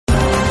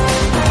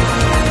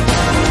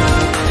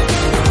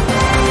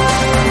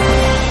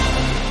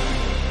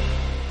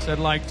I'd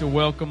like to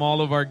welcome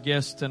all of our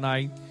guests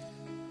tonight.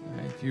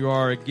 If you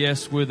are a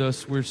guest with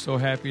us, we're so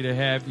happy to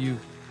have you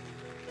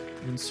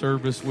in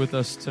service with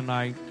us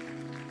tonight.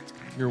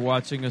 If you're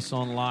watching us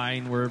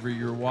online, wherever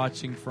you're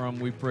watching from,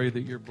 we pray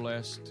that you're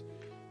blessed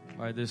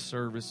by this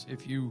service.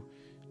 If you,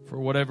 for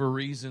whatever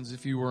reasons,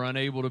 if you were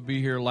unable to be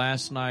here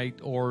last night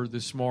or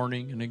this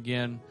morning, and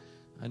again,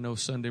 I know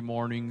Sunday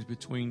mornings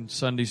between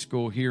Sunday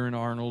school here in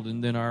Arnold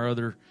and then our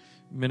other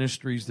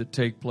ministries that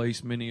take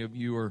place, many of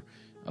you are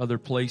other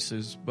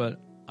places, but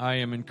I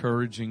am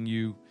encouraging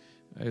you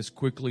as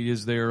quickly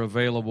as they're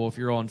available. If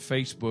you're on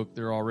Facebook,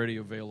 they're already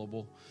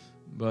available,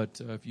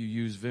 but if you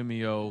use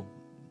Vimeo,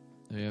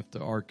 they have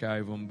to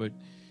archive them. But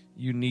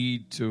you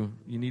need to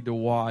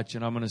watch,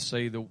 and I'm going to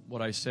say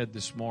what I said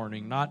this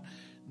morning, not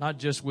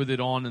just with it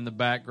on in the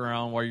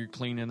background while you're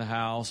cleaning the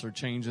house or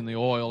changing the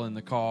oil in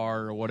the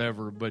car or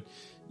whatever, but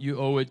you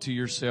owe it to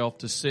yourself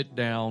to sit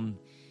down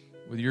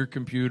with your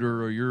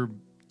computer or your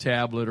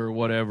tablet or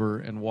whatever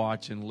and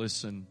watch and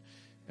listen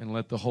and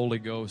let the Holy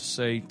Ghost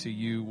say to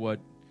you what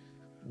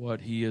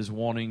He is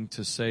wanting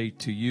to say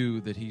to you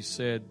that He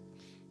said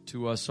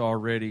to us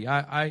already.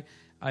 I'm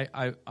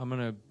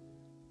going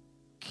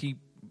to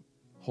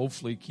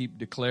hopefully keep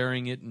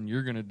declaring it, and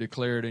you're going to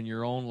declare it in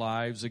your own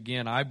lives.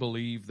 Again, I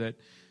believe that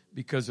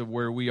because of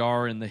where we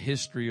are in the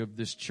history of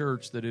this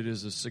church, that it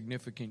is a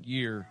significant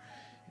year,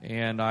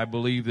 and I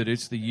believe that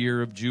it's the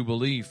year of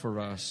Jubilee for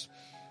us.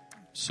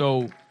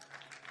 So,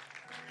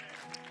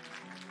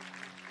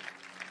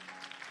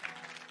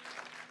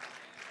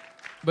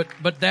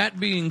 But that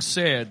being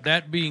said,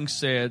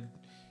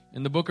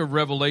 in the book of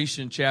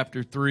Revelation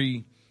chapter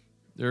 3,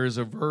 there is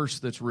a verse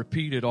that's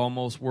repeated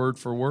almost word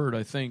for word,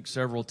 I think,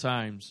 several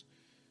times.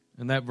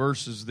 And that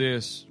verse is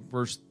this,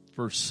 verse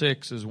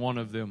 6 is one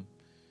of them.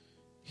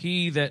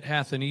 He that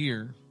hath an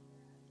ear,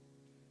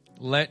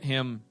 let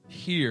him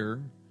hear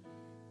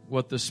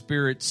what the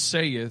Spirit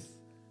saith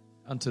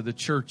unto the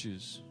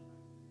churches.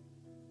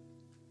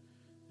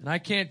 And I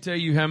can't tell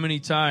you how many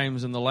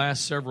times in the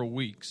last several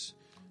weeks,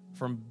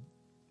 from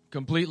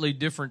completely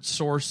different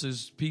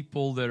sources,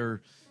 people that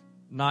are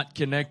not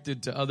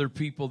connected to other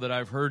people that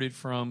I've heard it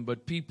from,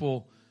 but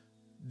people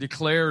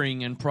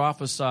declaring and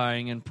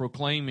prophesying and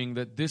proclaiming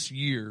that this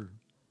year,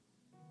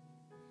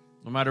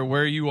 no matter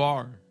where you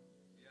are,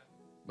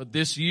 but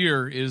this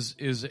year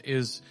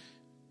is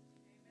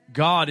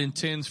God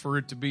intends for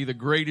it to be the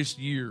greatest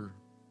year.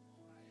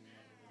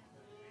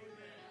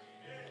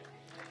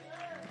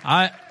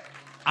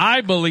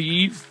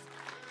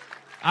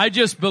 I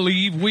just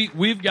believe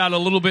we've got a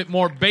little bit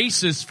more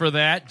basis for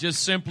that,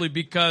 just simply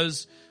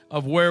because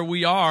of where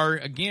we are,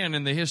 again,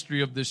 in the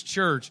history of this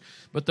church.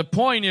 But the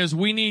point is,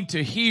 we need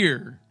to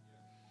hear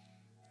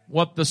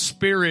what the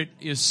Spirit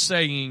is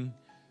saying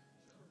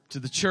to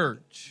the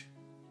church.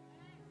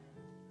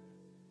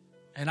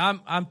 And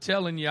I'm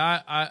telling you,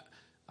 I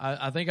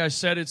think I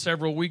said it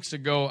several weeks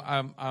ago.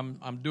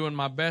 I'm doing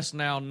my best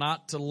now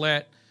not to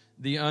let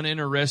the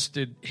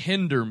uninterested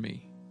hinder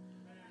me.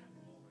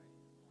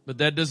 But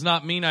that does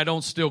not mean I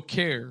don't still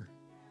care.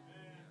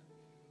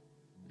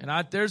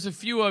 And there's a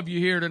few of you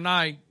here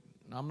tonight.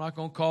 I'm not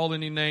going to call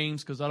any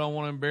names because I don't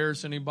want to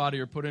embarrass anybody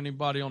or put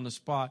anybody on the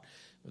spot.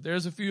 But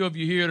there's a few of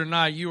you here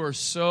tonight. You are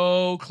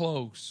so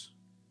close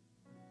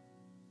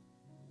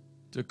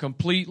to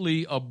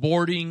completely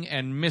aborting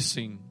and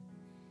missing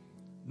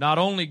not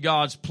only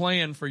God's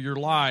plan for your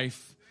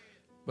life,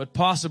 but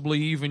possibly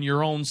even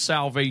your own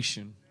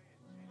salvation.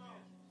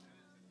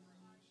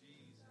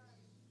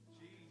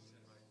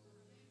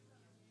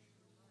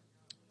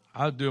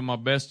 I'll do my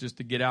best just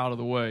to get out of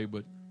the way,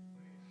 but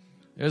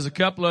there's a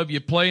couple of you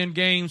playing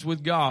games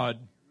with God.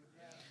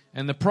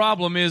 And the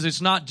problem is,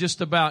 it's not just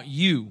about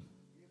you.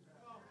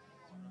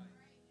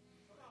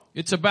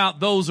 It's about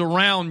those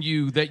around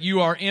you that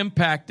you are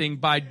impacting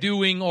by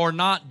doing or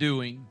not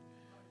doing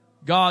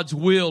God's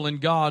will and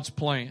God's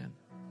plan.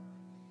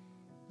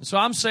 So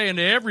I'm saying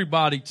to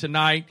everybody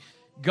tonight,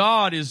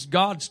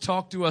 God's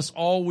talked to us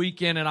all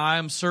weekend, and I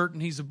am certain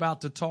He's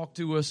about to talk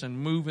to us and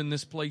move in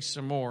this place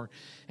some more.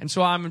 And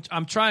so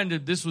I'm trying to,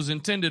 this was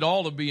intended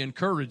all to be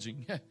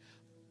encouraging.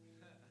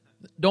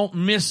 Don't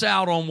miss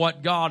out on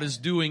what God is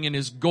doing and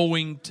is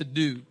going to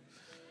do.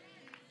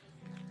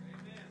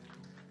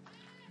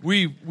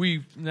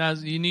 Now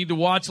you need to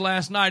watch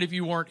last night if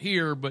you weren't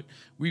here, but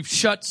we've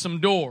shut some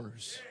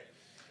doors.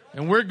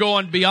 And we're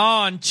going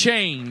beyond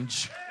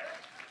change,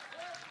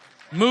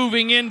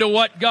 moving into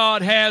what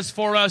God has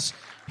for us,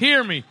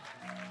 hear me,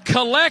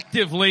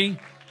 collectively,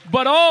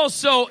 but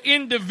also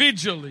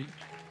individually.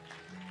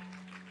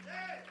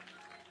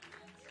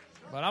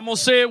 But I'm going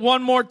to say it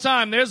one more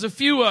time. There's a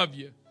few of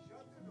you.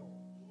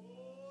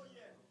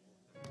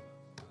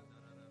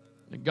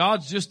 And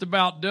God's just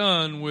about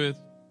done with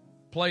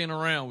playing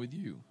around with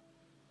you.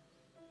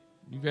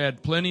 You've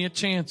had plenty of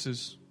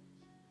chances.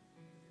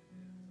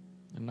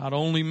 And not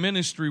only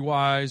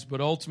ministry-wise, but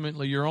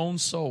ultimately your own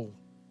soul.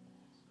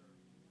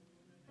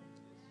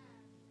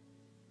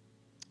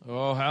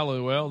 Oh,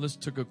 hallelujah. Well, this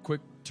took a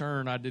quick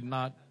turn I did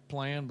not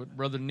plan, but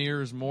Brother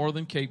Neer is more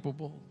than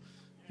capable.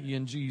 He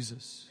and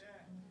Jesus.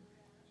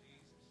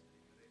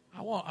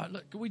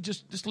 Can we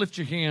just lift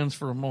your hands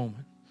for a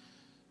moment?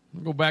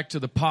 We'll go back to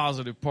the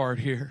positive part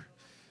here.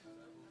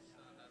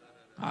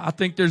 I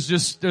think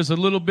there's a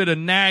little bit of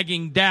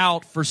nagging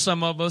doubt for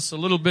some of us, a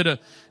little bit of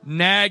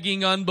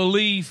nagging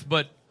unbelief,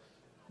 but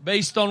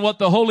based on what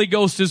the Holy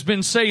Ghost has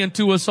been saying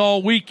to us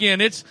all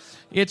weekend,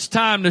 it's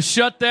time to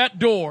shut that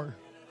door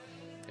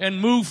and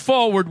move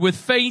forward with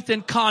faith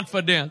and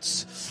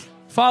confidence.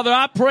 Father,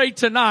 I pray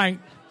tonight,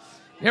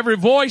 every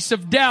voice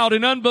of doubt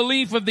and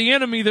unbelief of the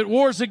enemy that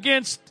wars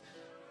against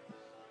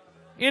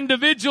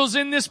individuals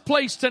in this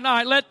place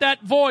tonight, let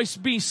that voice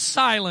be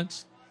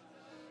silenced,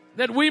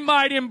 that we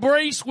might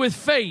embrace with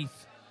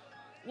faith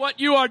what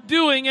you are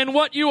doing and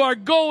what you are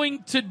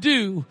going to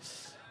do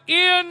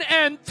in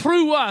and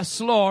through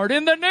us, Lord,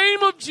 in the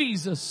name of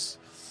Jesus.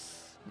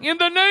 In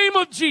the name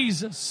of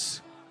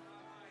Jesus.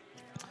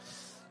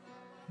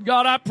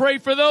 God, I pray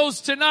for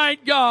those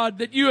tonight, God,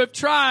 that you have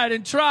tried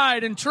and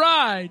tried and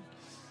tried,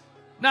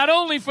 not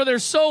only for their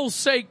soul's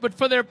sake, but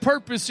for their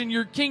purpose in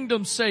your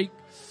kingdom's sake.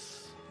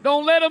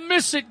 Don't let them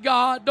miss it,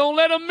 God. Don't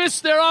let them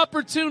miss their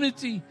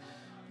opportunity.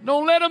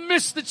 Don't let them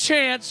miss the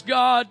chance,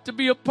 God, to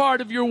be a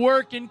part of your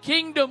work in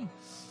kingdom,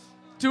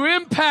 to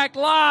impact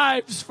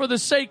lives for the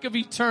sake of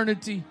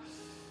eternity.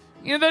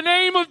 In the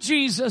name of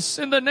Jesus,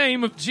 in the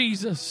name of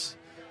Jesus,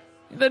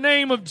 in the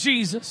name of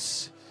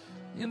Jesus,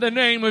 in the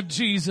name of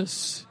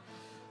Jesus.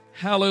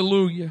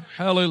 Hallelujah,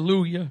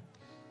 hallelujah.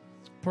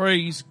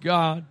 Praise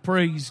God,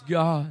 praise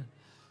God.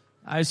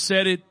 I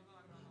said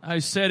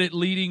it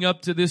leading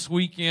up to this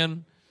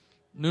weekend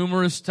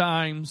numerous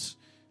times,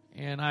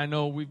 and I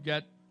know we've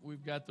got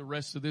the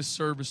rest of this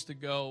service to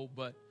go,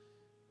 but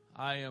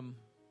I am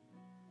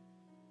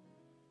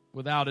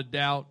without a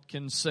doubt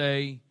can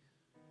say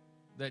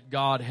that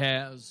God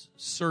has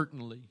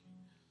certainly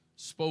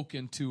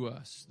spoken to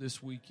us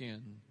this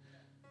weekend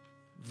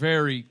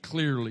very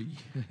clearly.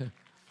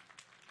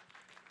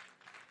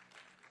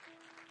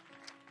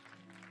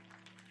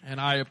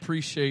 And I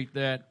appreciate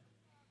that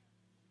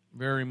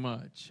very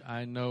much.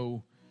 I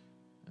know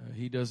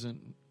he doesn't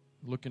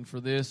looking for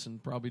this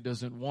and probably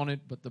doesn't want it,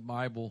 but the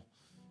Bible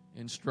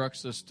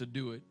instructs us to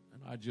do it.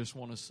 And I just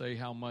want to say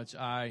how much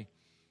I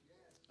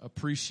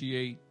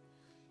appreciate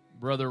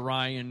Brother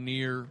Ryan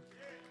Neer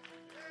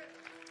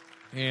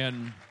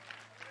and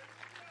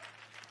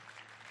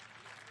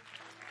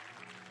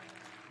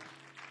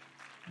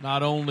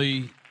not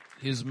only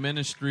his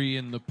ministry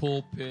in the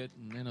pulpit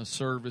and in a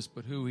service,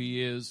 but who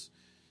he is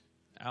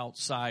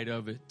outside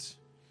of it.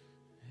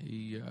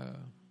 I'm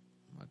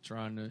not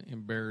trying to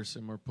embarrass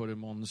him or put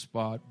him on the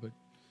spot, but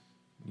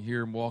you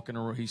hear him walking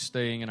around. He's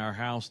staying in our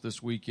house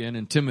this weekend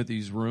in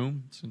Timothy's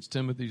room. Since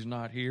Timothy's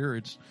not here,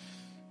 it's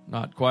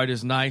not quite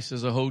as nice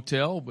as a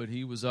hotel, but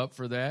he was up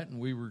for that, and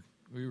we were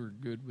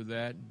good with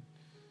that. And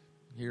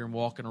hear him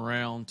walking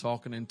around,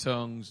 talking in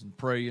tongues and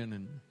praying,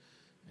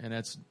 and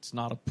it's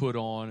not a put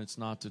on. It's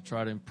not to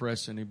try to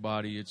impress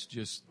anybody.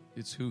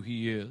 It's who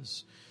he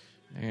is.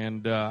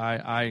 And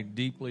I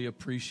deeply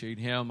appreciate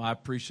him. I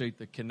appreciate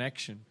the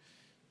connection.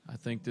 I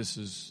think this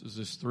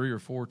is 3 or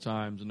 4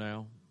 times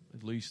now,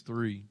 at least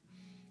 3.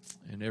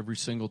 And every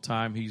single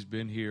time he's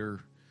been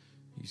here,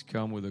 he's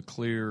come with a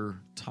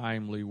clear,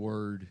 timely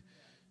word,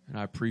 and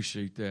I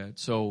appreciate that.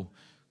 So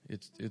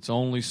it's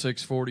only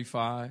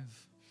 6:45,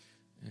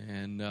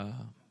 and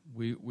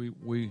we're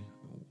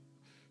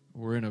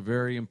in a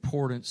very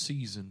important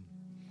season.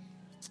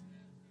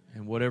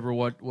 And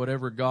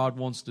whatever God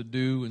wants to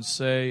do and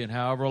say, and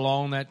however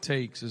long that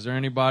takes, is there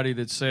anybody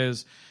that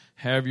says,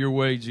 "Have your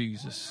way,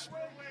 Jesus"?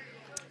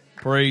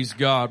 Praise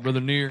God. Brother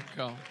Neer,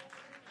 come. Love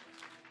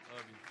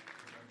you.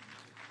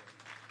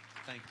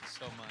 Thank you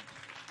so much.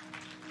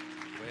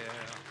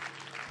 Well,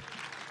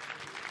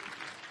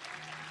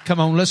 come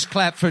on, let's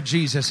clap for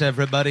Jesus,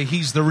 everybody.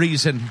 He's the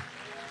reason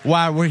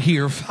why we're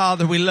here.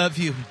 Father, we love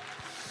you.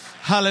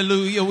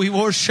 Hallelujah. We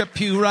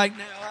worship you right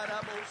now.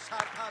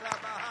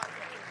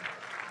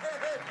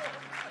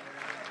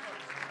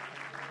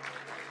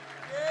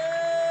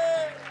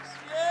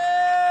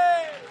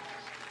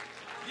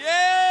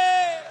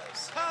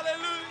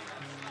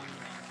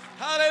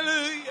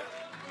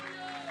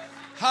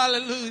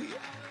 Hallelujah.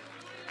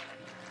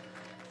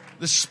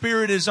 The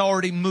Spirit is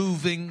already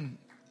moving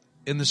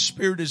and the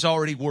Spirit is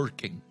already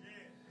working.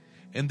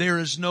 And there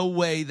is no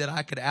way that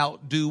I could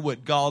outdo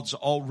what God's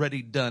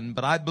already done.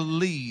 But I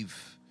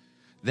believe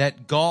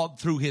that God,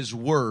 through His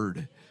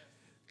Word,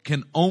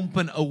 can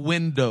open a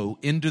window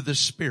into the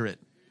Spirit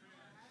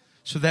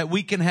so that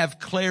we can have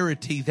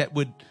clarity that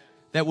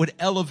would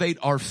elevate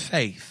our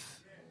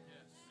faith,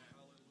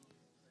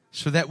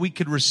 so that we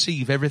could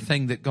receive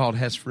everything that God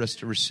has for us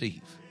to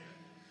receive.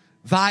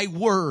 Thy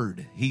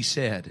word, he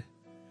said,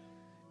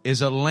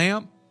 is a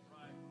lamp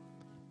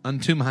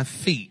unto my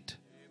feet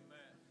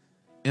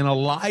and a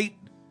light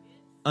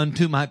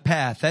unto my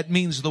path. That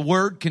means the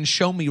word can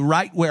show me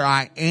right where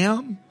I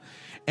am,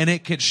 and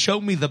it can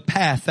show me the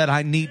path that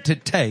I need to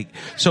take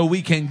so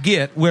we can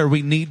get where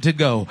we need to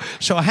go.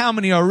 So how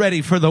many are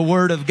ready for the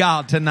word of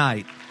God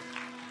tonight?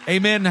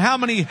 Amen. How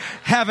many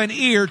have an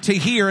ear to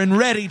hear and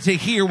ready to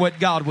hear what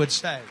God would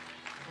say?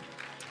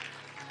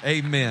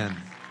 Amen.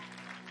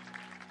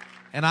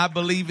 And I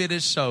believe it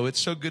is so. It's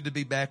so good to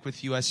be back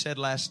with you. I said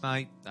last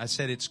night,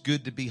 it's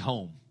good to be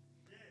home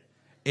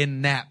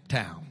in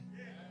Naptown.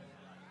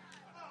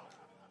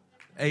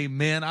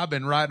 Amen. I've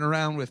been riding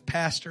around with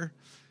Pastor.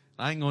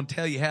 I ain't going to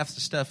tell you half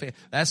the stuff.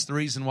 That's the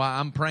reason why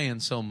I'm praying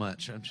so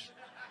much.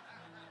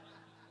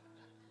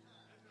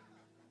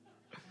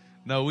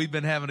 No, we've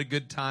been having a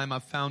good time. I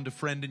found a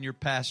friend in your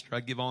pastor. I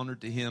give honor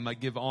to him. I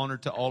give honor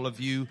to all of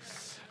you.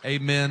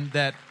 Amen.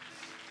 That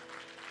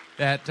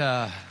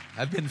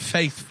have been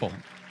faithful.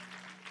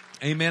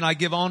 Amen. I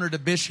give honor to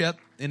Bishop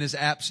in his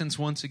absence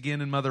once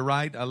again, and Mother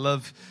Wright. I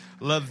love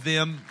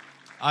them.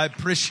 I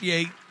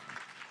appreciate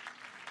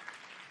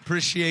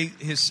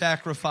his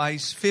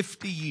sacrifice.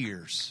 50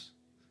 years.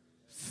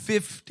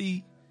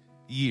 50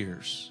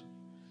 years.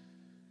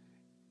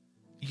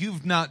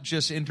 You've not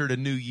just entered a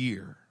new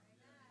year,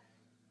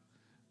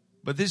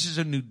 but this is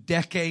a new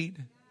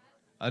decade,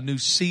 a new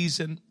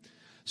season.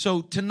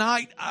 So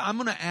tonight, I'm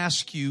going to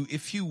ask you,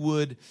 if you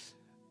would,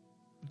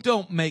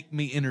 don't make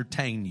me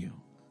entertain you.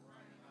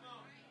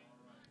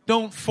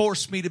 Don't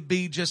force me to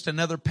be just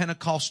another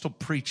Pentecostal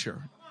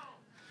preacher.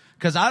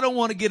 Because I don't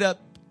want to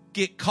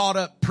get caught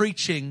up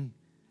preaching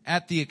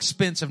at the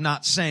expense of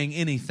not saying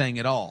anything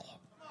at all.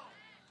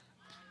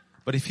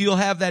 But if you'll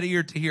have that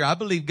ear to hear, I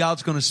believe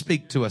God's going to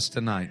speak to us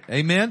tonight.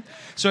 Amen.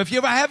 So if you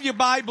ever have your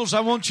Bibles,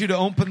 I want you to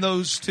open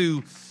those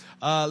to,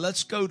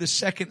 let's go to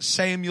 2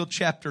 Samuel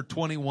chapter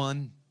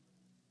 21.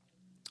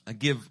 I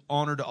give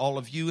honor to all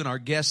of you and our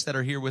guests that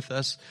are here with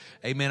us.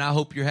 Amen. I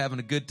hope you're having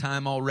a good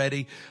time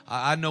already.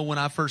 I know when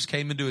I first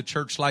came into a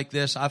church like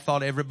this, I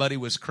thought everybody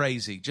was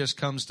crazy. Just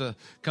come to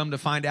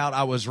find out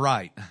I was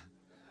right.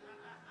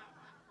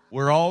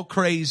 We're all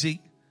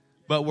crazy,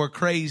 but we're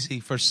crazy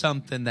for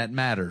something that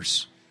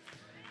matters.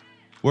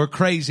 We're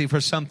crazy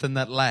for something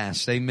that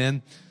lasts.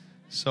 Amen.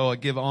 So I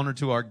give honor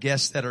to our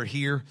guests that are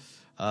here.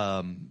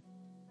 2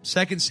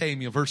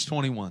 Samuel verse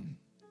 21.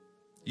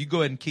 You go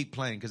ahead and keep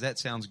playing because that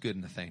sounds good,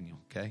 Nathaniel.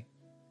 Okay.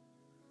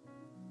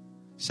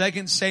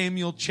 2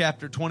 Samuel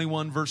chapter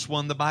 21 verse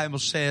 1. The Bible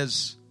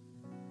says,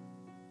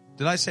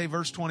 did I say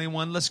verse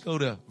 21? Let's go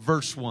to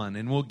verse 1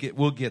 and we'll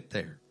get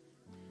there.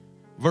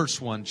 Verse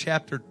 1,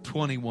 chapter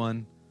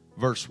 21,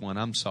 verse 1.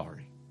 I'm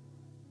sorry.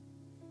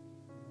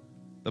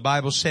 The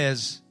Bible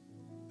says,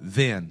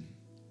 then.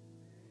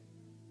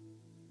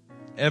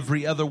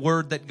 Every other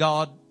word that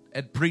God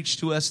had preached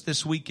to us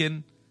this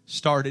weekend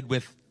started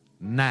with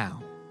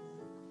now.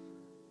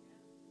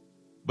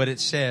 But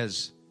it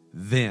says,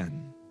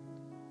 then.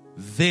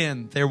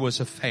 Then there was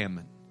a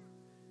famine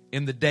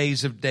in the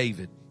days of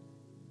David.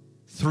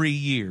 3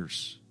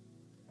 years.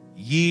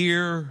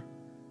 Year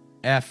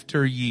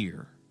after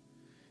year.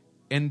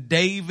 And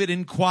David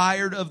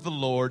inquired of the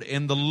Lord,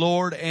 and the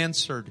Lord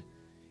answered,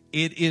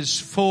 it is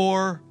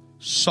for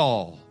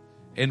Saul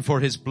and for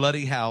his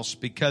bloody house,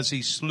 because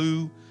he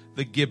slew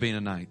the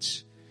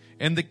Gibeonites.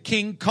 And the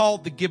king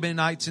called the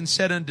Gibeonites and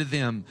said unto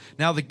them,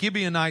 now the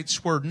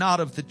Gibeonites were not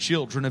of the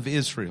children of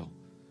Israel,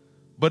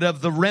 but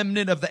of the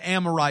remnant of the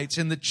Amorites,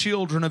 and the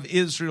children of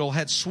Israel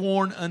had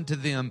sworn unto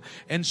them.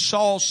 And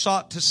Saul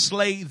sought to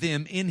slay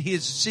them in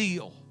his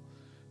zeal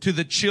to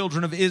the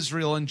children of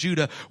Israel and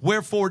Judah.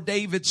 Wherefore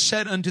David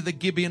said unto the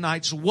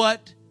Gibeonites,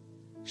 what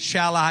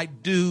shall I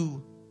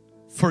do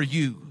for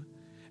you?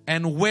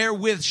 And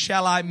wherewith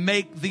shall I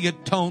make the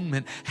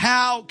atonement?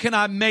 How can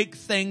I make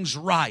things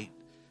right,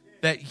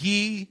 that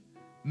ye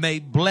may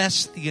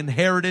bless the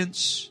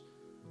inheritance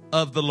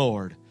of the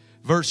Lord?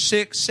 Verse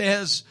 6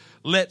 says,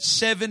 let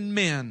 7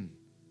 men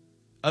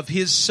of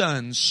his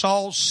sons,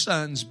 Saul's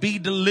sons, be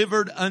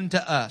delivered unto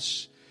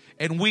us,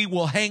 and we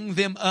will hang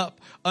them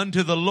up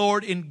unto the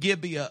Lord in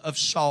Gibeah of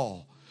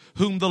Saul,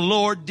 whom the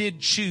Lord did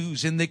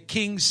choose. And the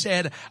king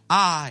said,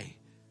 I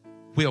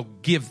will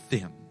give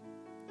them.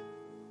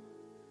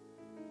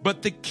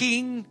 But the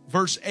king,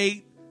 verse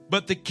 8,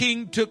 but the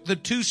king took the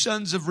 2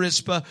 sons of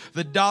Rizpah,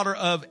 the daughter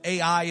of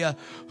Aiah,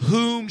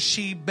 whom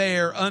she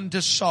bare unto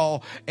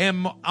Saul,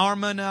 and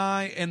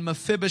Armoni and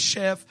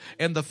Mephibosheth,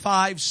 and the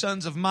 5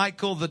 sons of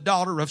Michal, the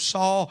daughter of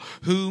Saul,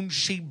 whom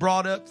she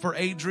brought up for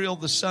Adriel,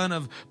 the son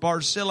of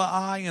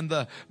Barzillai, and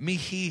the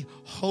Meholathite.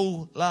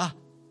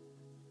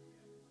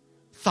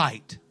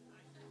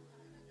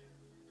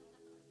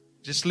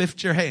 Just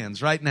lift your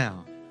hands right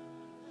now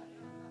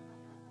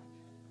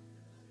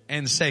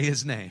and say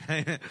his name.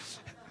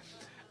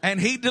 And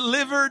he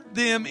delivered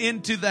them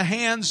into the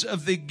hands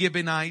of the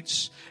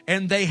Gibeonites,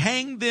 and they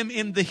hanged them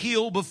in the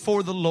hill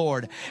before the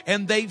Lord.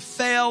 And they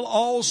fell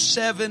all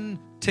 7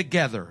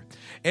 together,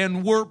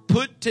 and were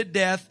put to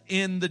death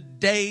in the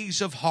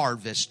days of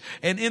harvest.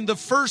 And in the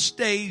first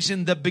days,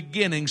 in the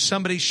beginning,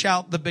 somebody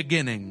shout the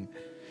beginning.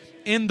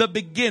 In the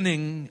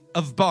beginning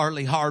of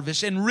barley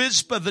harvest. And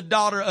Rizpah, the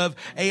daughter of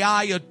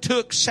Aiah,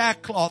 took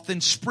sackcloth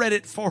and spread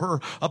it for her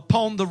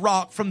upon the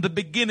rock from the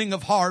beginning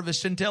of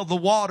harvest until the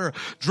water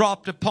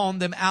dropped upon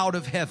them out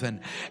of heaven,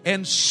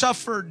 and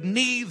suffered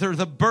neither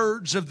the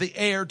birds of the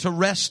air to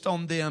rest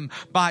on them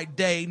by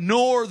day,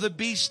 nor the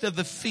beast of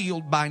the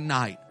field by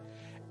night.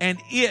 And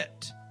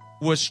it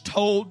was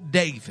told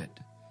David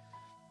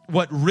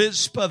what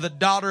Rizpah, the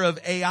daughter of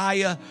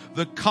Aiah,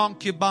 the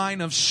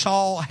concubine of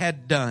Saul,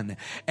 had done.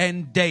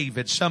 And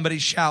David, somebody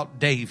shout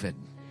David.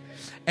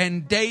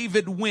 And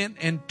David went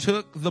and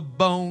took the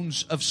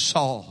bones of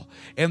Saul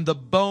and the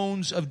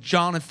bones of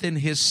Jonathan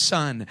his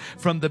son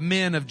from the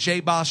men of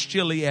Jabesh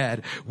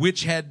Gilead,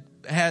 which had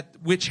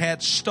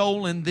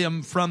stolen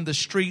them from the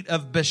street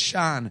of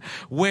Bashan,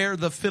 where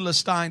the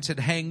Philistines had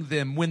hanged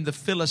them when the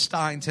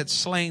Philistines had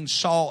slain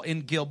Saul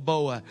in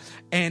Gilboa.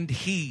 And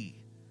he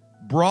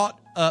brought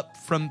up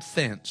from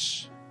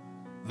thence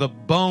the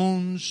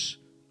bones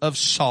of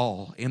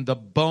Saul and the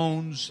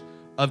bones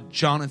of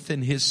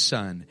Jonathan his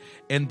son.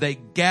 And they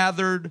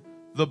gathered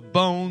the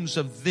bones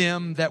of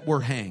them that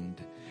were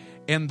hanged,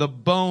 and the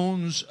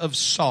bones of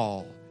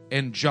Saul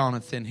and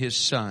Jonathan his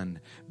son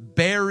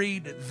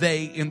buried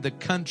they in the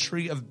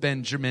country of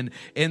Benjamin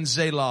in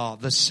Zelah,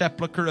 the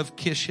sepulchre of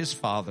Kish his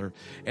father.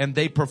 And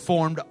they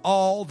performed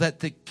all that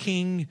the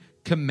king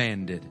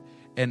commanded.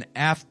 And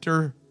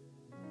after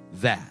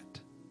that,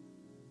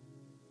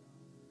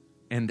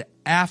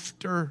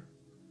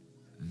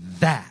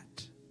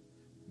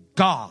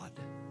 God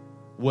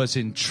was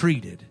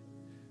entreated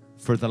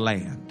for the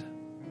land.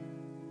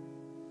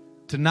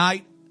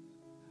 Tonight,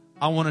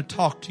 I want to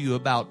talk to you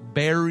about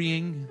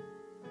burying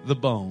the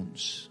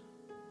bones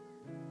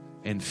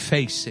and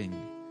facing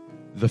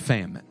the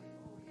famine.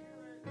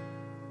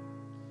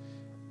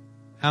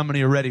 How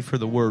many are ready for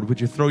the word?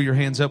 Would you throw your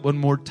hands up one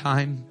more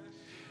time?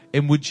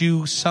 And would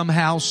you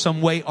somehow,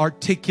 some way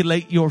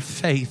articulate your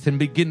faith and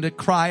begin to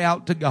cry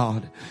out to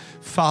God?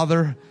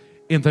 Father,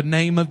 in the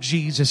name of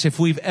Jesus, if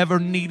we've ever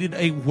needed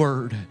a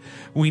word,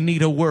 we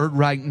need a word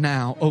right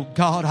now. Oh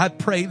God, I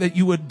pray that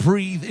you would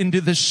breathe into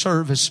this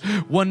service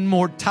one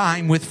more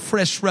time with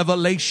fresh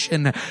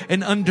revelation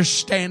and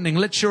understanding.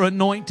 Let your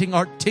anointing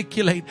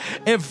articulate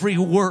every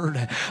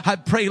word. I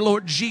pray,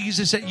 Lord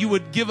Jesus, that you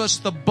would give us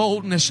the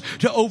boldness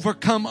to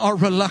overcome our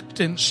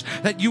reluctance,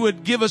 that you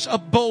would give us a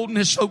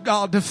boldness, oh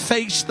God, to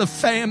face the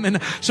famine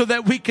so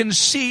that we can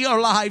see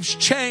our lives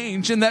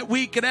change and that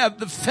we can have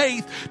the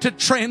faith to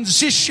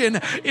transition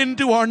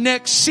into our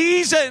next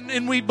season.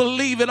 And we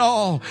believe it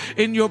all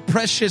in your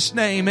precious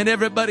name. And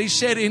everybody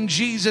said, in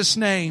Jesus'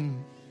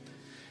 name.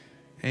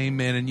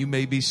 Amen. And you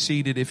may be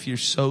seated if you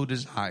so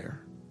desire.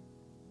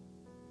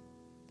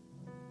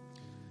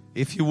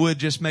 If you would,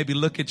 just maybe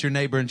look at your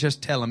neighbor and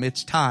just tell him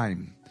it's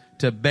time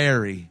to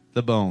bury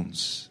the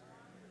bones.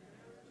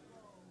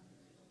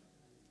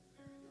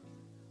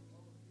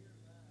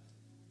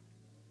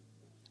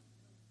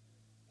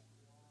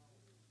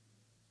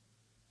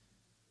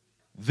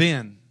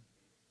 Then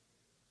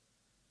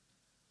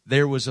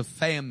there was a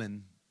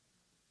famine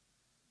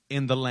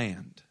in the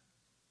land.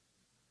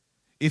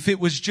 If it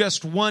was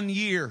just 1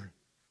 year,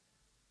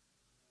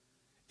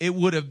 it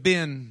would have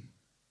been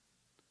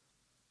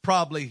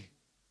probably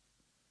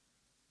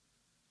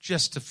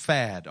just a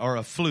fad or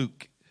a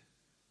fluke.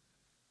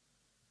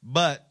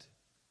 But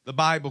the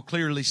Bible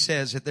clearly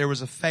says that there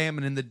was a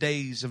famine in the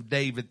days of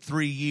David,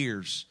 3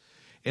 years.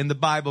 And the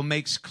Bible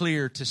makes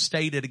clear to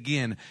state it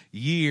again,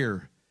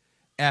 year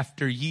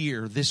after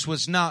year. This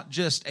was not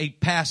just a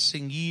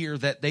passing year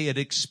that they had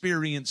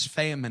experienced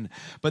famine,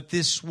 but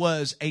this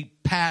was a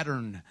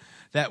pattern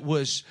that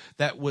was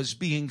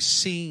being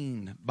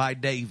seen by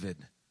David.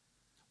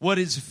 What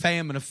is a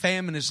famine? A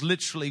famine is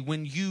literally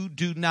when you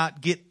do not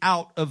get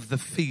out of the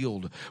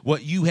field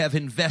what you have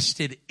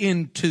invested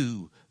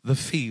into the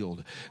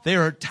field.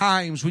 There are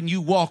times when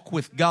you walk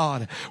with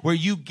God where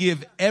you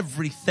give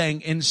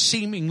everything and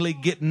seemingly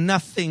get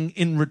nothing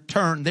in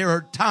return. There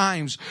are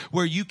times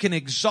where you can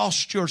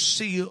exhaust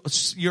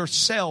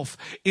yourself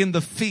in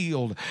the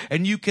field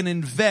and you can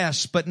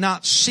invest but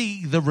not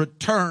see the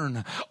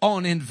return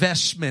on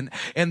investment.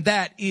 And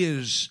that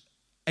is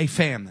a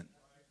famine.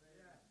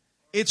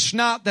 It's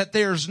not that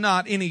there's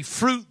not any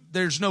fruit.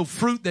 There's no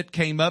fruit that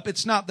came up.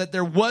 It's not that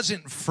there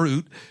wasn't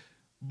fruit,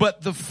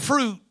 but the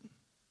fruit,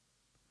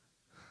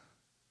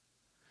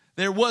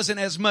 there wasn't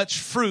as much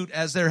fruit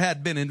as there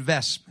had been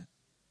investment.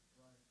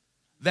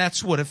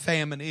 That's what a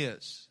famine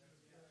is.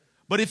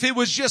 But if it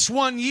was just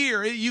 1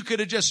 year, you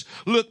could have just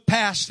looked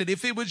past it.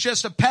 If it was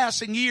just a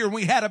passing year and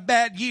we had a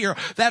bad year,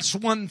 that's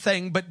one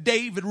thing. But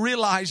David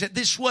realized that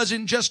this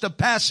wasn't just a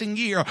passing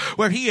year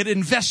where he had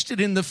invested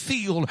in the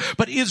field,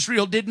 but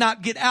Israel did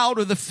not get out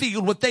of the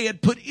field what they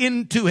had put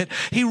into it.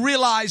 He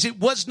realized it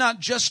was not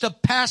just a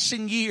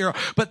passing year,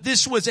 but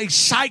this was a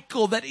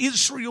cycle that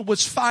Israel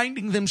was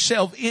finding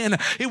themselves in.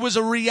 It was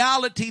a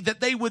reality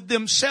that they would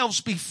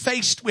themselves be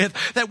faced with,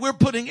 that we're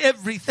putting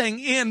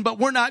everything in, but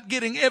we're not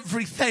getting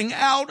everything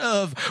out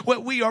of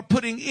what we are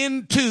putting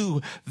into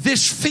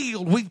this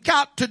field. We've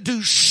got to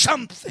do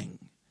something.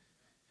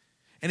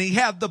 And he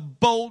had the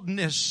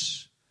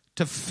boldness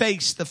to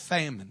face the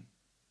famine.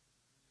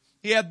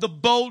 He had the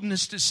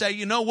boldness to say,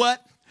 you know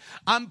what?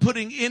 I'm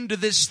putting into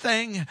this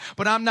thing,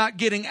 but I'm not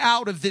getting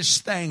out of this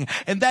thing.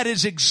 And that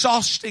is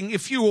exhausting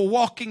if you are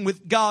walking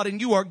with God and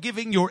you are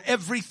giving your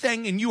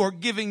everything and you are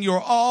giving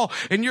your all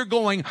and you're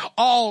going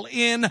all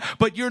in,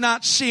 but you're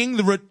not seeing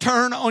the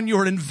return on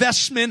your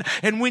investment.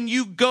 And when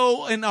you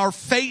go and are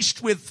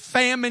faced with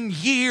famine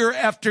year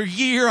after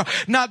year,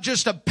 not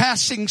just a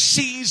passing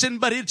season,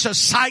 but it's a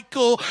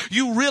cycle,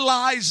 you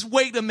realize,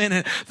 wait a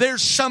minute,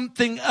 there's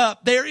something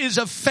up. There is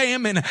a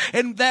famine,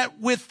 and that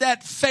with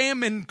that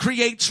famine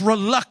creates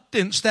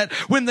reluctance, that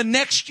when the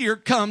next year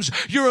comes,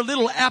 you're a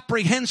little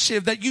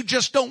apprehensive, that you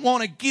just don't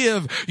want to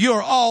give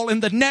your all in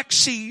the next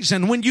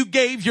season when you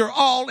gave your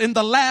all in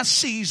the last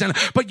season,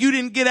 but you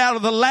didn't get out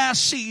of the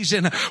last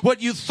season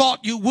what you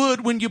thought you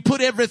would when you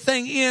put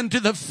everything into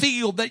the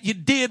field that you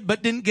did,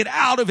 but didn't get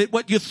out of it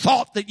what you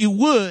thought that you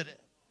would.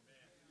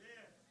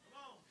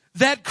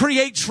 That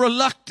creates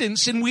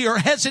reluctance, and we are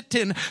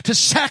hesitant to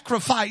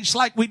sacrifice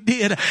like we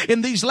did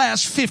in these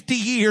last 50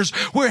 years.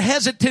 We're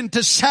hesitant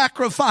to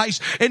sacrifice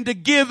and to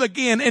give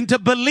again and to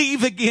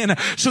believe again.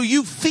 So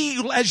you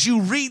feel as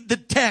you read the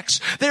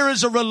text, there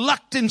is a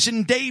reluctance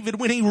in David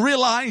when he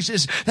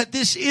realizes that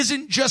this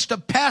isn't just a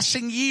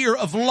passing year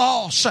of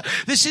loss.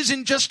 This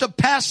isn't just a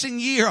passing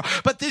year,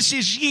 but this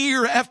is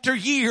year after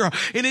year.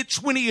 And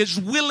it's when he is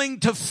willing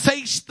to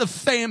face the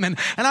famine.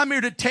 And I'm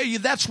here to tell you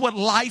that's what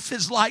life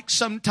is like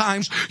sometimes.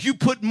 You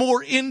put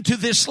more into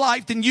this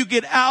life than you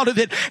get out of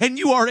it, and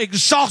you are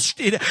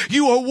exhausted,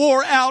 you are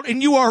wore out,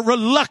 and you are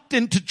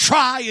reluctant to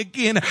try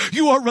again.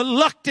 You are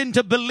reluctant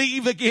to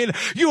believe again.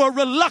 You are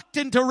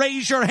reluctant to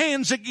raise your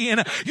hands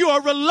again. You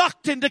are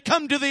reluctant to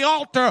come to the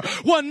altar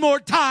one more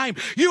time.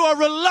 You are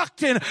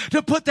reluctant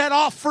to put that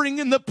offering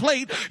in the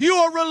plate. You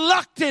are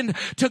reluctant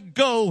to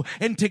go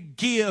and to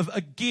give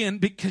again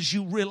because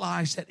you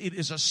realize that it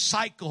is a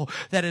cycle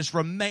that has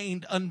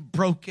remained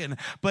unbroken.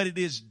 But it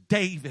is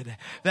David,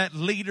 that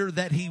leader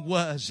that he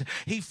was.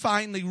 He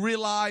finally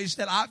realized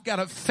that I've got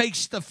to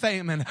face the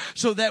famine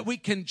so that we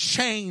can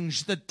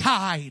change the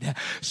tide.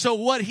 So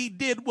what he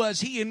did was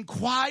he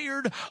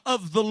inquired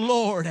of the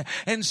Lord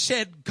and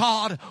said,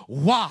 God,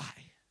 why?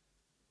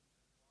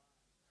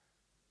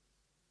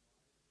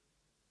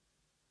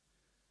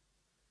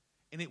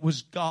 And it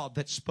was God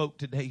that spoke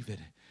to David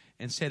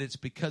and said, it's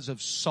because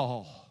of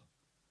Saul,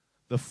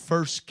 the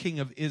first king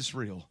of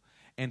Israel,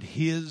 and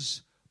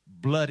his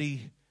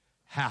bloody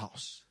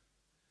house.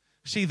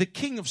 See, the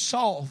king of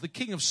Saul,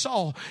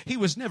 he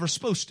was never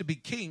supposed to be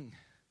king.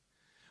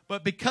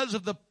 But because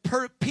of the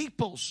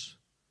people's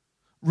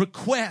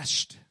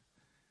request,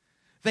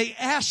 they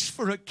asked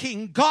for a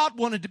king. God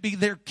wanted to be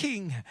their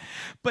king.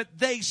 But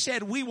they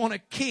said, we want a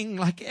king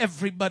like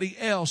everybody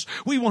else.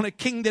 We want a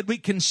king that we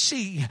can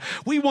see.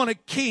 We want a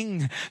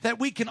king that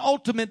we can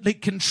ultimately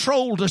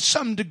control to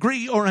some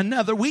degree or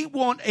another. We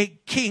want a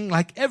king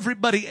like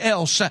everybody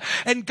else.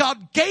 And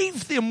God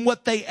gave them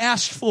what they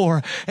asked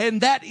for. And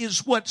that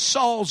is what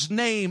Saul's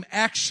name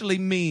actually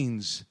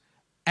means.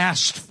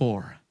 Asked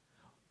for.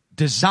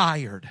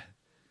 Desired.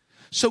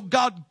 So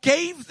God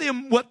gave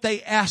them what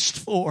they asked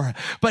for,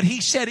 but he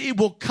said it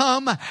will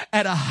come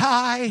at a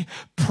high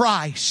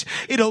price.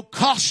 It'll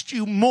cost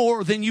you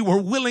more than you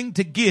were willing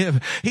to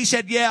give. He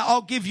said, yeah,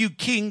 I'll give you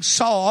King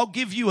Saul. I'll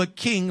give you a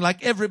king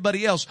like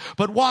everybody else.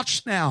 But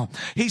watch now.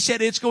 He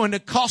said it's going to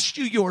cost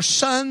you your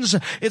sons.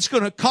 It's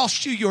going to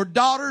cost you your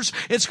daughters.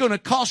 It's going to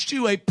cost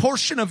you a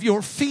portion of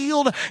your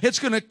field. It's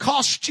going to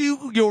cost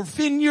you your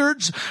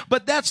vineyards.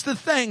 But that's the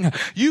thing.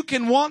 You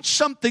can want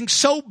something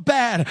so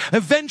bad.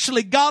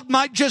 Eventually God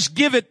might just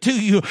give it to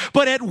you,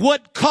 but at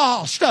what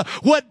cost?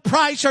 What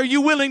price are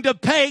you willing to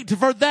pay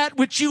for that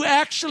which you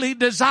actually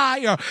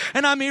desire?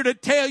 And I'm here to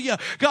tell you,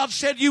 God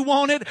said you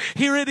want it.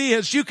 Here it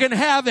is. You can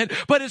have it,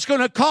 but it's going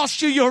to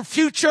cost you your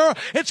future.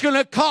 It's going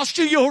to cost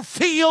you your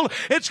field.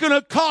 It's going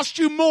to cost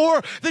you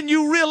more than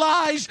you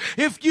realize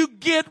if you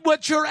get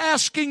what you're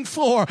asking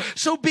for.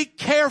 So be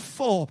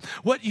careful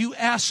what you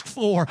ask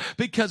for,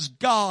 because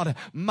God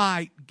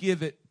might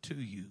give it to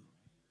you.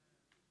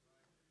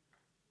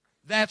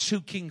 That's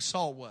who King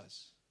Saul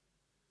was.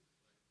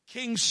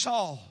 King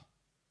Saul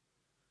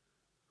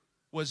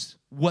was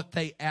what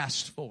they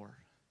asked for.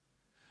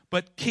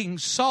 But King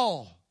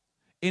Saul,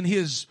 in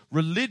his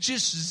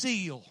religious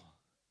zeal,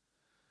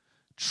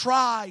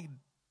 tried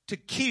to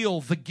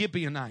kill the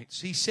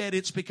Gibeonites. He said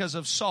it's because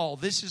of Saul.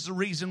 This is the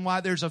reason why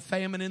there's a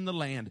famine in the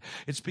land.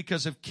 It's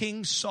because of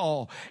King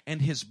Saul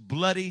and his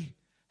bloody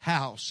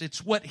house.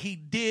 It's what he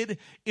did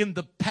in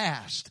the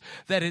past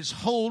that is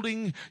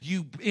holding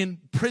you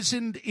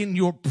imprisoned in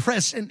your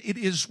present. It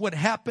is what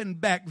happened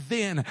back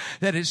then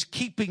that is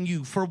keeping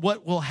you for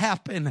what will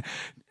happen.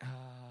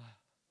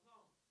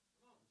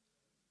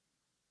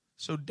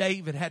 So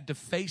David had to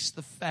face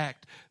the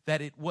fact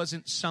that it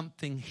wasn't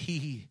something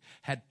he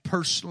had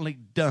personally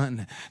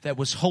done that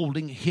was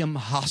holding him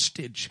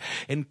hostage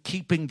and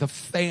keeping the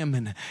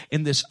famine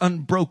in this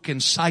unbroken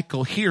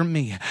cycle. Hear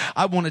me.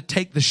 I want to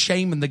take the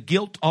shame and the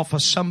guilt off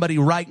of somebody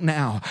right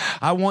now.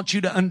 I want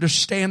you to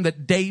understand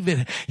that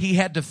David, he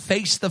had to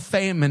face the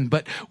famine,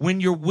 but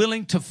when you're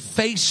willing to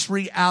face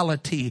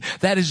reality,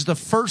 that is the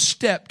first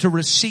step to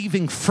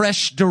receiving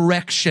fresh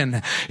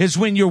direction, is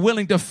when you're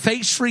willing to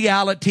face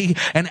reality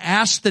and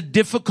ask the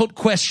difficult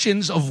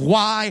questions of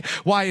why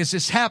is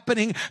this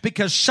happening?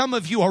 Because some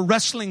of you are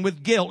wrestling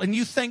with guilt and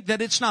you think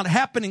that it's not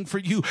happening for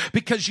you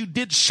because you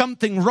did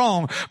something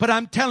wrong. But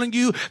I'm telling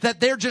you that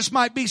there just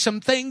might be some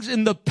things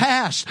in the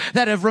past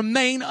that have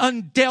remained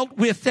undealt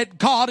with, that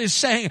God is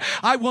saying,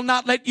 I will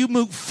not let you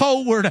move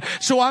forward.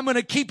 So I'm going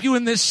to keep you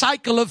in this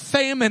cycle of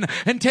famine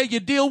until you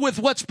deal with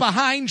what's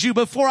behind you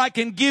before I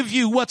can give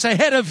you what's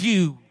ahead of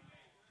you.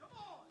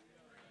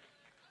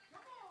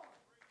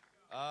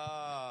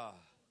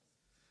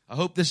 I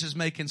hope this is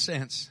making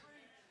sense.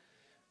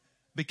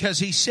 Because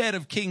he said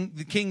of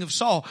the king of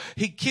Saul,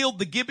 he killed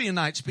the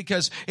Gibeonites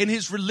because in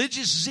his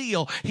religious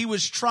zeal, he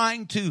was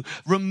trying to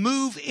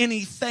remove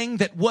anything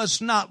that was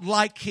not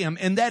like him.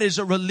 And that is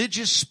a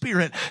religious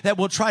spirit that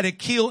will try to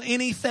kill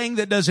anything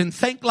that doesn't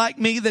think like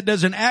me, that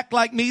doesn't act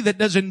like me, that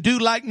doesn't do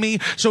like me.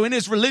 So in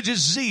his religious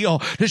zeal,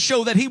 to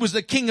show that he was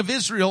the king of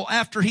Israel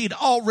after he'd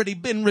already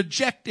been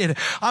rejected,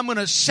 I'm going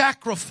to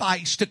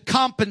sacrifice to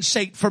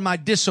compensate for my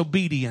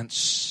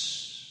disobedience.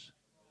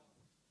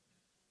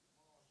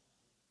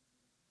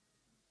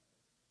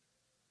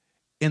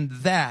 And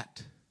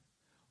that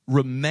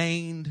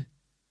remained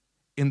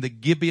in the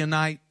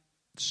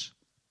Gibeonites'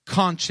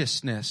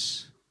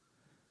 consciousness,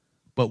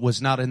 but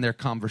was not in their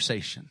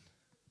conversation.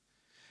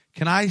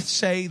 Can I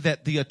say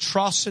that the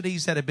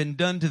atrocities that have been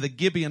done to the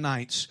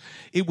Gibeonites,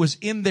 it was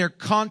in their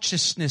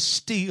consciousness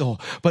still,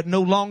 but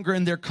no longer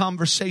in their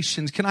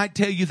conversations? Can I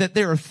tell you that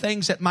there are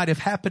things that might have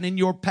happened in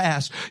your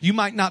past? You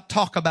might not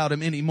talk about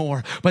them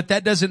anymore, but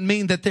that doesn't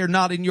mean that they're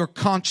not in your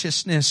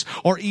consciousness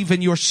or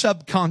even your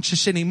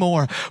subconscious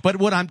anymore. But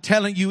what I'm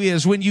telling you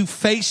is when you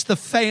face the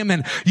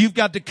famine, you've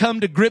got to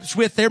come to grips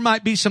with there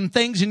might be some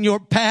things in your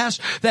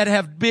past that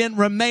have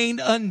remained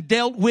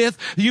undealt with.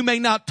 You may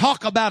not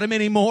talk about them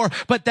anymore,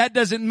 but that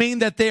doesn't mean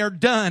that they are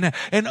done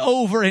and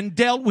over and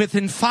dealt with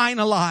and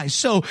finalized.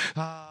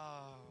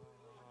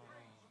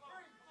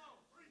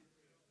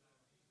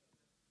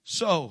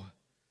 So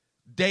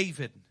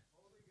David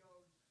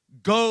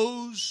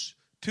goes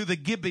to the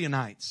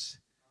Gibeonites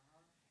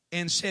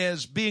and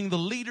says, being the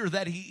leader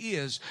that he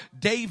is,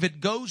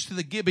 David goes to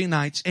the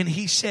Gibeonites and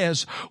he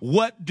says,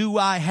 what do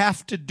I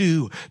have to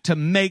do to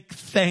make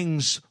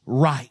things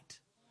right?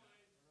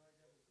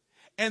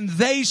 And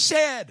they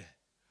said,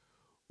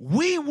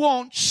 we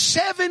want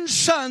 7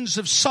 sons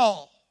of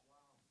Saul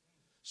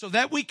so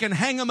that we can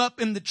hang them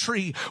up in the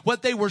tree.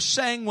 What they were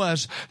saying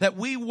was that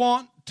we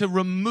want to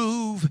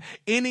remove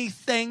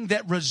anything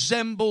that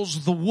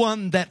resembles the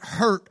one that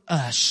hurt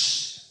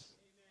us.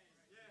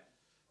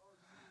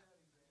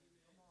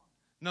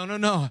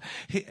 No.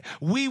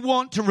 We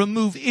want to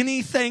remove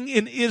anything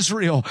in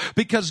Israel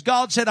because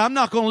God said, I'm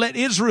not going to let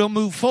Israel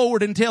move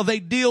forward until they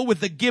deal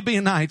with the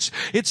Gibeonites.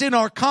 It's in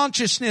our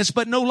consciousness,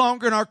 but no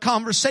longer in our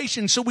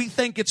conversation. So we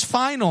think it's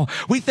final.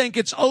 We think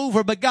it's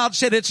over, but God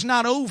said it's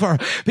not over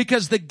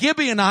because the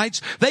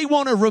Gibeonites, they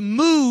want to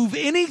remove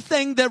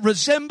anything that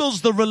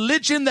resembles the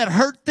religion that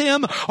hurt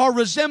them or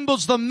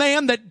resembles the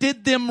man that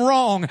did them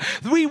wrong.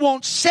 We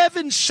want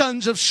 7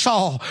 sons of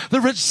Saul, the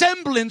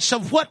resemblance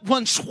of what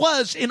once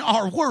was in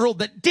our world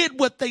that did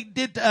what they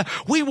did to us.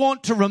 We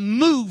want to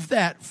remove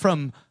that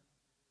from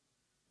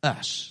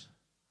us.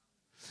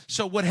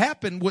 So what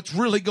happened, what's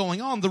really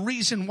going on, the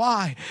reason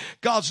why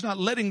God's not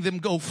letting them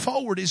go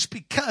forward is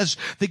because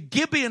the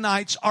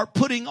Gibeonites are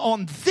putting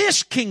on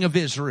this king of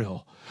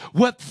Israel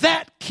what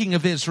that king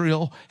of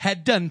Israel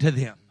had done to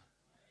them.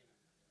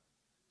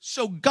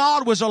 So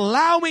God was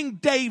allowing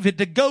David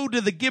to go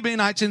to the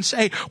Gibeonites and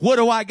say, what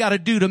do I got to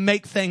do to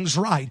make things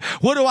right?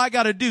 What do I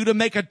got to do to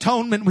make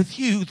atonement with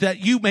you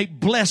that you may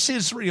bless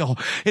Israel?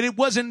 And it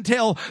wasn't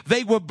until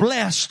they were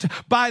blessed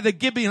by the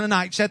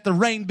Gibeonites that the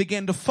rain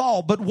began to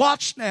fall. But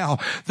watch now,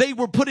 they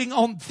were putting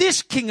on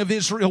this king of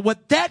Israel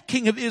what that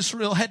king of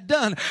Israel had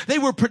done. They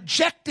were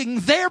projecting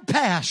their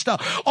past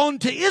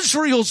onto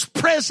Israel's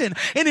present,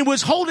 and it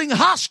was holding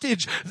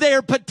hostage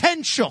their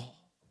potential.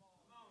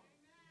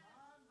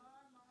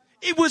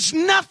 It was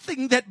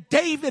nothing that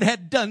David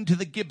had done to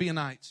the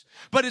Gibeonites,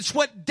 but it's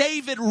what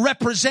David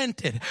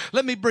represented.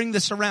 Let me bring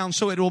this around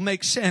so it will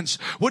make sense.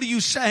 What are you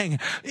saying?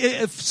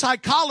 If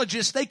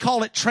psychologists, they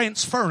call it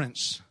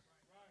transference.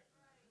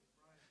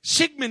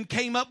 Sigmund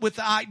came up with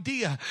the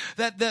idea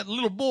that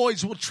little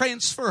boys will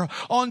transfer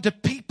onto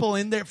people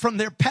from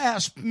their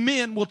past.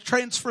 Men will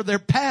transfer their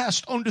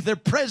past onto their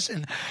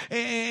present.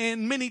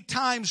 And many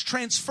times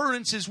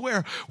transference is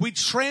where we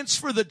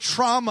transfer the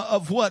trauma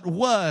of what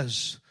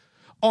was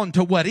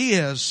onto what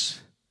is,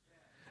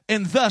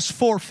 and thus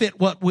forfeit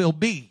what will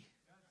be.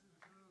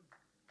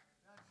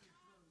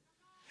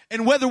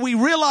 And whether we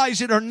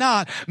realize it or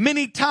not,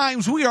 many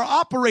times we are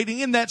operating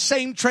in that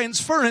same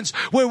transference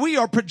where we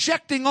are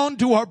projecting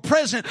onto our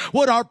present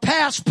what our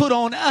past put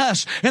on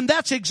us. And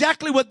that's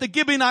exactly what the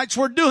Gibeonites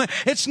were doing.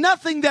 It's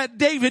nothing that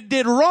David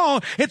did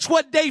wrong. It's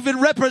what David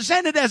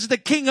represented as the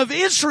king of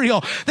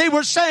Israel. They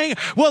were saying,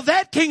 well,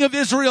 that king of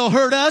Israel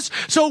hurt us,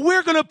 so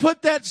we're going to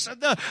put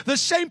the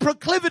same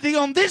proclivity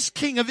on this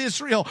king of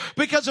Israel.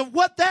 Because of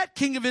what that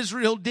king of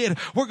Israel did,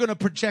 we're going to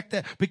project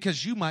that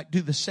because you might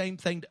do the same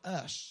thing to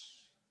us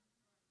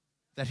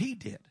that he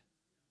did.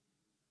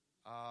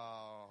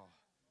 Oh,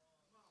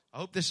 I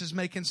hope this is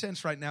making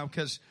sense right now,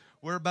 because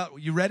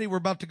you ready? We're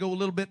about to go a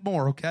little bit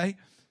more, okay?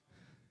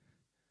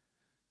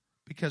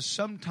 Because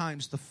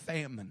sometimes the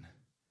famine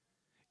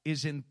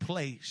is in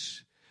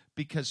place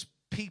because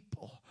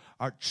people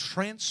are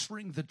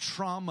transferring the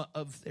trauma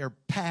of their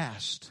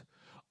past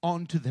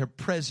onto their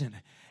present.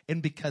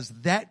 And because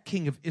that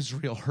king of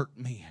Israel hurt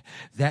me,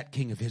 that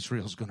king of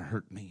Israel is going to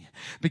hurt me.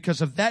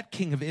 Because of that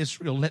king of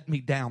Israel let me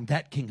down,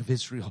 that king of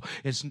Israel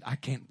I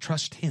can't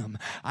trust him.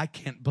 I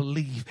can't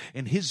believe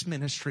in his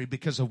ministry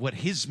because of what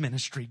his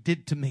ministry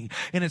did to me.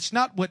 And it's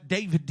not what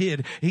David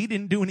did. He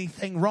didn't do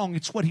anything wrong.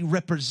 It's what he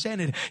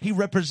represented. He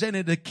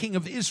represented the king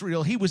of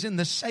Israel. He was in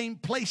the same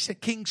place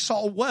that King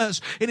Saul was.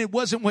 And it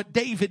wasn't what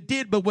David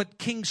did, but what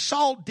King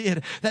Saul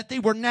did that they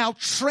were now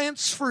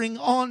transferring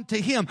on to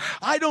him.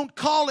 I don't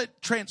call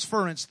it transference,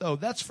 though.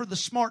 That's for the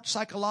smart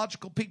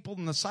psychological people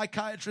and the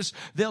psychiatrists.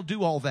 They'll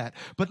do all that.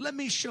 But let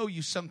me show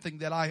you something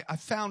that I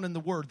found in the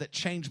Word that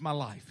changed my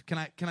life.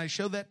 Can I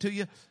show that to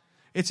you?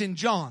 It's in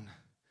John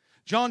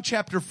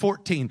chapter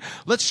 14.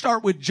 Let's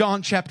start with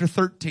John chapter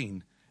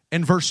 13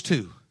 and verse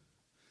 2.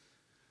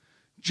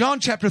 John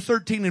chapter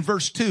 13 and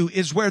verse 2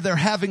 is where they're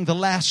having the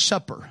Last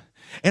Supper.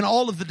 And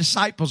all of the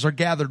disciples are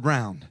gathered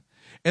round.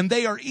 And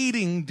they are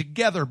eating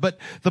together. But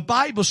the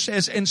Bible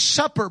says, and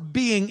supper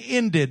being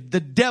ended, the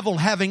devil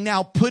having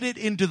now put it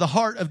into the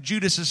heart of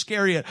Judas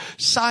Iscariot,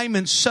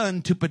 Simon's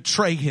son, to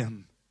betray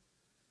him.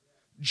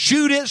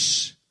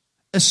 Judas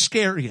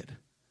Iscariot,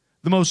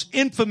 the most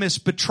infamous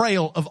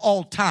betrayal of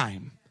all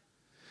time.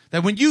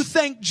 That when you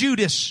think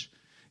Judas,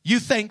 you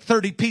think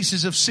 30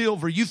 pieces of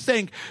silver. You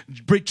think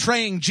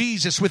betraying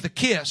Jesus with a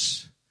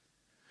kiss.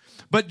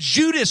 But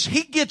Judas,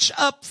 he gets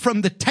up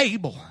from the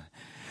table.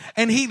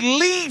 And he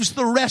leaves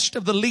the rest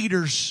of the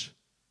leaders.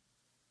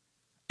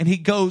 And he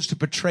goes to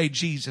betray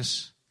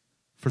Jesus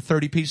for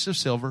 30 pieces of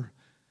silver.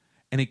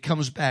 And he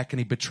comes back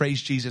and he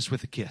betrays Jesus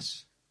with a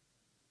kiss.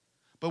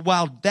 But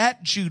while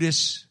that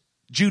Judas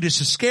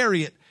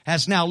Iscariot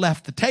has now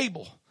left the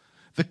table,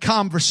 the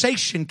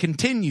conversation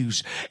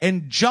continues.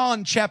 And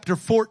John chapter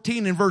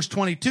 14 and verse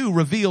 22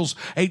 reveals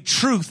a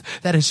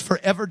truth that has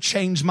forever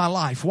changed my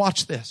life.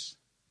 Watch this.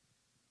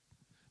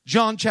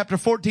 John chapter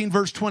 14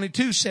 verse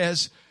 22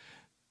 says,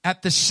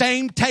 at the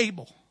same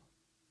table,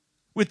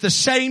 with the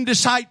same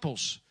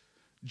disciples,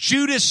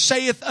 Judas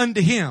saith unto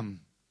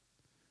him,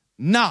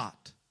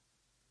 not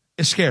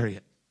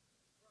Iscariot.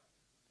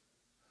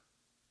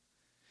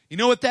 You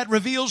know what that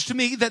reveals to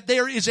me? That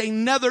there is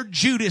another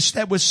Judas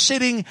that was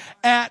sitting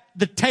at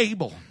the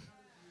table.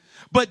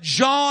 But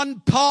John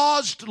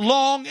paused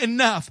long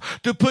enough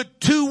to put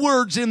two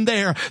words in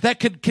there that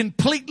could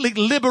completely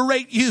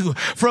liberate you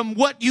from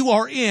what you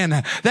are in.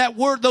 That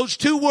word, those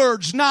two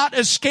words, not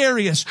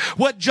Iscariot.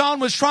 What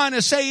John was trying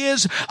to say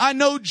is, I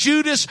know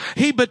Judas,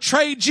 he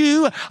betrayed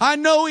you. I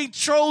know he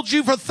sold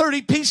you for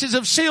 30 pieces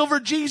of silver,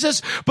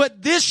 Jesus,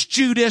 but this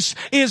Judas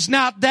is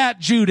not that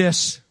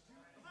Judas.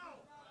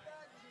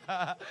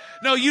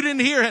 No, you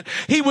didn't hear it.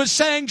 He was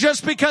saying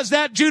just because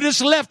that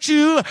Judas left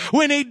you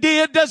when he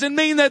did doesn't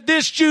mean that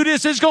this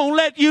Judas is going to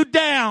let you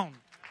down.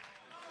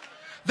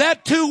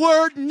 That two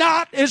word,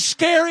 not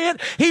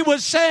Iscariot, he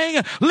was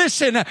saying,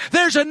 listen,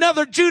 there's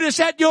another Judas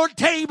at your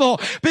table,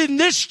 but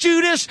this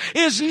Judas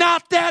is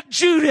not that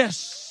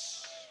Judas.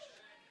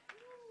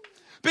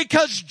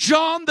 Because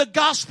John, the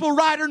gospel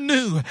writer,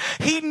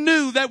 he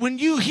knew that when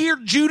you hear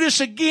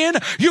Judas again,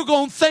 you're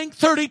going to think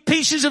 30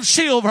 pieces of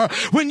silver.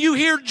 When you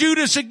hear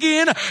Judas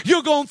again,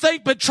 you're going to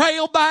think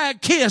betrayal by a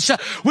kiss.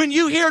 When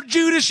you hear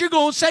Judas, you're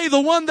going to say the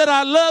one that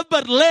I love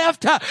but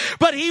left.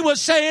 But he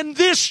was saying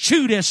this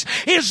Judas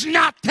is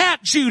not that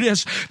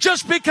Judas.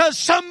 Just because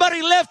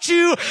somebody left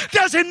you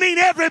doesn't mean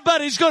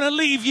everybody's going to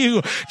leave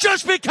you.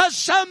 Just because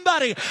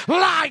somebody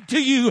lied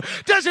to you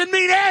doesn't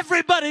mean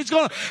everybody's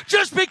going to.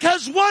 Just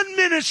because one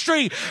ministry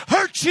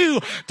hurt you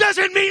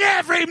doesn't mean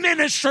every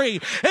ministry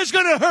is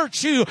going to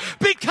hurt you,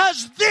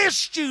 because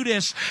this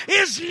Judas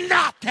is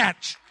not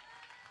that.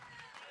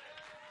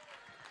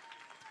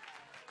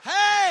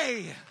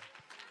 Hey,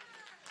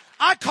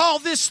 I call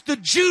this the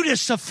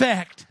Judas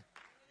effect.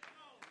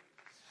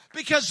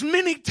 Because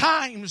many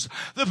times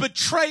the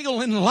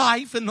betrayal in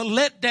life and the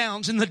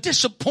letdowns and the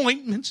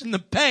disappointments and the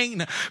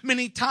pain,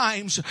 many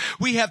times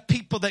we have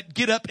people that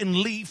get up and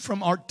leave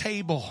from our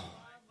table.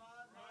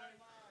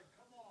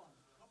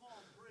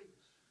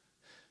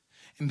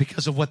 And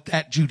because of what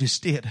that Judas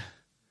did,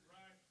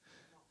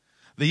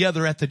 the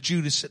other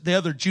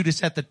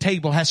Judas at the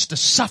table has to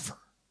suffer.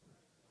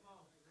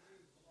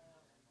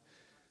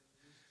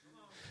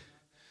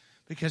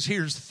 Because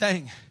here's the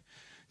thing.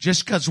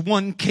 Just because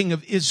one king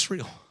of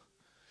Israel,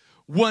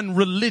 one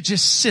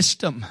religious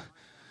system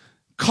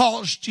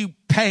caused you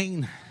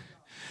pain.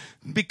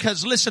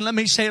 Because listen, let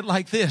me say it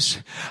like this.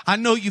 I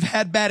know you've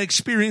had bad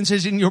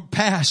experiences in your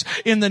past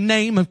in the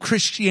name of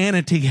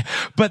Christianity,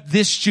 but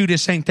this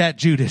Judas ain't that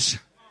Judas.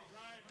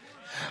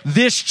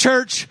 This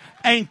church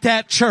ain't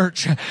that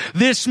church.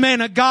 This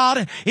man of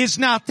God is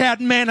not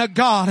that man of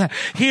God.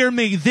 Hear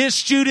me.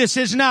 This Judas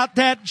is not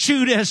that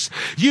Judas.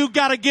 You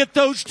got to get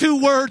those two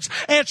words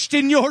etched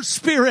in your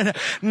spirit.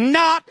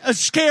 Not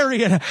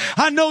Iscariot.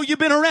 I know you've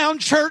been around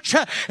church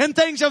and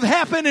things have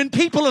happened and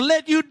people have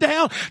let you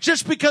down.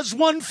 Just because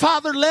one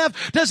father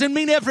left doesn't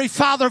mean every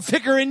father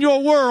figure in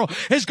your world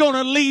is going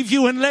to leave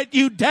you and let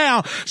you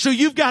down. So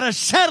you've got to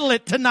settle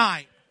it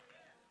tonight.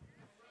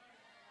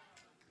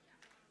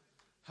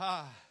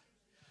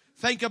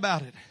 Think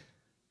about it.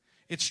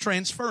 It's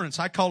transference.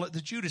 I call it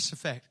the Judas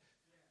effect.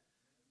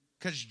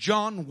 Because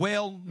John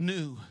well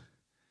knew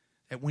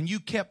that when you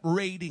kept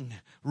reading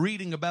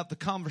about the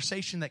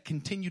conversation that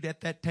continued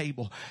at that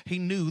table, he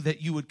knew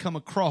that you would come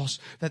across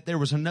that there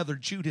was another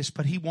Judas,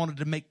 but he wanted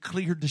to make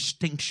clear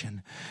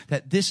distinction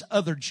that this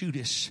other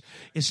Judas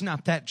is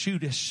not that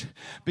Judas.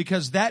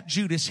 Because that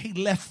Judas, he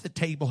left the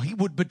table. He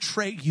would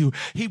betray you.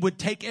 He would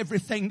take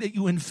everything that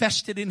you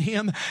invested in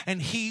him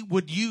and he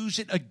would use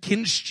it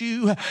against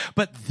you.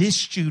 But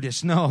this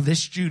Judas, no,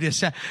 this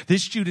Judas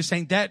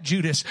ain't that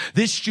Judas.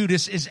 This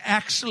Judas is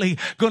actually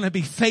going to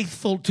be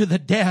faithful to the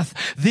death.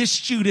 This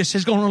Judas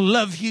is going to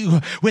love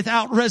you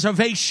without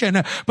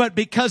reservation. But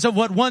because of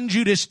what one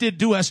Judas did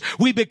to us,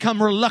 we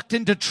become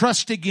reluctant to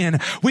trust again.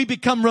 We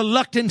become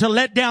reluctant to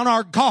let down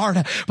our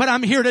guard. But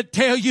I'm here to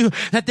tell you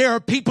that there are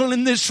people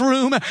in this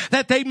room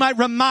that they might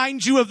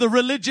remind you of the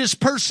religious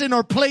person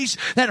or place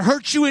that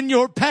hurt you in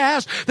your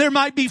past. There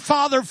might be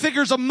father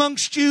figures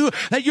amongst you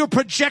that you're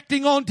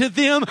projecting onto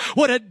them.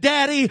 What a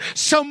daddy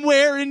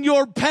somewhere in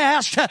your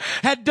past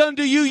had done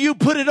to you, you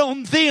put it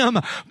on them.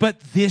 But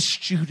this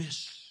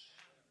Judas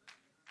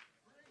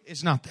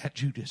is not that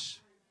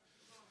Judas.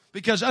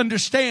 Because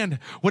understand,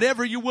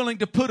 whatever you're willing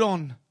to put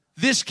on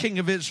this king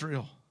of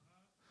Israel,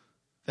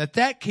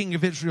 that king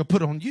of Israel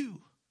put on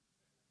you.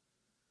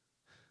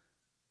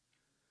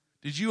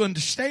 Did you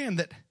understand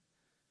that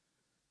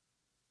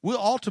we'll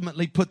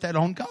ultimately put that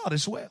on God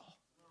as well?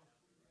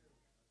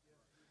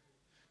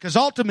 Because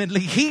ultimately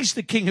he's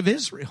the king of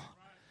Israel.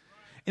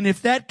 And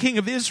if that king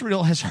of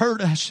Israel has hurt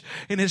us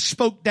and has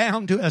spoke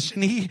down to us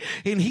and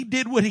he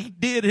did what he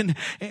did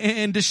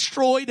and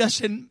destroyed us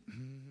and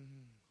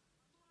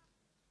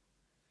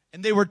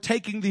they were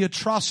taking the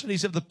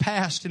atrocities of the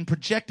past and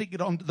projecting it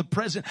onto the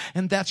present,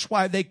 and that's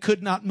why they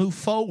could not move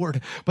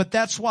forward. But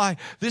that's why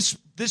this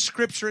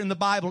scripture in the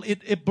Bible,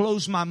 it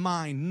blows my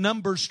mind.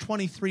 Numbers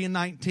 23 and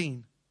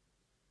 19.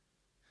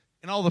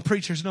 And all the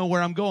preachers know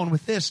where I'm going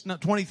with this.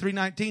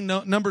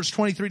 23:19, Numbers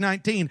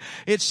 23:19.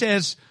 It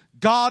says,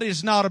 God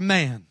is not a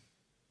man.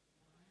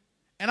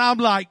 And I'm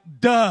like,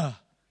 duh.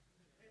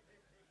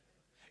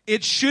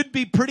 It should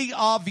be pretty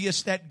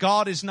obvious that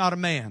God is not a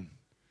man.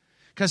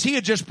 Because he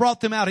had just brought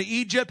them out of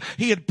Egypt.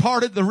 He had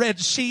parted the Red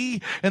Sea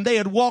and they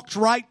had walked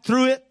right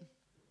through it.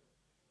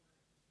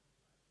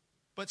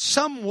 But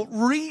some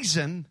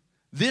reason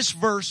this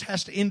verse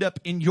has to end up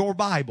in your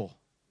Bible.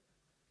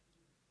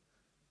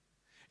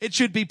 It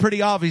should be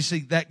pretty obvious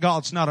that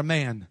God's not a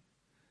man,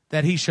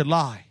 that he should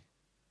lie.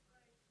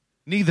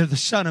 Neither the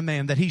Son of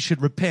Man that he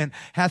should repent.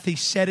 Hath he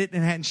said it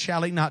and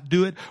shall he not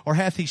do it? Or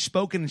hath he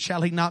spoken and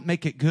shall he not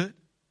make it good?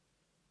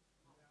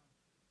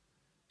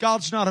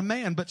 God's not a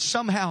man, but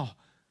somehow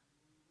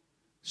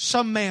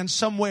some man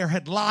somewhere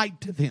had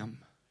lied to them,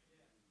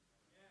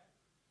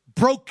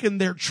 broken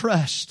their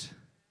trust,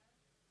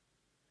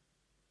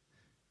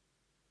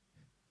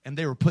 and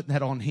they were putting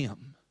that on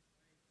him.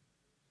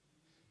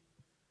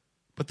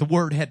 But the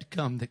word had to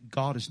come that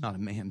God is not a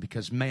man,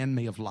 because man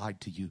may have lied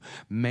to you.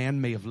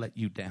 Man may have let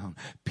you down.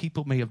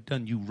 People may have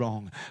done you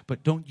wrong.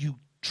 But don't you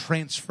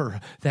transfer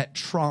that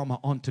trauma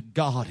onto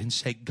God and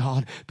say,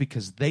 God,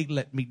 because they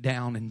let me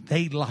down and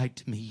they lied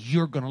to me,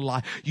 you're going to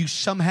lie. You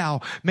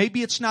somehow,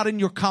 maybe it's not in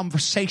your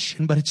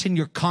conversation, but it's in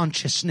your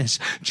consciousness.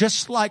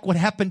 Just like what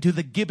happened to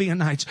the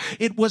Gibeonites.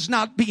 It was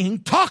not being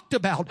talked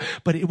about,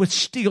 but it was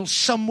still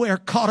somewhere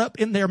caught up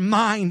in their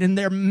mind and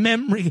their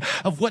memory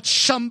of what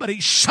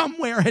somebody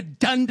somewhere had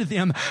done to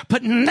them.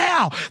 But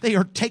now they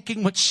are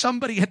taking what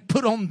somebody had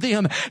put on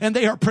them and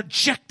they are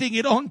projecting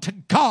it onto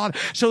God.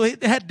 So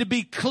it had to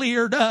be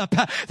cleared up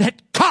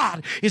that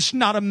God is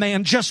not a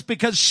man. Just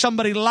because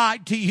somebody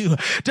lied to you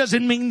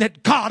doesn't mean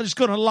that God is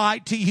going to lie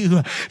to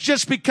you.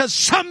 Just because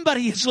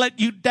somebody has let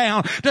you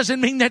down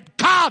doesn't mean that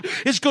God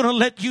is going to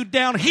let you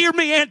down. Hear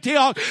me,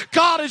 Antioch.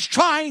 God is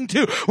trying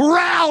to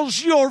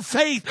rouse your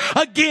faith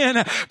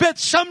again. But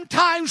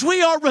sometimes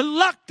we are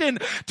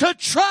reluctant to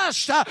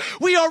trust.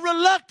 We are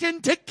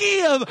reluctant to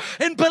give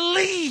and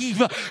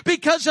believe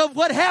because of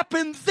what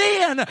happened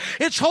then.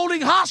 It's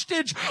holding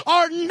hostage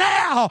our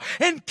now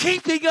and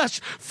keeping us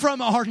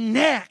from our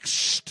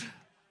next.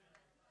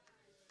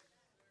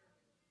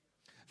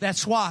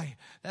 That's why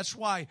That's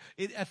why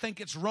I think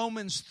it's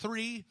Romans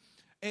 3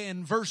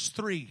 and verse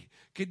 3.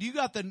 You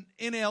got the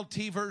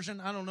NLT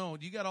version? I don't know.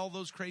 You got all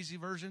those crazy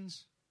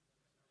versions?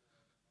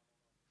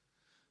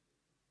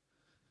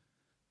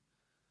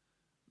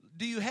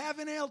 Do you have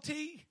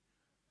NLT?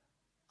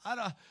 I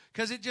don't,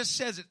 because it just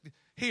says it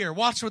here.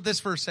 Watch what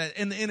this verse says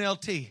in the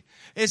NLT.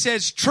 It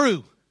says,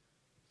 true.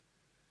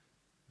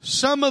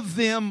 Some of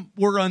them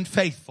were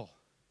unfaithful.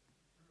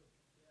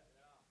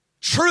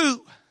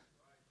 True.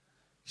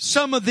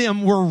 Some of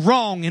them were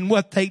wrong in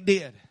what they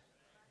did.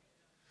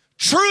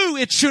 True,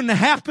 it shouldn't have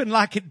happened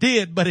like it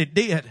did, but it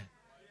did.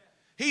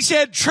 He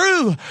said,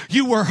 true,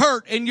 you were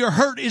hurt and your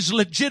hurt is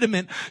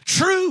legitimate.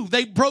 True,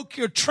 they broke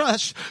your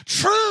trust.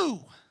 True.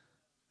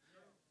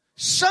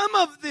 Some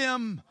of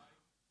them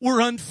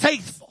were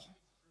unfaithful.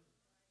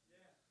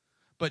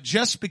 But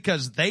just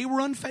because they were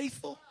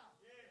unfaithful,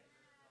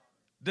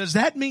 does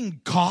that mean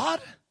God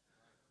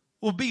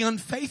will be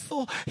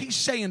unfaithful? He's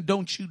saying,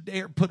 don't you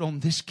dare put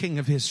on this king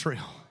of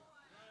Israel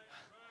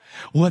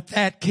what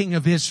that king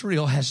of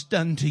Israel has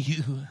done to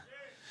you.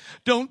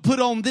 Don't put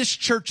on this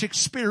church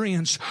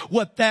experience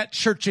what that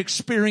church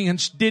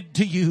experience did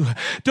to you.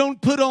 Don't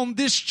put on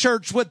this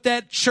church what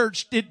that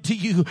church did to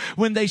you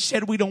when they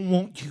said, we don't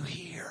want you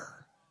here.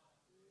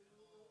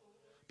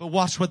 But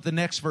watch what the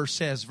next verse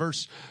says.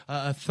 Verse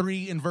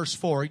 3 and verse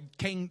 4.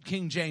 King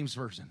James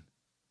Version.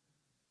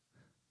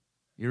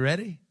 You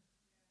ready?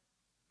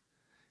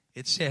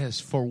 It says,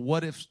 for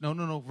what if...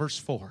 No, verse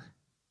 4.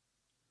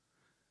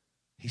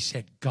 He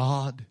said,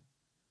 God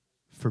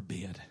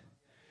forbid.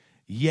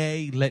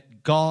 Yea,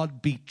 let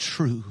God be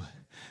true,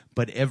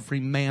 but every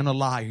man a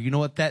liar. You know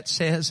what that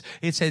says?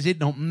 It says it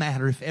don't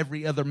matter if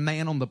every other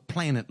man on the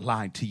planet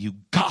lied to you.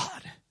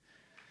 God.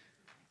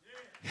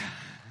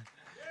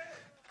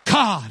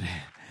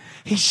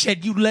 He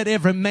said, you let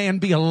every man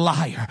be a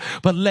liar,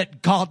 but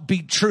let God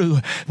be true.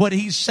 What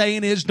he's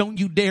saying is, don't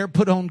you dare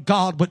put on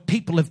God what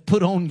people have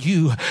put on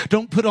you.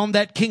 Don't put on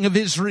that king of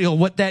Israel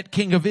what that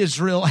king of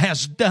Israel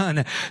has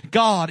done.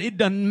 God, it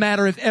doesn't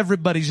matter if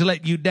everybody's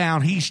let you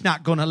down. He's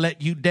not going to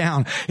let you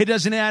down. It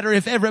doesn't matter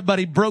if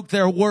everybody broke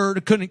their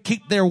word, couldn't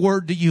keep their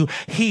word to you.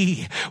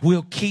 He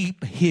will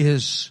keep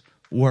his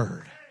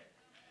word.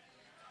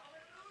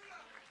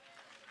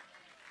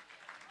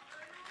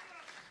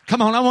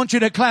 Come on, I want you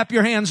to clap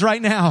your hands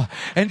right now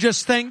and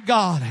just thank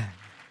God.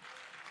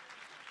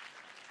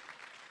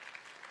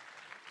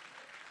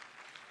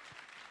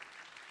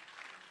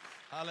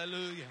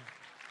 Hallelujah.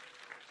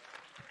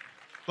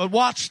 But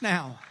watch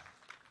now,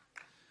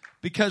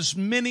 because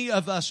many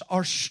of us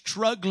are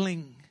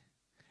struggling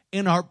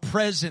in our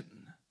present,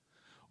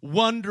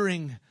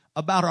 wondering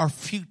about our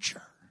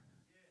future,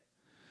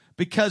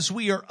 because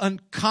we are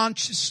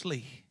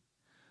unconsciously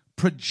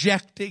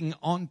projecting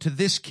onto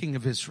this king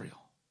of Israel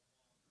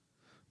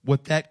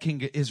what that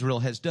king of Israel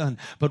has done.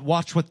 But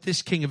watch what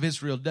this king of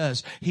Israel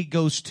does. He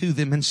goes to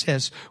them and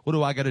says, what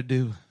do I got to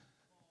do?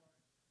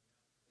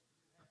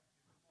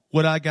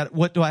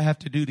 What do I have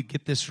to do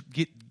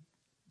to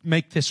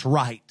make this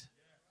right?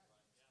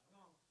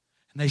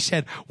 And they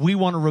said, we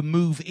want to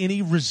remove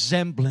any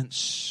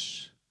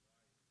resemblance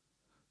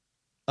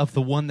of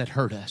the one that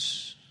hurt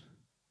us.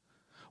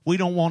 We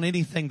don't want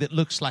anything that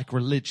looks like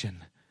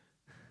religion.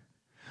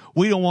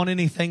 We don't want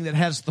anything that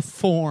has the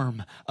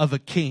form of a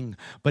king,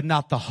 but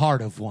not the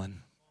heart of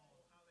one.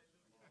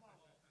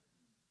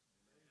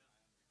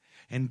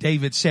 And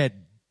David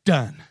said,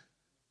 done.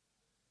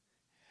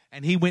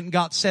 And he went and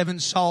got 7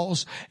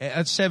 sons,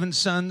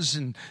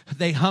 and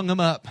they hung them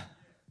up.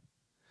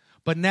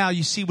 But now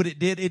you see what it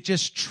did? It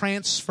just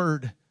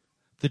transferred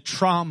the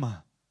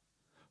trauma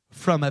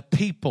from a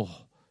people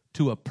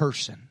to a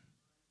person.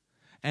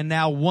 And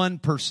now one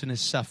person is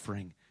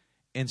suffering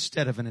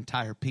instead of an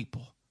entire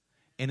people.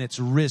 And it's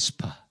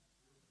Rizpah.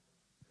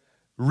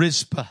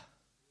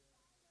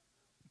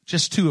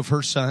 Just 2 of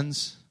her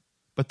sons,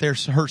 but they're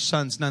her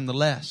sons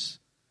nonetheless.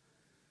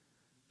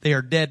 They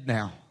are dead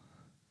now.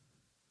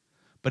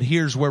 But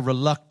here's where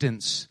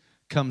reluctance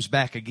comes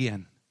back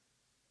again.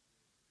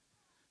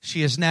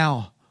 She has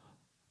now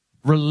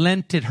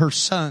relented her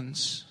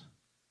sons.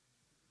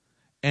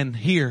 And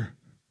here,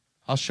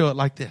 I'll show it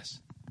like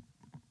this.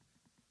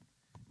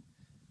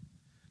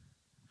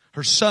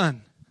 Her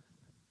son.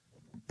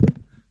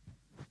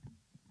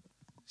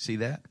 See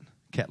that?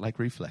 Cat-like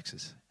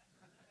reflexes.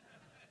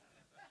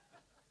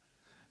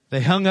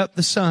 They hung up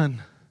the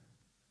son.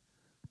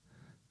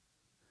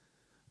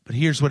 But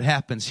here's what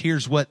happens.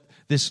 Here's what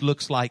this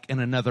looks like in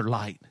another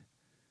light.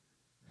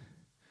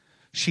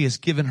 She has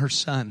given her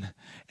son.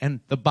 And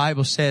the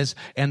Bible says,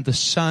 and the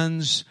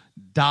sons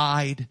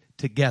died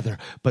together.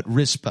 But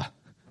Rizpah.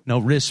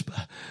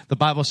 The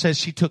Bible says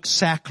she took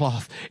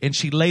sackcloth and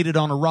she laid it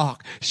on a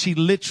rock. She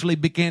literally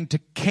began to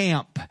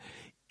camp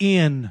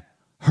in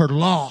her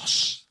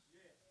loss.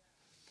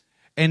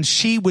 And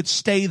she would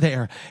stay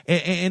there.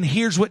 And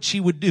here's what she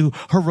would do.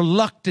 Her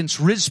reluctance,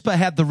 Rizpah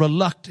had the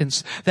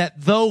reluctance that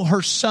though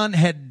her son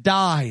had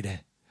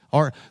died,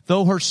 or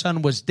though her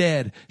son was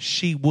dead,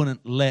 she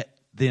wouldn't let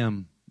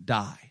them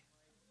die.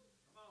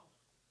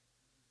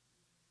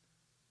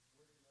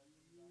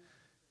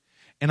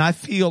 And I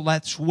feel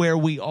that's where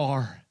we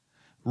are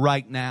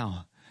right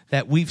now.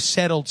 That we've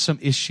settled some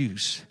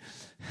issues.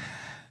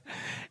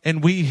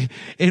 And we've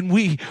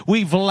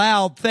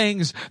allowed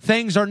things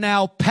are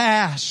now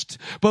past,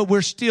 but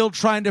we're still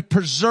trying to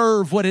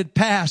preserve what had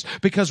passed,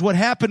 because what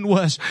happened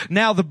was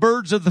now the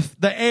birds of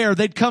the air,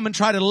 they'd come and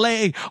try to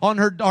lay on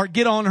her or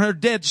get on her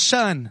dead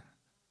son.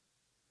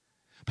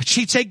 But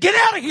she'd say, get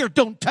out of here.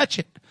 Don't touch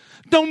it.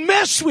 Don't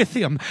mess with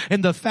him.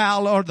 And the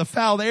fowl of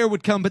the air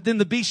would come, but then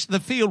the beasts of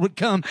the field would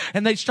come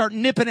and they'd start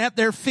nipping at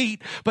their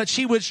feet. But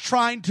she was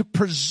trying to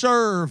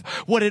preserve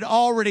what had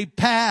already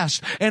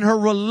passed, and her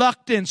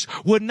reluctance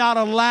would not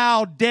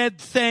allow dead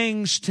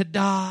things to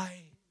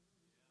die.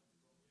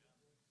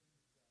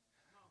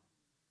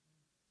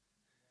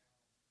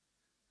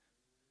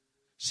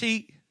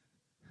 See,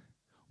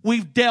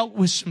 we've dealt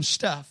with some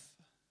stuff,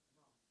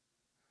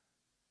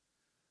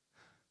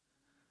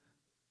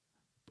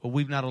 but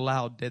we've not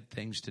allowed dead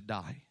things to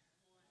die.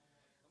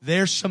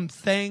 There's some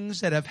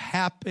things that have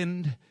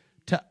happened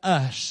to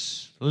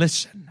us.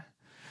 Listen.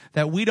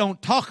 That we don't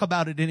talk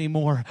about it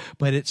anymore,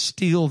 but it's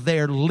still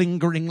there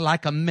lingering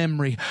like a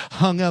memory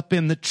hung up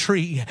in the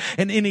tree.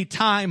 And any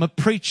time a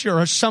preacher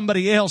or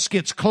somebody else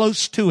gets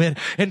close to it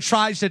and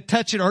tries to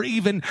touch it or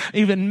even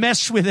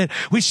mess with it,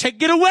 we say,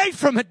 get away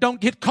from it. Don't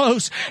get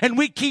close. And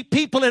we keep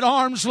people at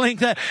arm's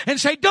length and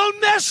say, don't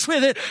mess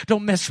with it.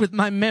 Don't mess with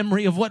my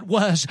memory of what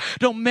was.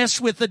 Don't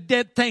mess with the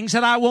dead things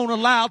that I won't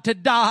allow to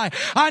die.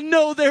 I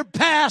know they're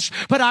past,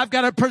 but I've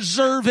got to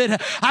preserve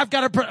it. I've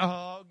got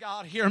to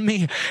God, hear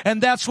me.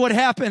 And that's what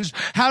happens.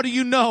 How do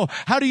you know?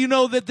 How do you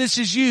know that this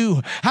is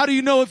you? How do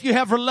you know if you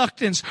have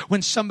reluctance?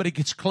 When somebody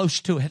gets close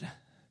to it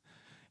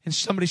and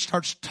somebody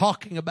starts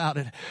talking about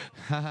it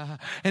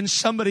and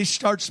somebody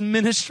starts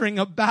ministering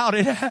about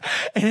it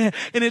and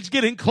it's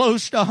getting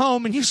close to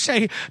home, and you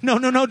say, no,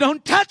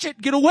 don't touch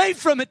it. Get away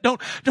from it. Don't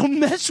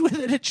mess with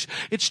it.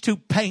 It's too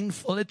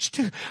painful. It's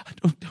too,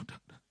 don't.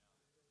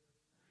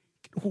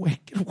 Get away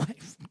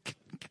from it.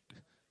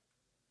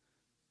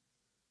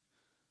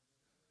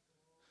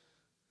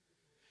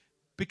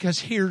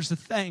 Because here's the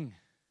thing.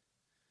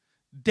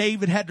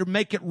 David had to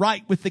make it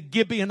right with the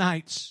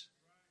Gibeonites.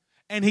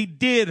 And he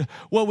did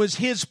what was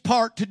his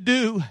part to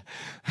do.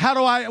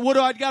 What do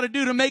I got to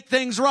do to make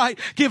things right?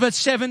 Give us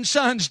 7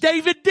 sons.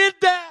 David did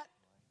that.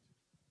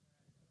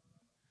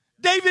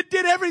 David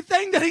did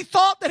everything that he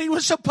thought that he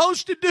was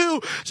supposed to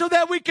do so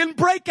that we can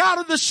break out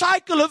of the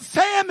cycle of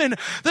famine.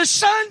 The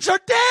sons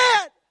are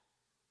dead.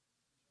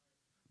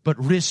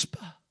 But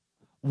Rizpah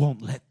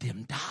won't let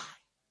them die.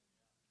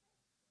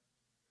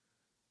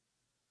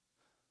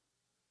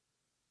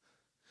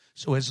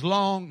 So as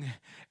long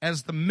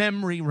as the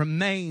memory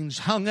remains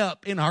hung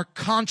up in our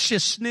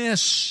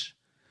consciousness,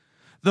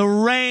 the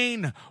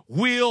rain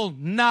will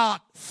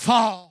not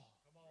fall.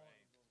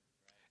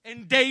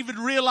 And David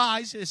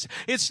realizes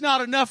it's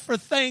not enough for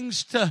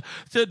things to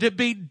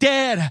be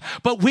dead,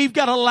 but we've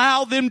got to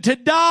allow them to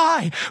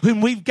die.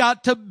 And we've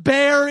got to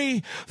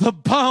bury the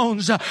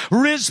bones.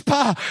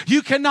 Rizpah,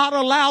 you cannot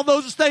allow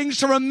those things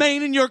to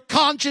remain in your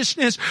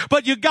consciousness,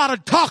 but you got to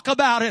talk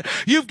about it.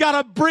 You've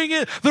got to bring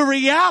it, the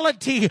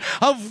reality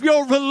of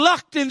your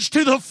reluctance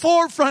to the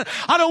forefront.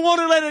 I don't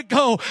want to let it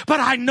go, but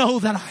I know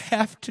that I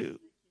have to.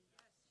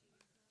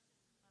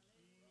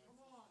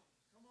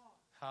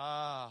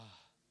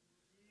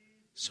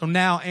 So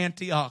now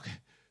Antioch,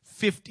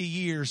 50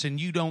 years,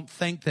 and you don't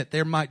think that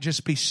there might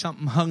just be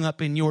something hung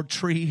up in your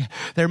tree.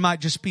 There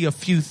might just be a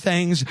few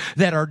things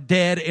that are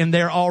dead and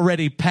they're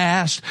already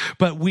past,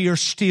 but we are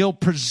still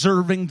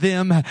preserving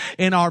them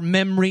in our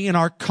memory, in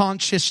our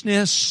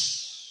consciousness.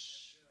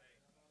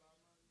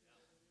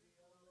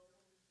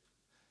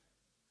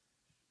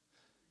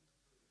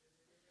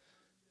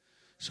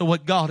 So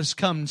what God has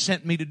come and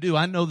sent me to do,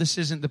 I know this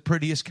isn't the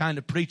prettiest kind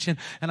of preaching,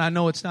 and I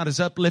know it's not as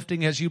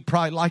uplifting as you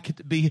probably like it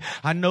to be.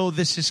 I know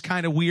this is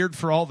kind of weird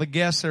for all the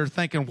guests that are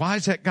thinking, why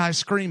is that guy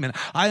screaming?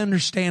 I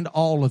understand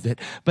all of it,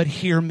 but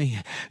hear me.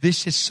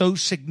 This is so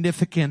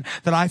significant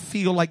that I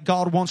feel like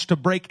God wants to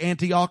break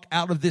Antioch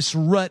out of this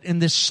rut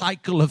and this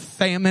cycle of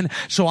famine.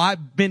 So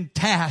I've been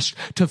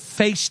tasked to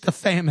face the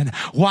famine.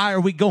 Why are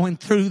we going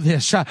through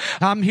this?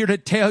 I'm here to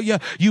tell you,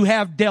 you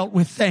have dealt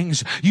with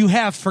things. You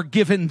have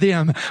forgiven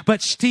them,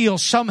 but still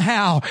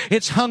somehow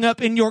it's hung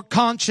up in your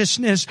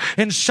consciousness.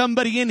 And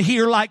somebody in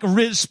here like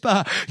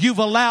Rizpah, you've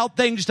allowed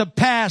things to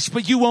pass,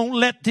 but you won't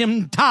let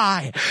them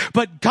die.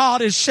 But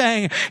God is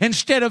saying,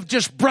 instead of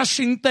just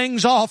brushing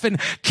things off and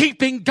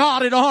keeping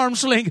God at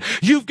arm's length,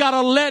 you've got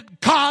to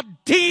let God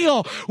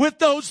deal with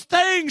those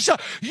things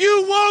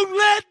you won't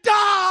let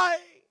die.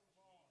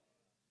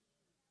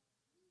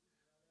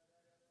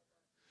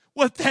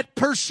 What that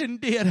person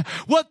did,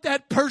 what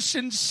that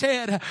person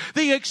said,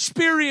 the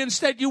experience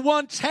that you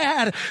once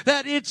had,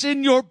 that it's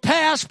in your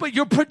past, but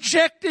you're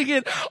projecting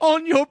it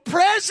on your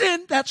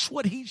present. That's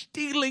what he's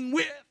dealing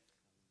with.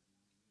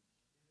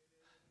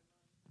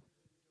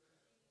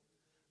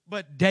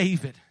 But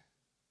David,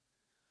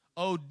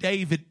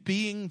 David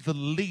being the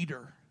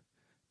leader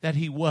that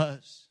he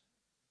was,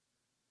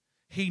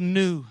 he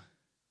knew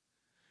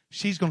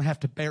she's going to have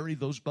to bury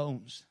those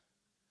bones.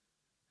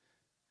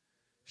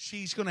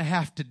 She's going to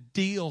have to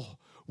deal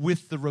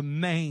with the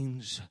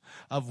remains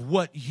of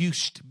what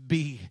used to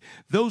be.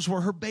 Those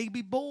were her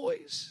baby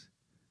boys.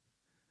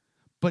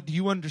 But do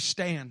you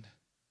understand?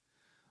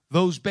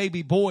 Those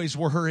baby boys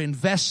were her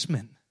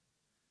investment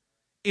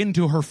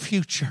into her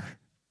future.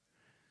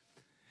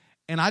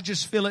 And I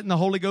just feel it in the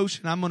Holy Ghost,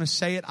 and I'm going to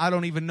say it. I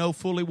don't even know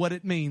fully what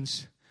it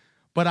means.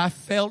 But I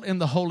felt in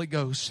the Holy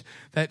Ghost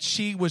that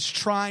she was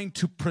trying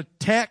to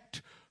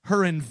protect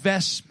her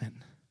investment.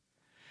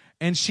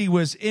 And she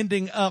was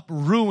ending up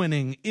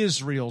ruining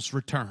Israel's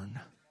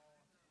return.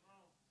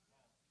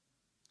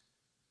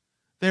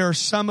 There are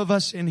some of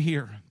us in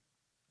here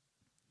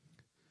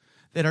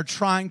that are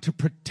trying to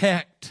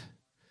protect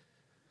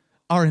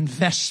our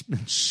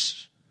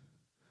investments.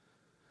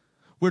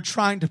 We're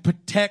trying to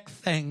protect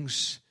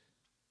things,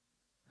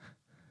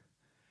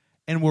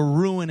 and we're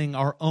ruining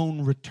our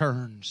own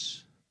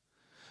returns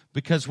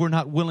because we're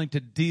not willing to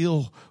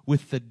deal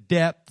with the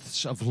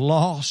depths of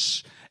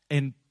loss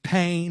and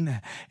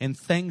pain and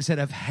things that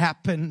have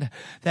happened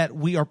that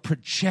we are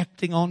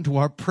projecting onto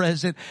our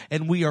present,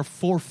 and we are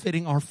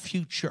forfeiting our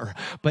future.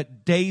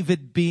 But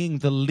David, being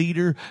the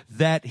leader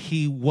that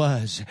he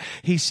was,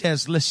 he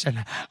says,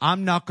 listen,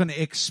 I'm not going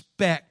to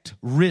expect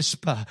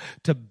Rizpah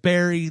to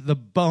bury the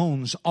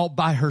bones all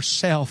by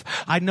herself.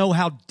 I know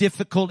how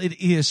difficult it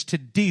is to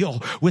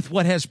deal with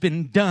what has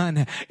been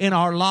done in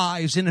our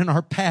lives and in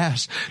our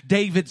past.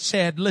 David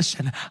said,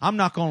 listen, I'm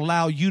not going to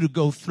allow you to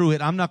go through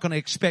it. I'm not going to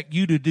expect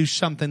you to do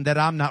something that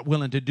I'm not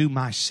willing to do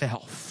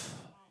myself.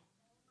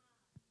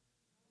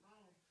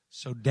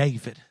 So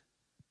David,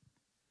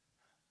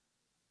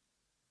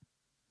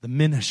 the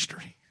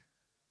ministry,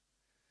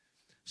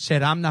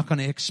 said, I'm not going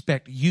to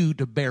expect you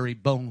to bury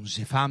bones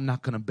if I'm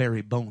not going to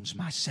bury bones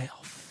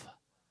myself.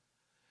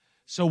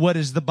 So what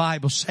does the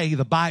Bible say?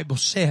 The Bible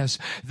says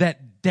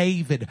that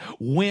David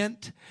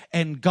went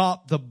and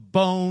got the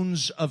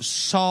bones of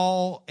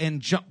Saul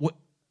and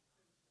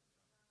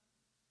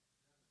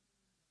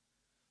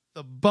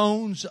the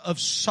bones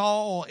of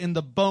Saul and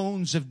the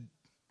bones of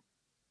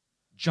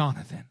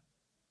Jonathan.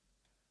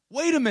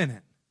 Wait a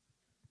minute.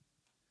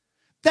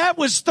 That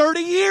was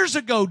 30 years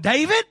ago,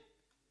 David.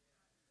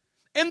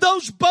 And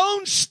those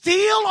bones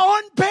still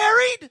aren't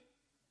buried?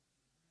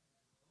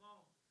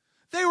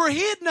 They were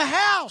hid in the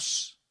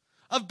house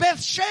of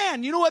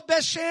Bethshan. You know what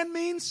Bethshan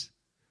means?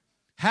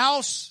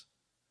 House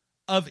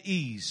of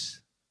ease.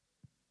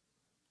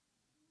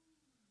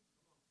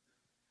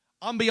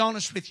 I'm going to be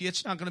honest with you.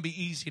 It's not going to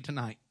be easy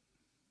tonight.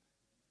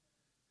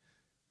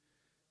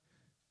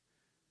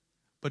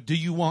 But do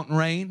you want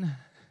rain?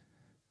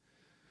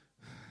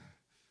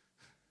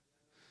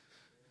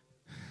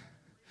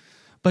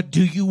 But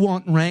do you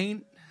want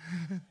rain?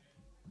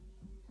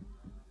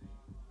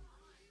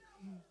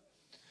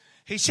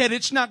 He said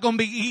it's not going to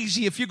be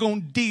easy if you're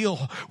going to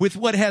deal with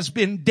what has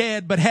been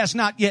dead but has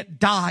not yet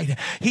died.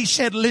 He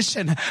said,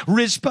 listen,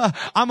 Rizpah,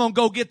 I'm going to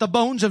go get the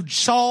bones of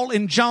Saul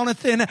and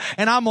Jonathan,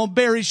 and I'm going to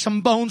bury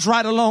some bones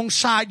right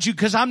alongside you,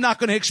 because I'm not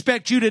going to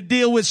expect you to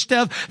deal with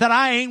stuff that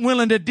I ain't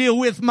willing to deal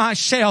with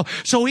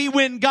myself. So he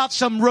went and got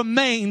some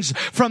remains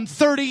from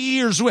 30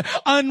 years with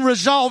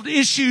unresolved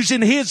issues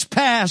in his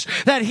past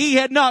that he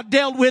had not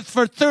dealt with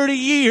for 30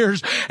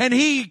 years. And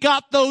he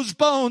got those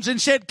bones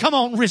and said, come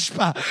on,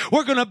 Rizpah,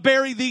 we're going to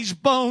bury these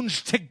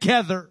bones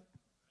together.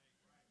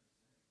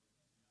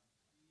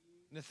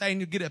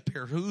 Nathaniel, get up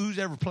here. Who's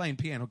ever playing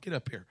piano? Get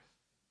up here.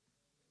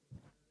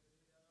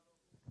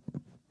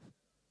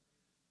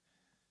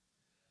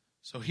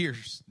 So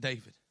here's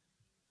David.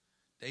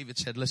 David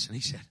said, listen,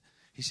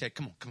 he said,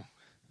 come on.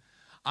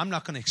 I'm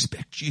not going to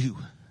expect you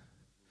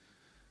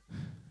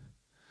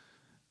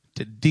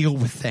to deal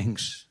with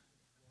things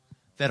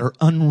that are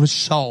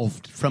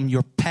unresolved from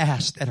your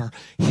past, that are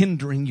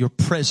hindering your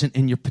present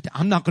and your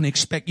potential. I'm not going to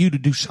expect you to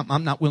do something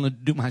I'm not willing to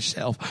do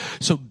myself.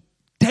 So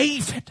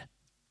David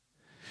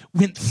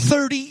went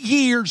 30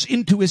 years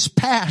into his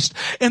past,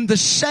 and the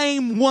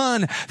same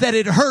one that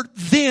had hurt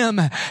them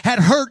had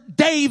hurt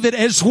David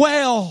as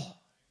well.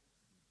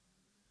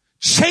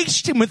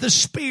 Chased him with a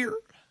spear.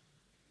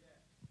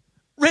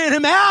 Ran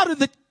him out of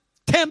the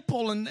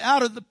temple and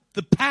out of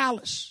the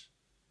palace.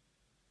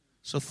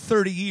 So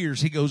 30 years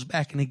he goes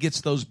back and he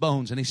gets those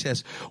bones and he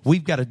says,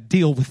 we've got to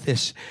deal with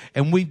this,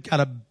 and we've got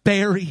to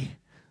bury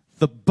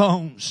the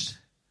bones.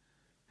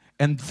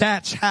 And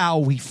that's how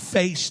we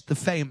face the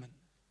famine.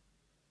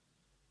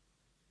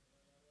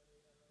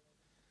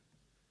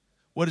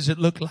 What does it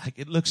look like?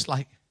 It looks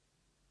like,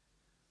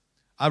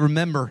 I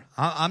remember,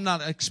 I'm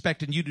not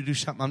expecting you to do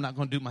something I'm not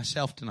going to do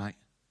myself tonight.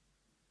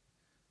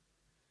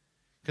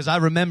 Because I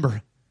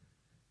remember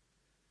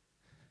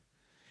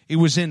it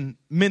was in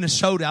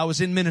Minnesota. I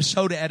was in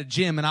Minnesota at a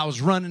gym, and I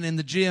was running in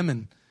the gym,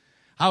 and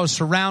I was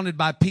surrounded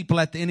by people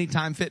at the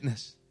Anytime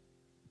Fitness.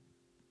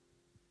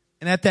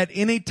 And at that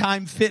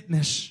Anytime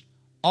Fitness,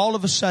 all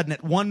of a sudden,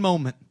 at one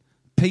moment,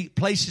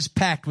 place is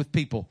packed with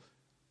people.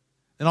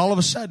 And all of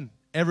a sudden,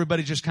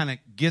 everybody just kind of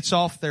gets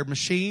off their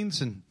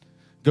machines and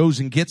goes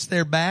and gets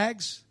their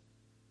bags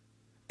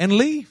and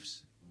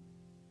leaves.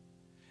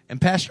 And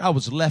Pastor, I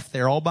was left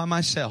there all by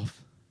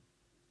myself.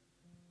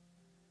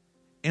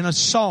 And a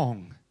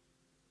song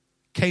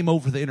came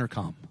over the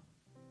intercom.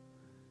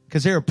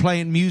 Because they were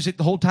playing music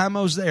the whole time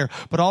I was there.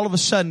 But all of a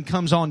sudden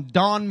comes on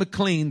Don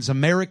McLean's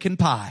American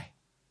Pie.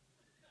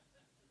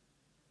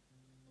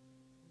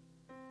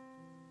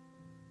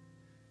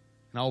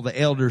 And all the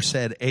elders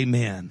said,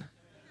 amen.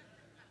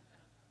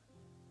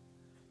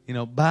 You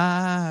know,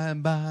 bye,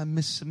 bye,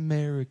 Miss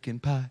American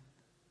Pie.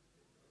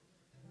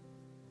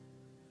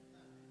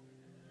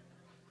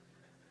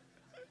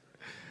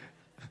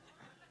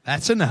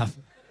 That's enough.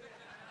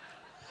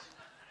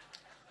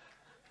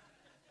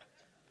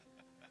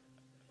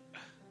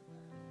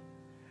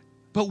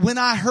 But when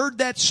I heard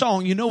that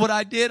song, you know what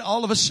I did?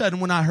 All of a sudden,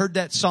 when I heard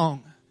that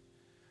song,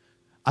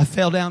 I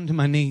fell down to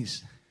my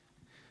knees.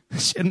 I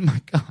said,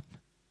 my God,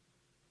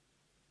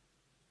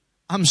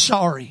 I'm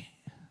sorry.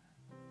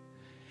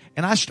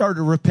 And I started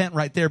to repent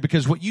right there,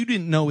 because what you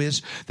didn't know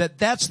is that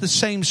that's the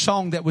same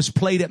song that was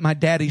played at my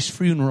daddy's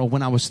funeral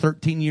when I was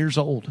 13 years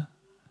old.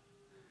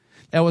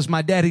 That was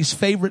my daddy's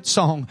favorite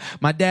song.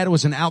 My dad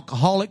was an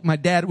alcoholic. My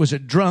dad was a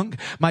drunk.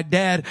 My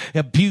dad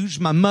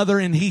abused my mother,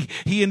 and he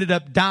ended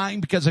up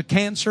dying because of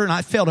cancer. And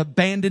I felt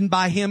abandoned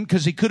by him,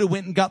 because he could have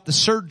went and got the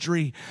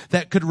surgery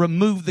that could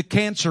remove the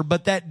cancer.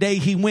 But that day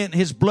he went,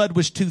 his blood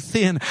was too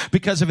thin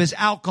because of his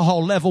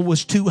alcohol level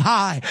was too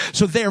high.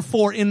 So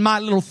therefore, in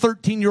my little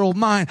 13-year-old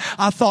mind,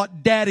 I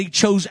thought daddy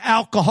chose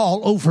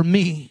alcohol over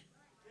me.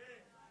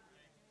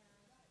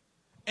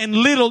 And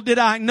little did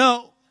I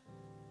know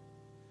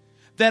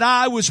that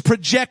I was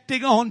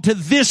projecting onto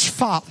this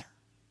father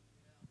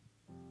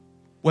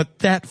what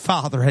that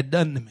father had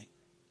done to me.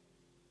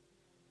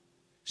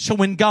 So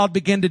when God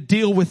began to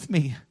deal with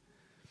me,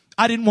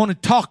 I didn't want to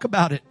talk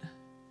about it.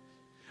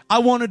 I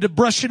wanted to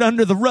brush it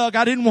under the rug.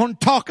 I didn't want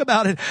to talk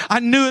about it.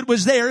 I knew it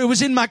was there. It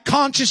was in my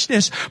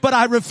consciousness, but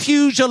I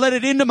refused to let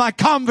it into my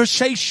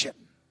conversation.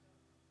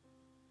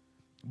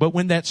 But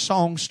when that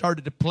song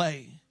started to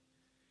play,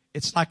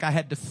 it's like I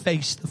had to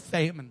face the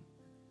famine.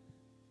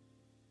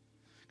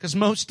 Because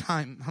most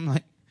time I'm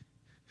like,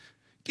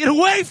 get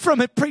away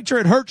from it, preacher.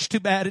 It hurts too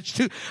bad. It's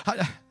too...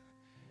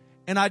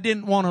 And I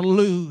didn't want to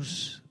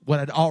lose what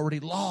I'd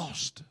already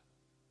lost.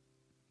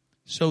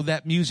 So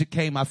that music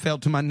came. I fell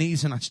to my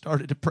knees and I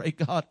started to pray,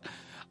 God,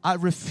 I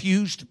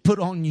refuse to put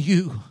on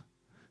you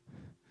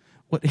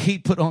what he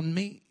put on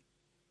me.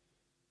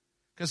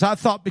 Because I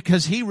thought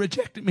because he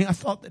rejected me, I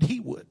thought that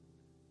he would.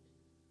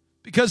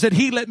 Because that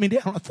he let me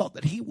down, I thought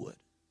that he would.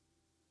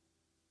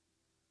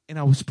 And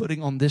I was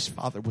putting on this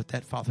father what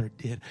that father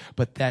did.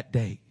 But that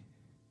day,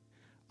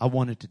 I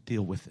wanted to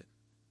deal with it.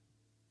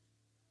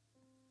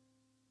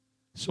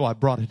 So I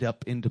brought it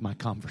up into my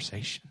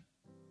conversation.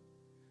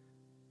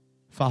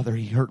 Father,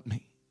 he hurt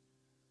me.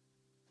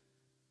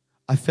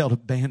 I felt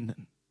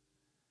abandoned.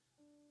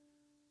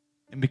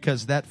 And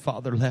because that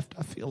father left,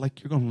 I feel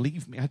like you're going to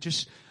leave me.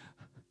 It's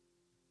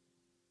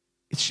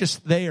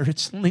just there.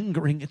 It's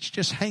lingering. It's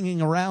just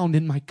hanging around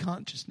in my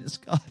consciousness,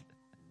 God.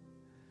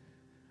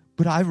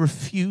 But I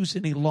refuse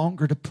any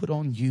longer to put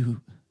on you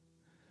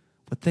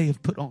what they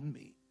have put on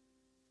me.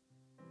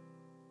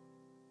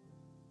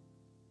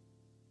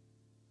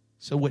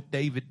 So what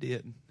David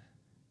did,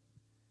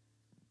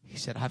 he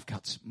said, I've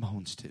got some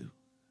bones too.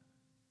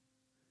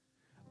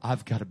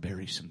 I've got to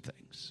bury some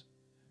things.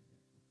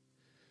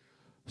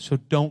 So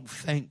don't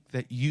think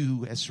that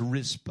you as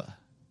Rizpah,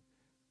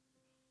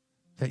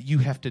 that you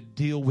have to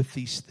deal with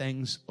these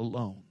things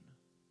alone.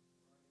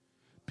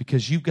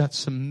 Because you've got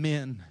some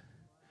men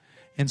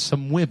and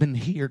some women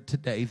here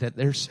today that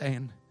they're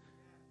saying,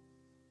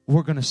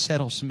 we're going to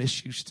settle some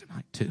issues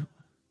tonight too.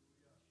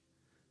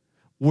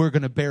 We're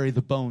going to bury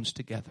the bones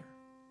together.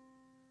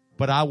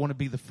 But I want to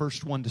be the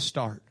first one to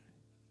start.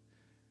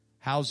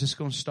 How's this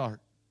going to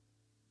start?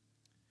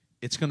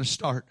 It's going to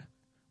start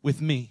with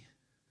me.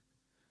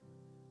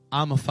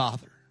 I'm a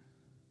father.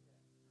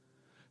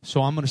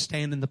 So I'm going to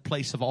stand in the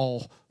place of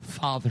all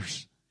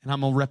fathers, and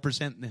I'm going to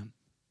represent them.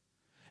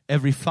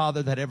 Every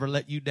father that ever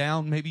let you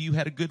down, maybe you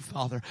had a good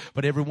father,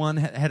 but everyone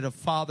had a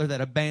father that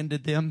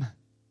abandoned them,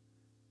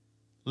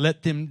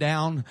 let them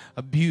down,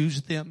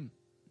 abused them.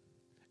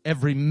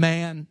 Every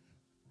man,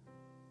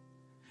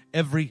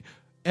 every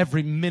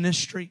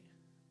ministry,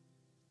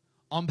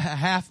 on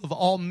behalf of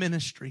all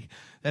ministry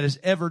that has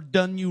ever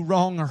done you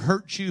wrong or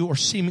hurt you or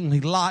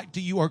seemingly lied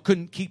to you or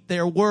couldn't keep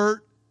their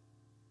word,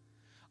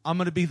 I'm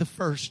going to be the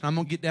first. I'm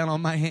going to get down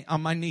on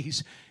my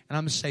knees and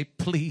I'm going to say,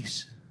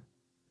 please,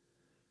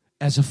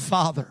 as a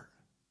father,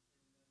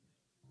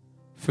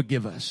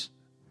 forgive us.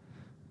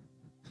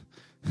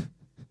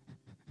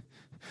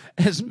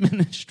 As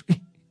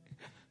ministry,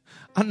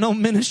 I know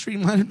ministry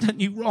might have done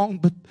you wrong,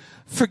 but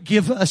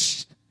forgive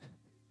us.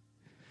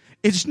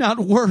 It's not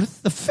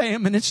worth the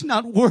famine. It's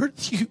not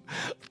worth you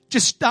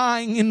just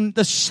dying in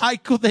the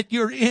cycle that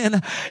you're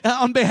in.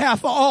 On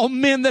behalf of all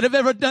men that have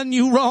ever done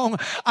you wrong,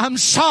 I'm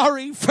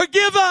sorry.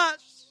 Forgive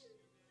us.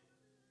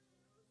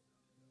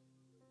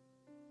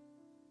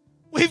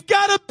 We've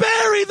got to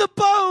bury the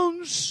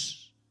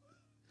bones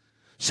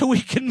so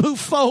we can move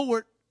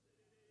forward.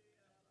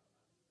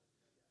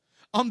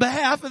 On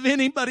behalf of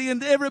anybody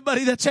and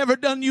everybody that's ever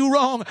done you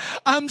wrong,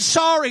 I'm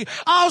sorry.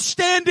 I'll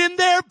stand in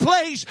their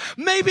place.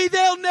 Maybe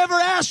they'll never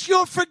ask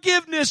your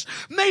forgiveness.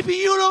 Maybe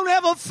you don't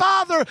have a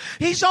father.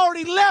 He's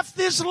already left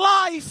this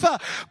life.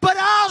 But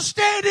I'll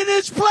stand in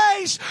his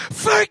place.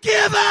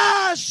 Forgive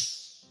us.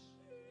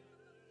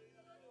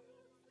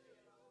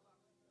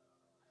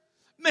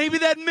 Maybe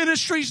that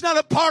ministry's not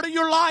a part of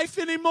your life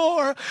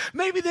anymore.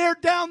 Maybe they're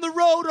down the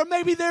road, or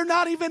maybe they're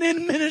not even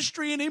in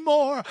ministry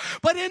anymore.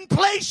 But in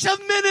place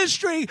of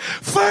ministry,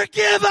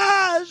 forgive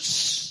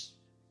us.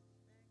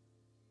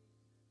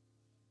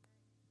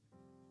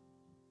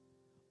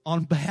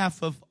 On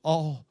behalf of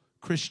all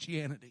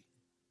Christianity,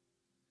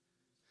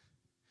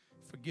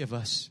 forgive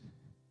us.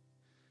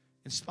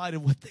 In spite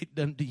of what they've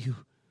done to you,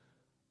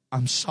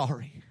 I'm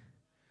sorry.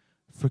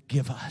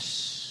 Forgive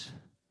us.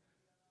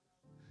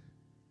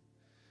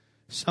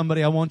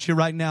 Somebody, I want you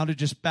right now to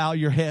just bow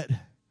your head.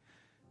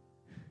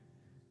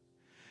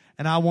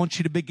 And I want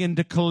you to begin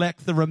to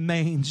collect the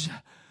remains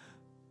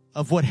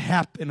of what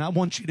happened. I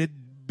want you to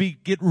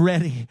get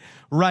ready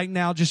right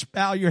now. Just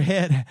bow your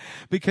head,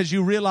 because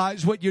you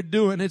realize what you're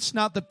doing. It's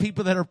not the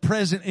people that are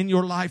present in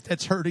your life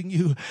that's hurting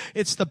you.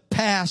 It's the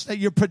past that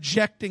you're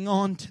projecting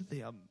onto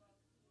them.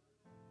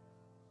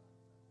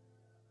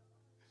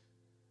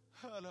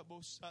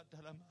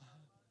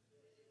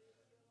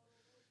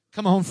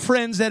 Come on,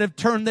 friends that have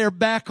turned their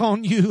back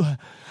on you,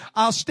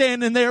 I'll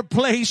stand in their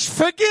place.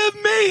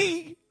 Forgive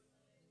me.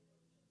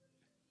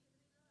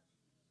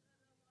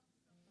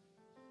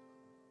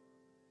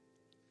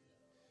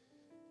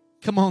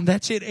 Come on,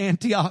 that's it,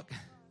 Antioch.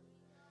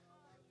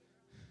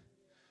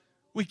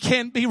 We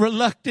can't be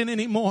reluctant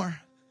anymore.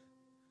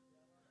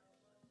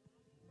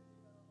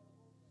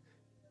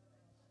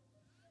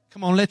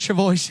 Come on, let your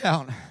voice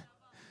out.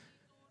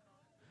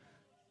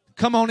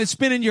 Come on, it's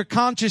been in your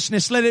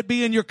consciousness. Let it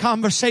be in your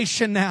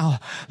conversation now.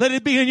 Let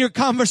it be in your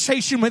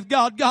conversation with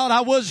God. God,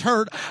 I was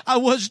hurt. I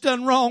was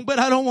done wrong, but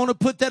I don't want to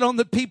put that on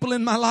the people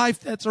in my life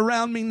that's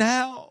around me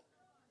now.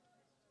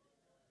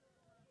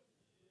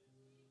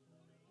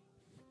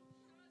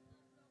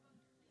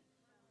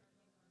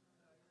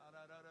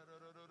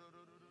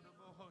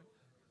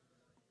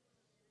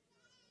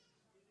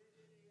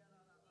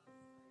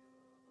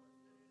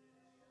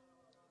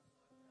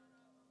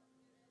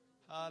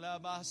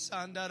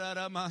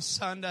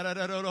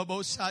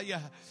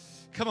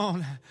 Come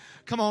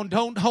on.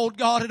 Don't hold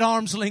God at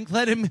arm's length.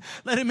 Let him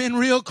in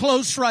real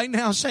close right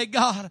now. Say,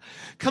 God,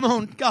 come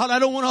on, God, I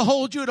don't want to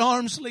hold you at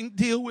arm's length.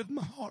 Deal with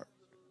my heart.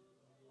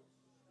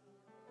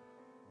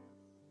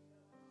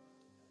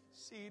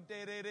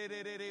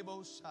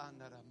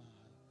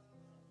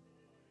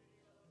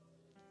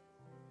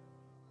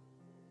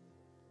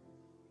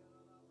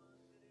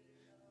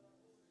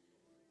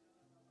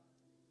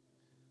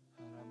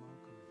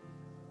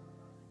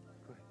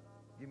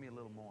 Give me a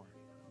little more.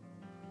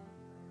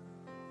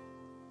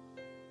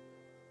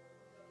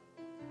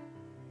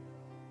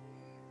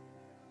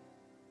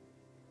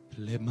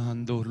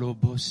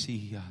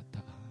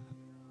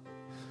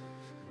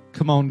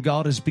 Come on,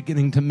 God is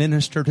beginning to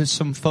minister to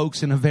some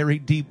folks in a very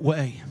deep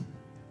way.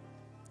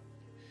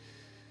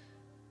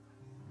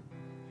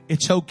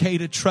 It's okay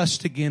to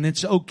trust again.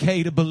 It's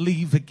okay to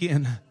believe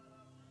again.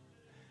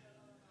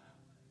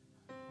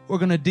 We're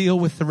going to deal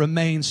with the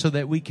remains so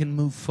that we can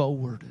move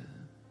forward.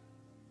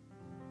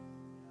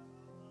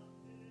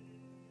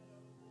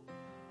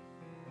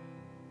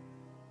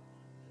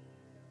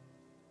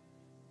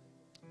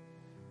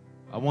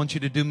 I want you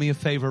to do me a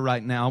favor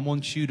right now. I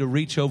want you to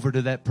reach over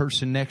to that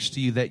person next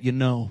to you that you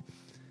know.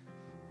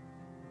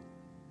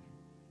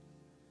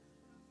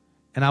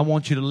 And I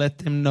want you to let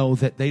them know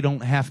that they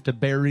don't have to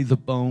bury the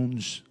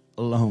bones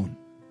alone.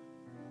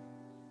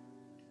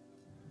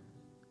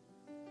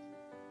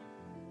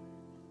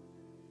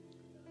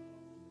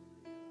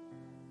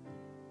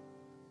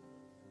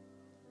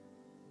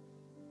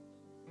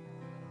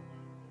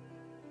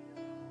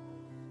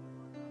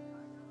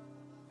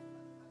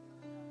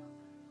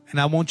 And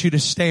I want you to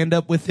stand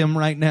up with them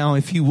right now,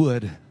 if you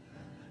would.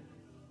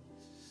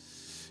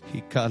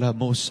 Come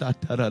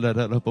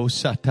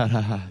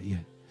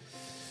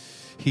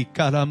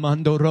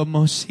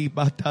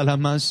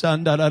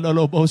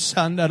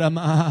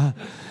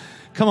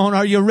on,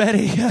 are you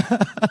ready?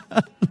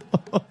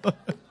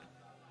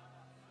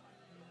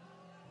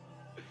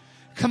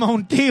 Come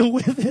on, deal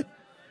with it.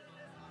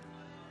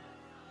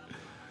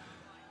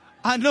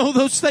 I know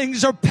those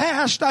things are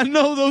past. I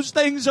know those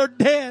things are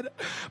dead.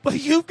 But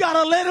you've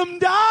got to let them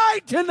die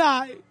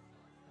tonight.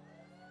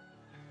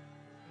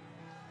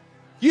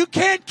 You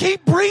can't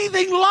keep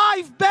breathing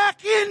life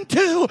back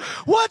into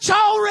what's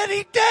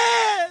already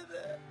dead.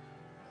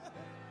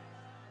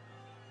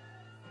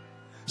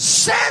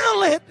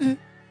 Settle it.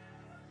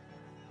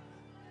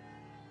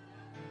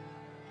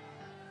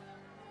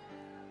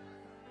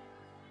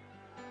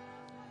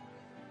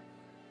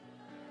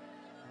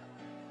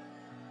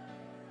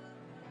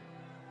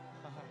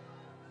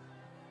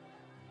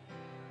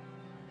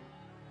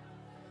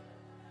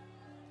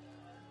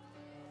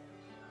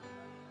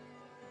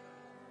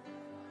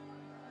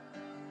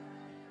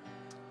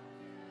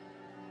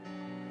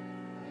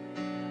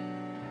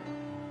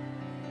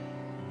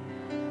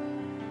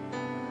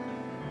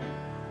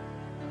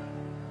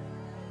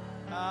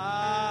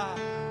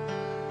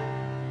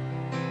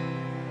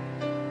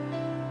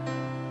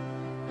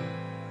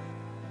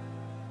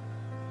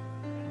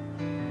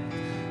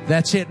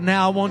 That's it.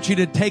 Now I want you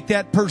to take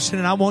that person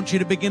and I want you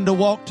to begin to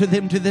walk to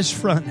them to this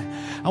front.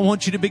 I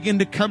want you to begin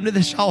to come to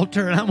this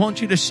altar and I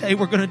want you to say,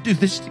 we're going to do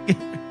this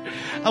together.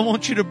 I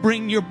want you to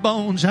bring your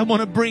bones. I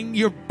want to bring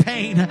your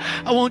pain.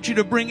 I want you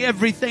to bring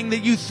everything that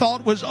you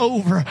thought was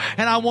over,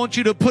 and I want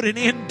you to put an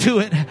end to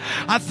it.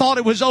 I thought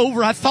it was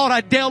over. I thought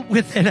I dealt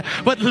with it.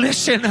 But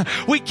listen,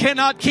 we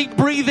cannot keep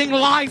breathing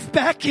life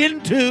back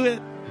into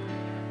it.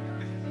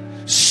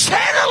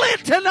 Settle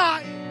it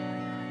tonight.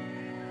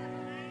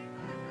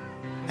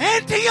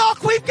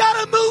 Antioch, we've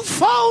got to move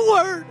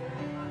forward.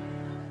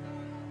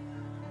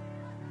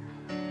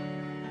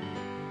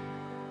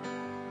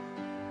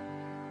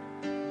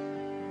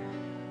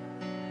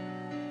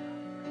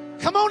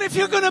 Come on, if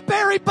you're going to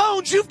bury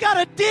bones, you've got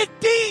to dig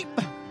deep.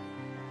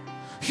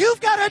 You've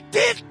got to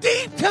dig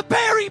deep to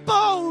bury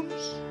bones.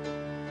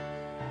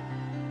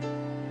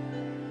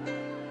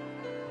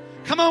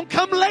 Come on,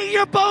 come lay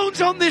your bones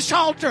on this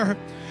altar.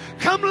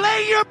 Come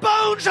lay your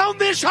bones on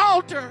this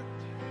altar.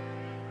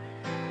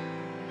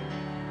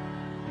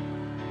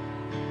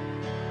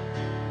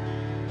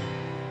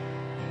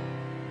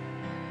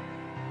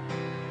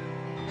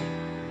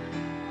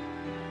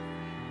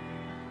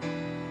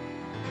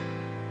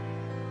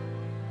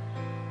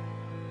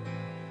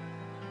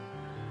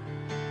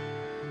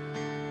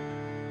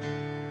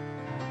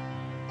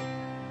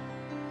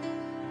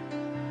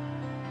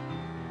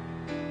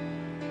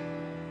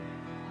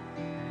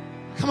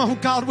 Come on,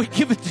 God, we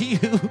give it to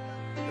you.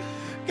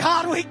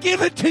 God, we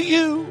give it to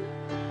you.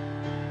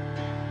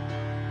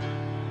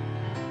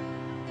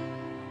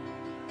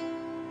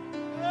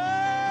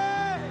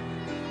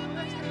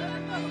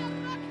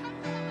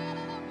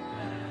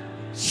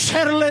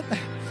 Settle it.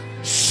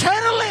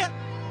 Settle it.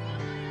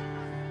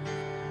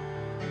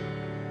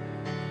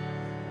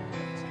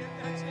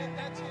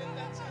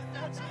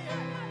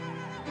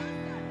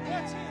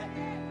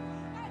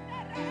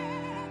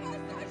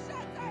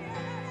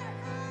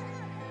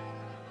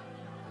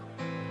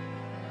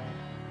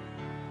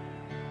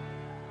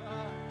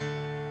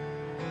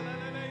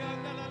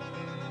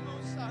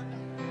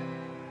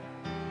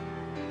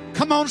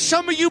 Come on,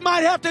 some of you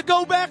might have to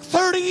go back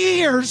 30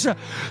 years.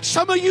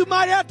 Some of you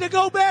might have to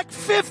go back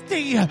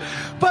 50.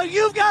 But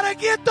you've got to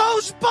get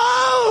those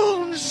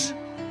bones.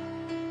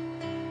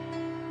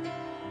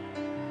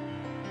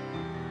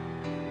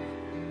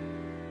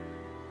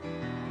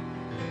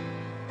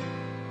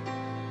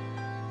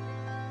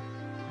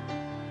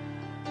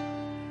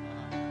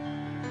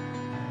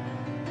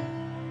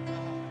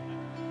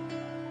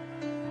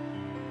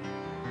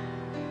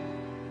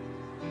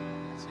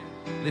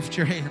 Lift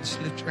your hands,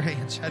 lift your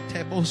hands.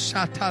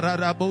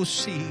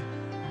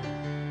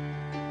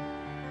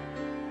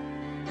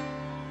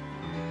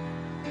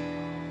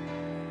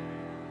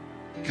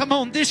 Come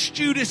on, this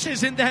Judas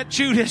isn't that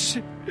Judas.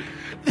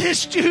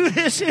 This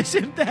Judas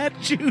isn't that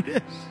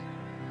Judas.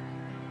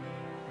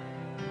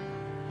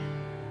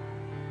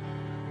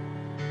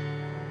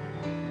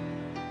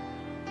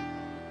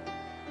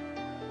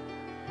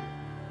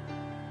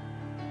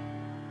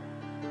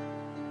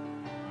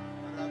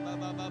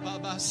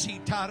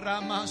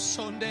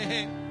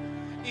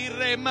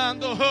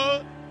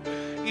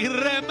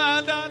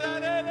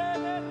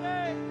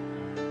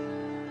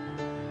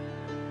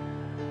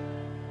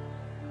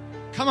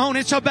 Come on,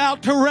 it's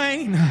about to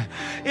rain.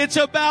 It's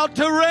about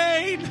to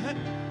rain.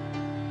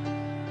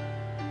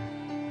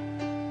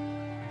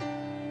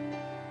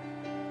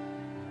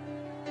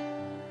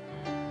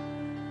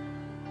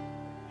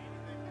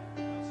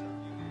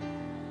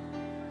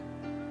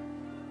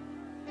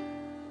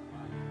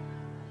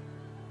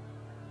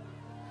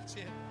 That's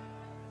it.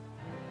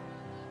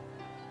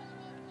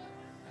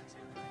 That's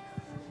it.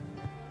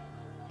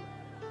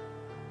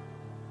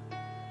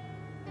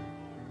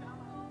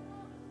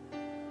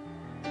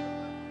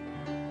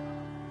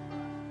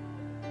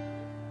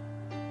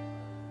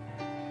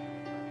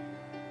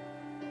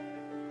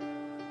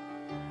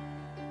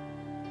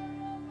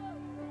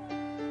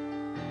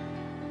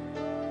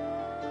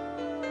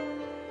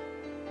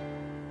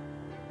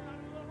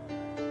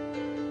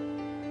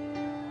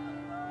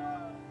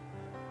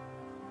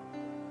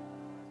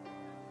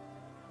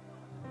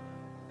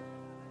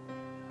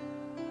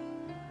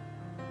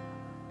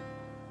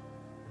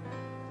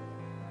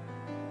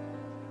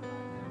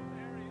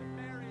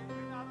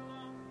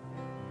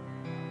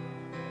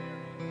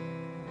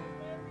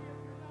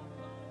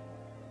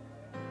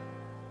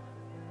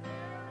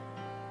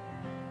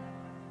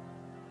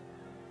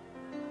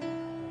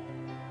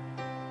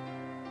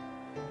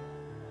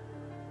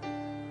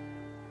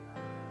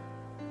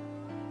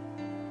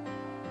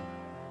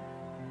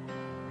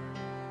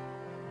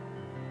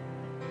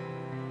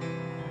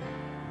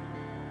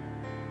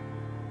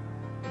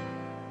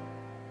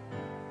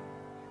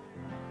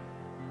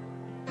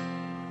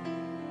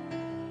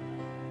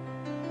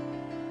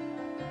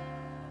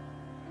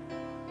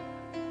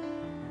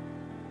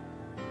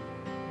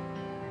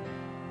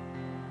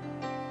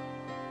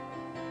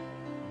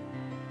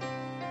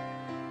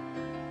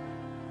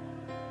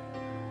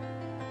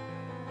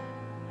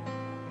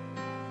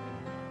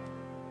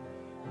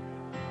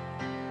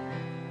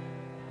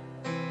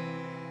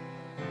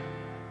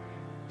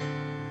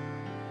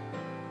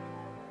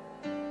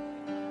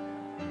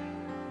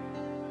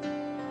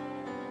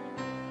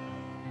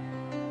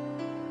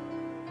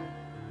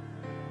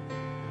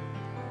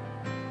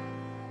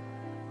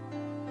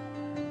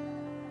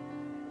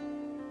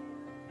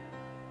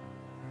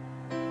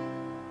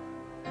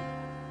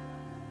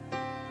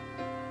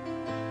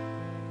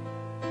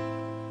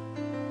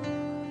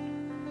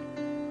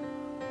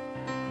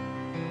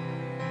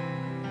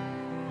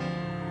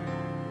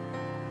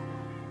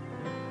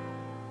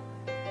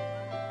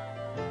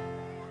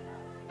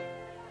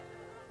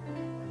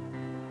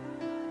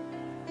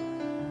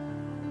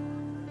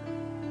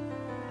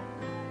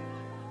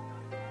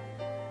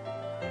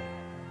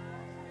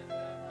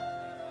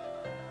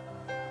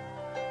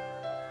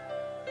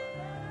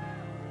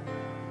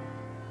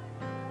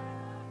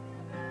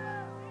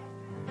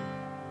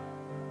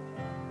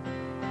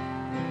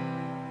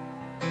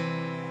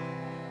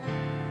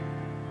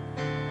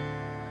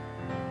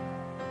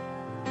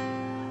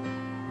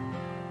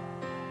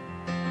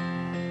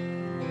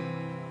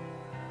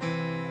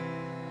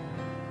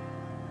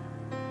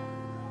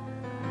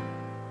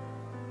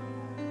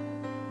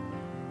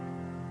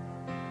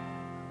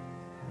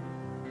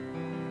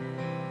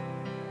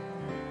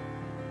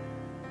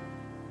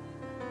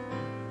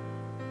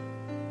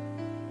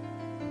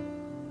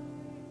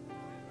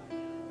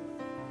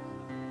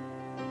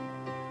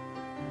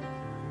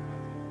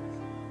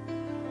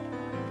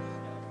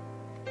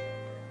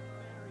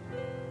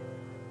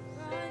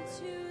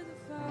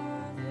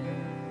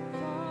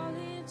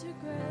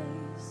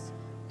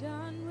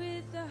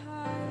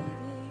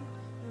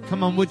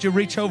 Come on, would you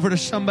reach over to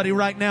somebody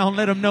right now and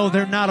let them know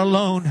they're not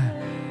alone?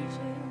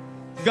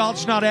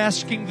 God's not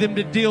asking them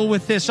to deal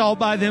with this all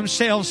by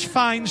themselves.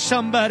 Find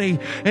somebody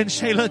and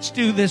say, let's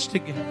do this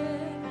together.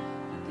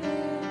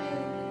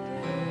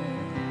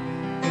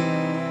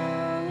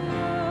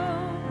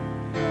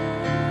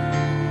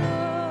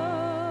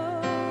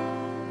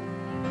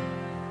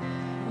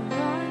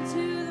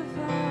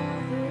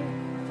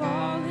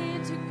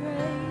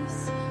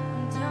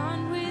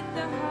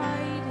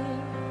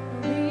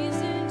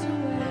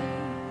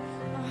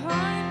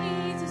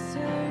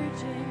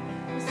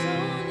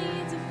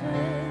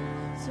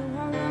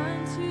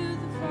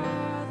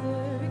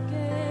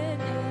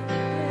 Again and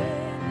again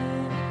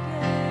and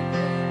again.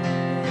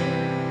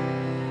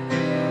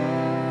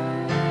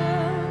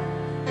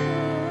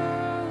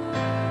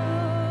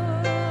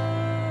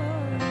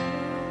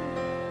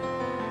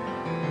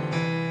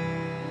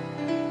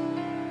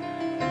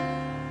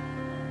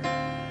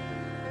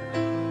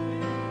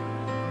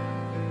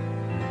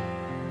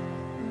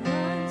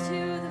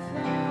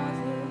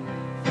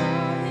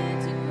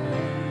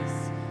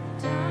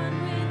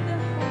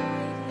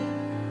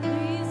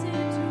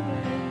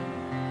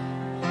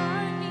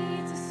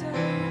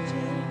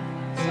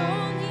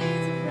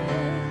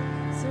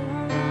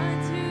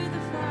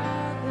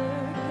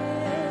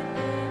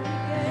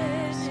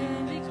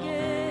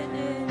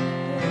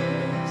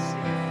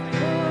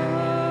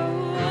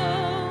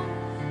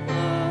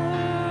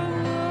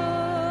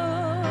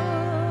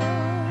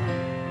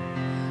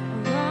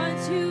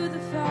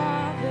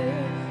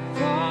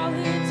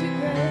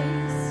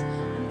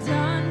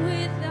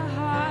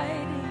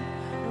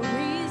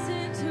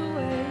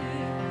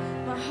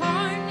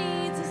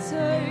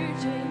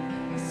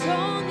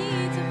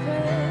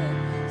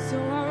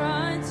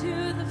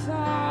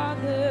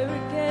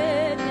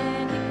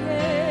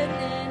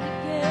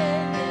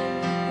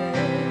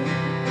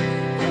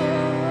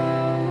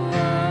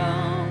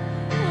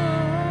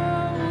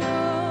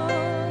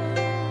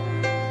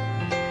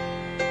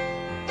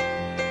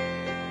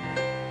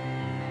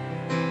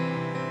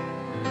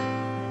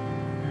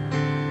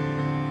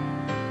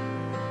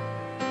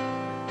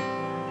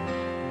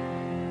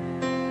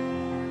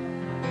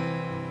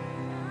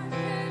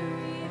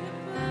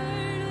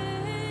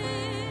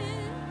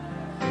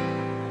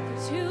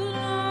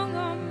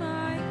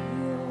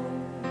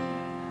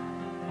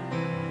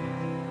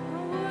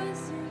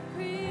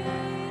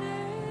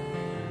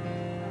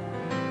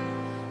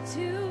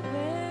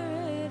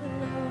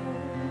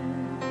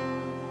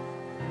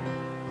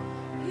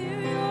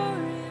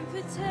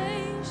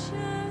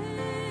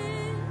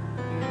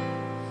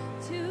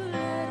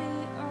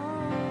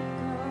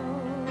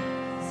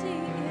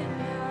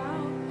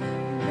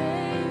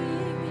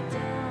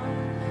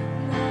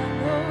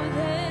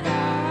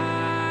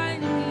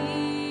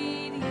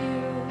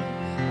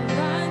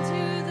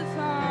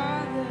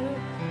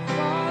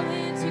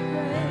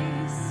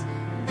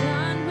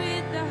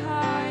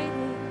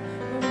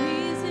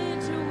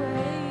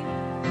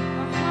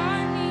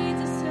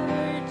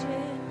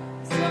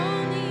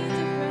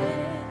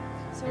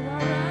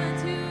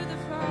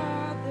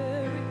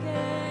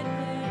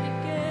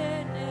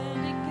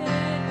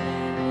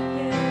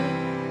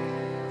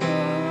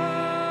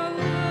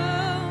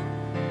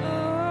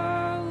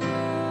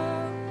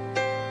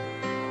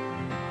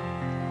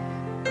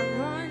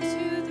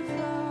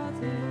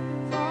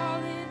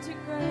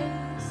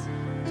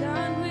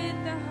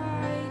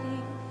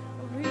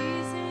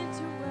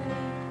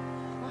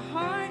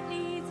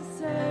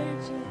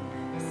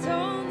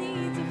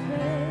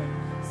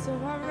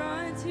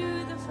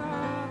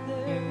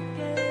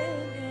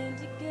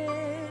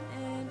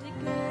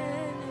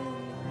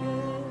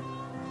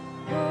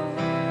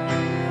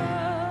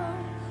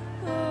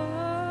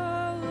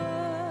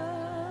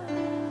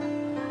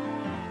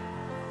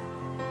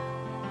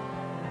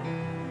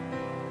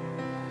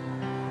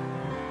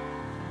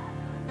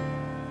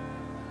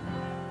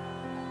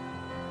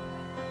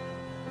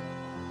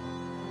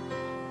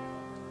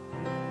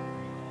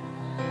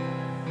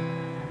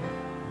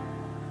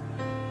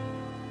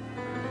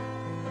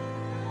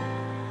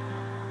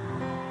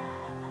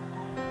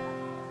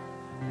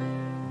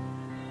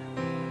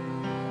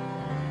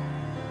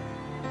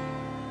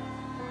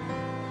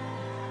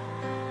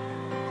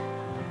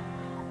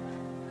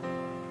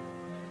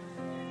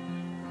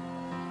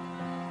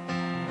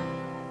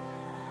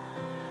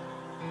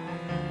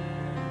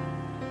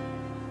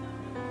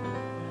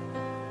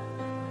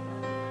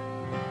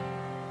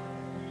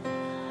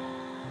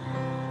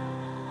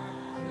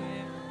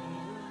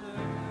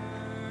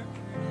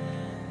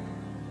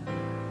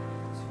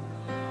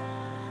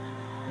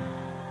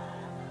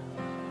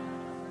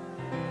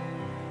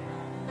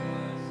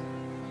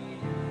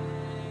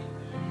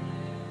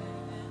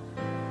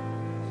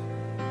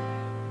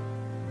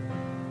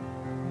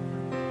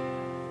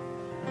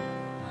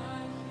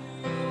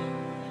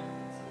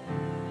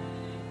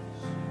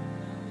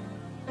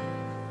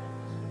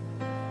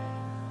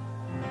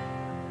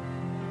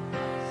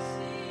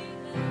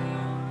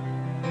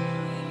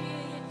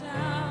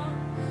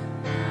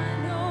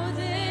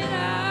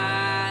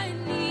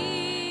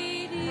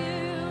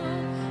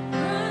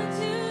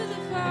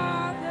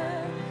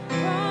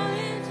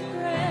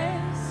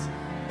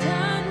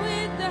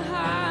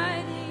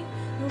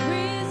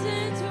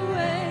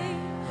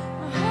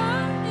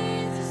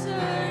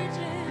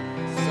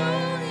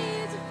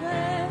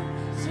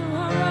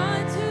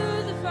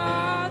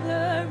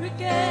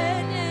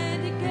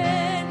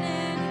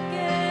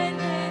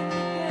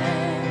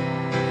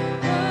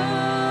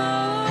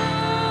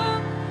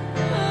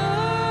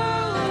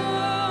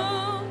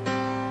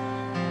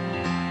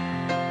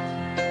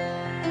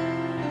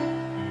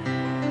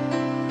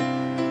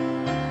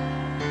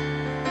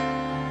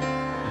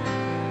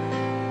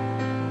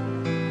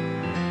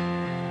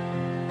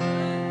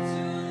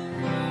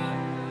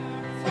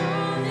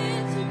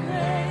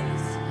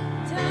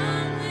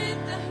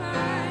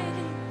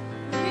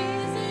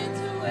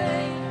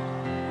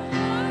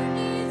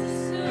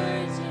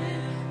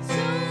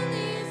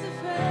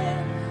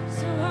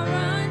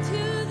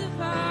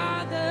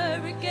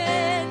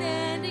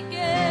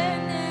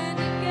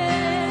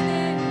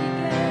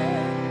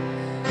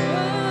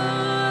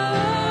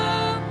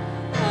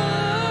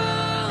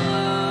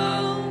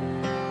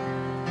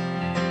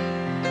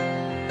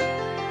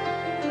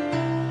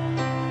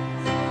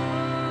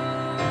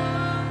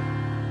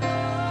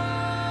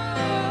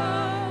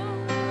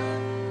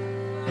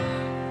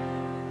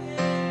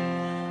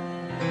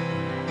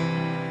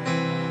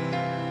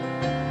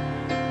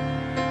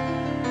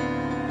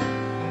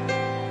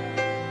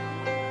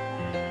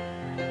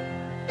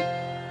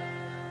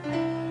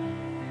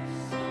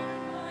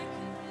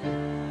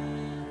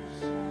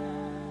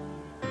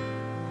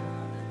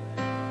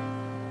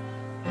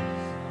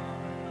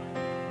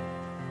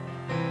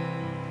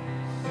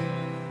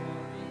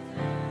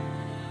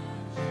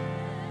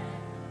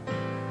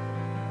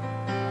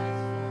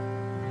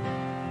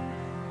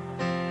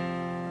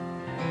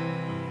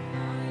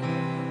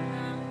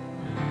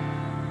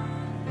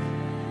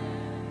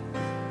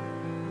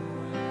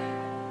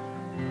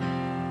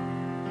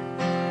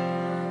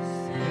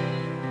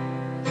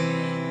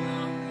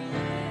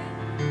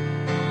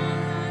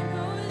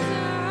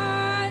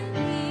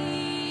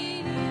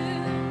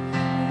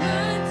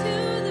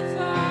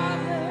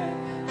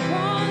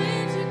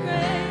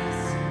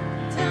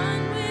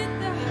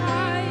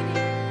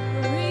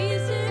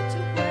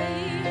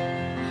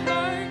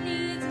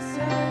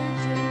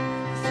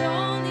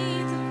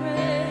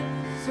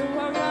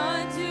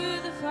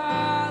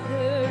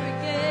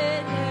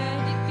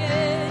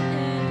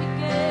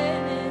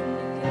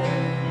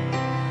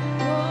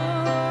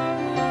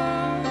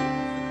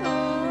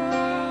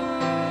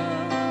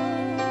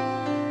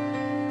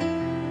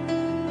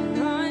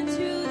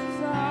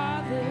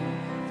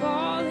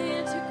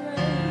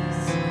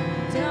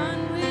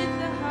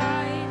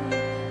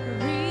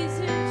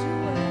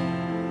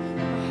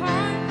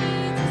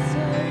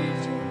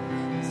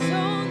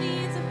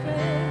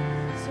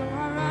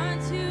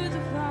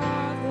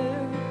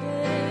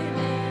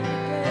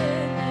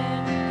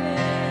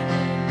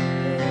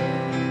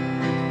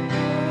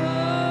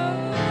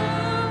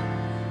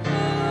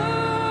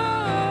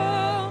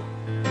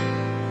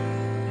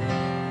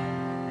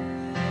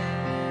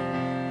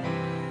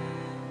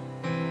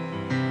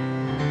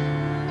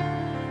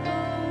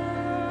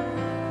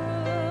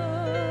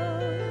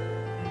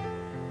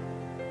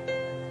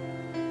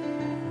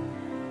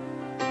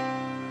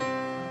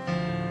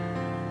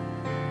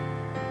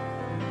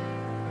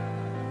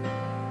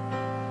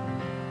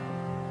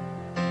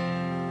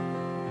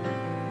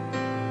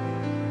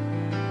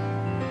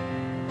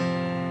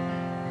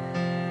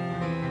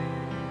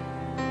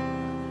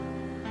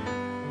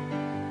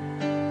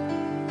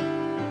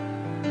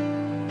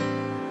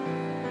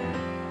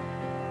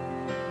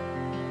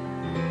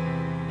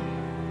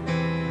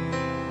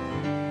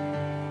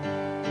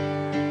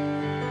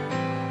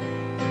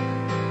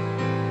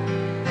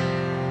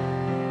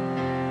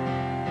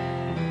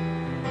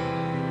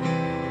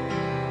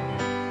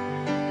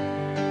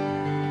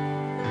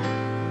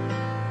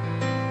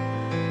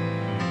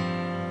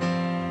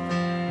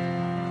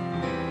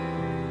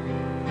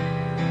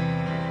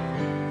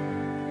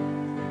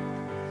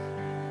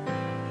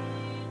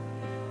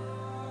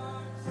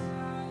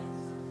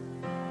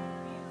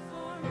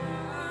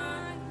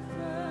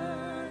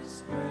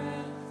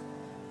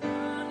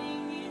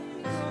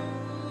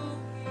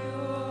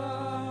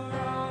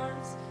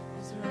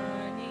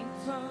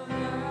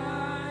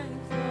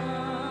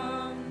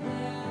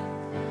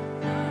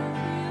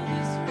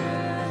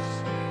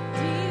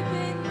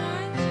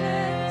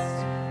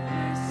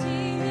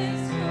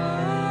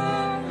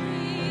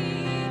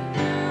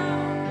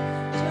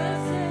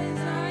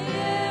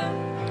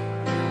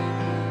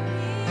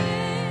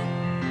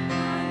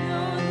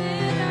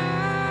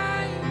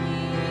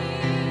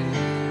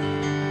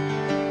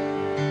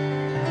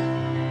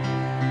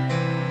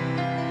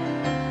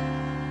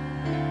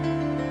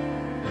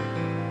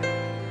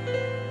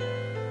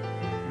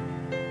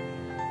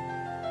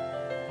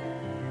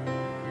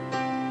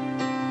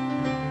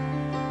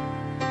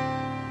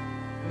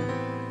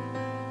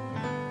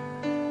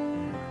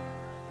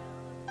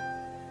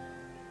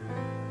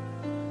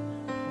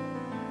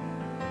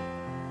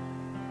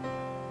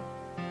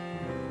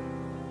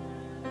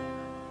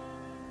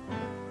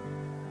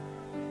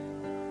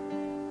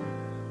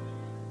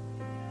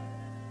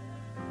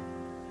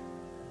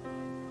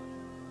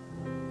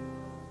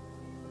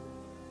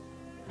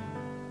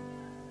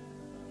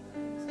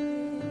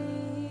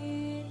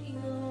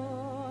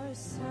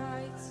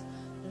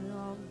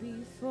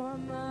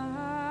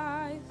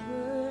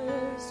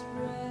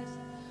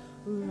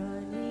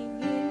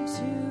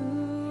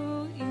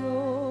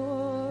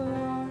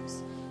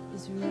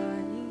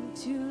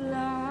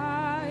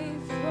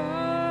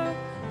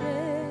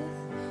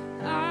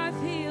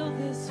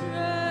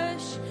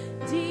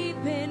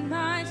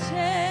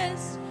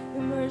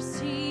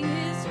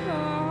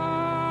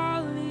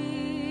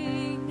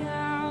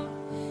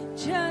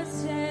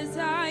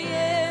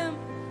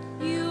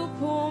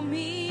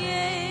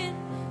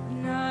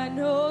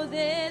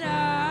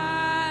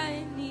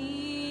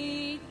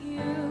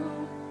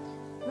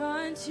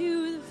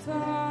 to the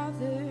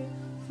Father,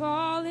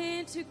 fall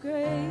into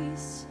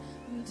grace.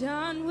 I'm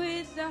done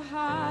with the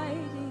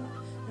hiding,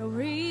 no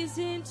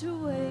reason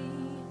to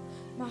wait.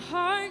 My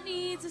heart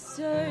needs a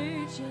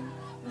surgeon,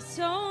 my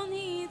soul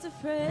needs a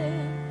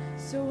friend.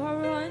 So I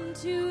run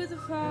to the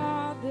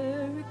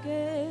Father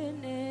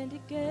again and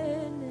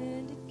again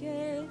and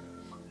again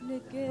and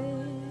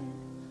again.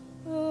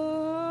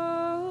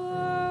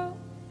 Oh,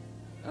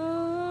 oh,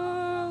 oh.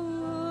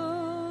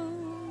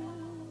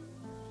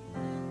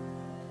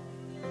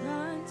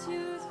 Run to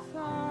the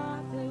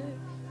Father,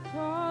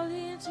 fall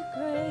into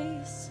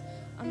grace.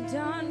 I'm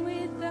done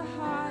with the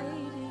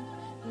hiding,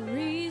 no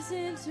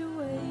reason to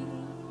wait.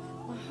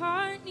 My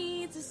heart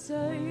needs a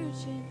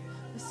surgeon,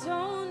 my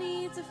soul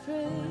needs a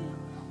friend.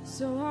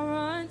 So I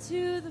run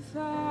to the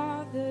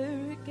Father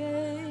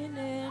again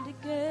and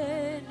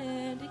again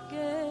and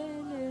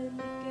again and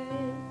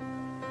again.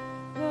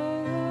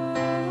 Oh,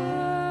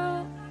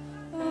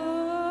 oh,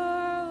 oh,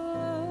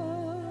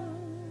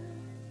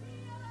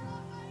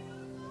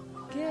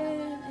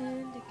 again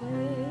and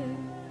again.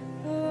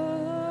 Oh,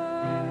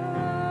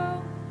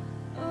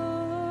 oh,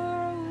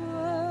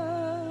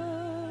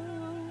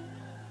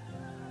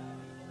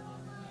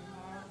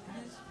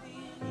 has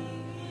been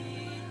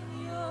in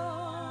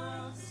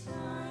your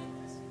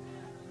sight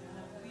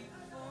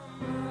before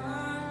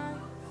my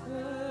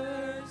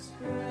first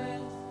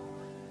breath,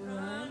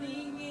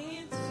 running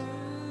into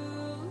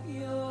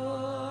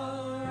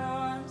your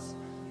arms,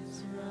 is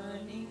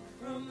running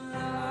from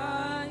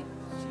life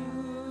to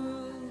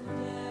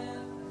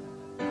death.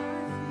 I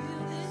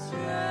feel this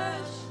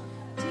rush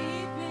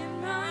deep in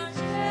my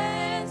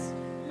chest.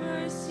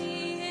 Mercy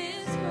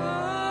is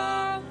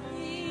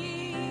calling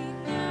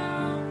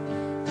now.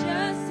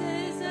 Just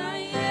as I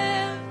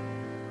am,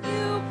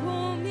 you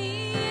pull me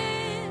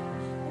in,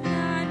 and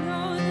I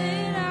know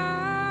that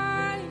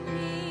I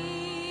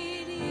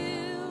need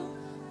you.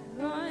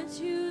 Run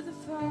to the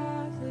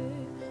Father,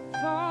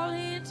 fall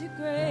into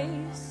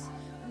grace.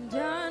 I'm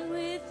done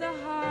with the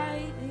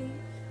hiding,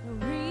 no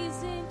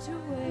reason to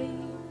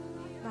wait.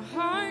 My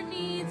heart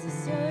needs a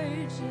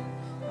surgeon,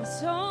 my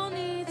soul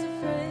needs a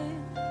friend.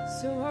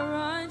 So I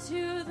run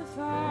to the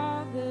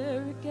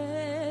Father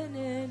again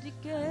and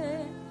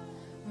again.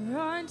 I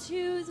run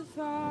to the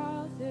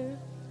Father,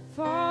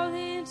 fall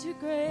into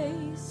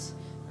grace.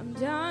 I'm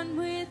done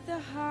with the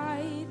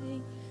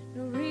hiding,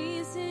 no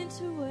reason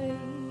to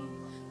wait.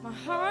 My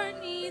heart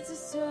needs a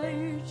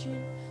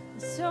surgeon, my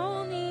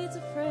soul needs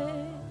a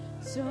friend.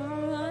 So I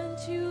run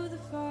to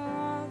the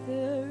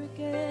Father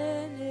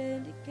again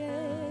and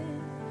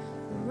again.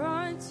 I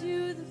run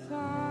to the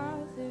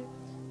Father,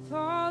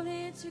 fall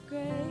into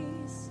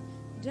grace.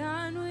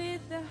 Done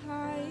with the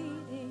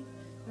hiding,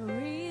 no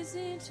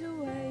reason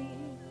to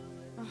wait.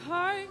 My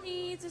heart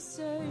needs a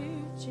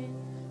surgeon,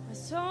 my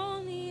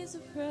soul needs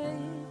a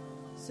friend.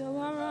 So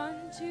I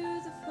run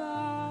to the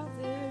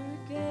Father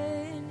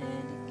again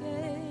and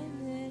again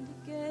and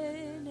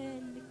again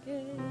and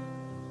again.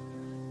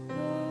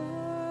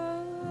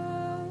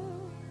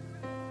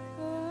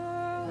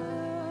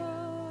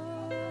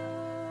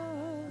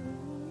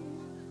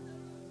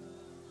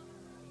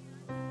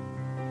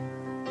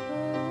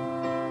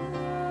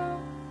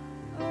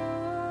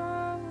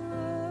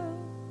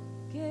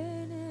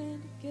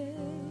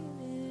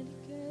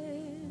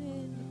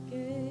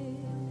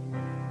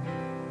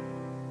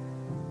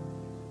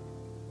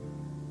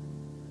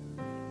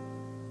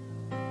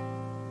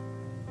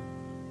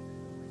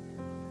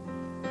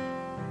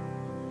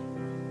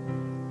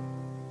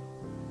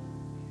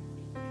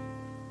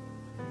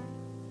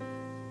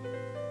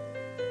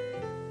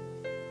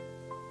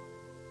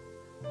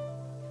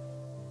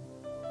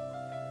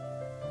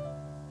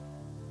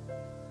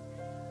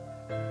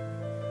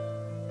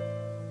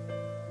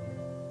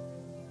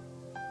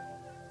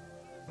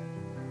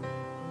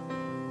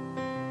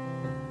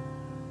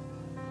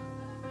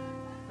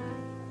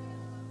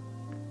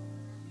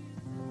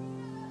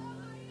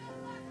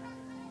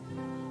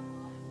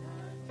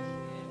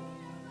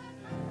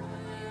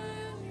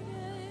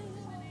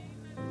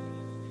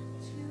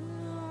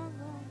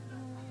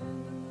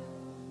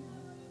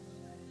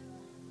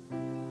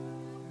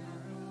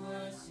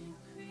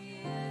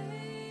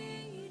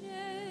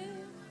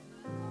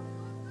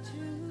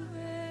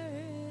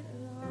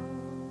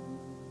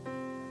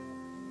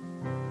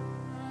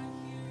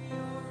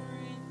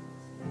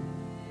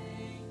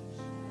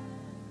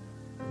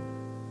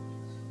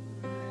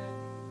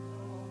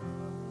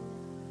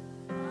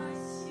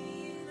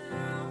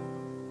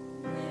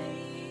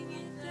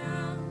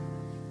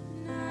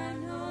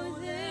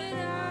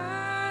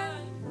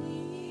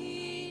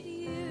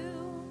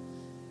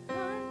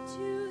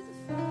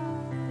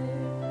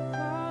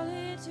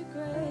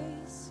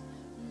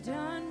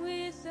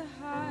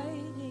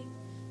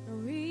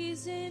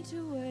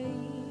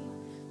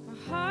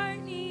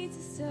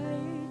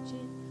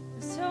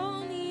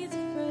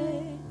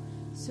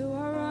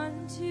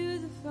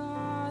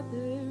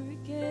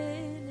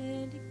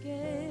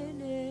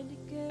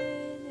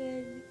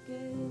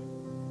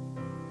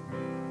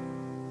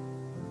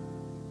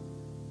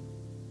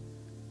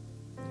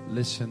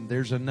 Listen,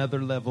 there's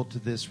another level to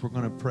this. We're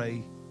going to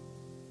pray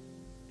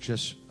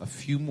just a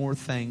few more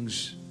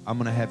things. I'm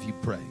going to have you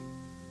pray.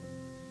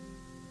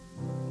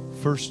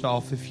 First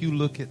off, if you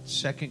look at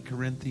 2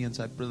 Corinthians,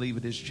 I believe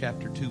it is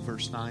chapter 2,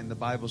 verse 9, the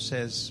Bible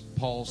says,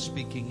 Paul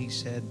speaking, he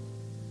said,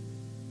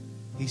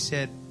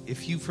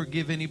 if you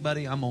forgive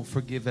anybody, I'm going to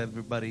forgive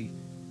everybody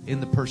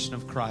in the person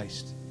of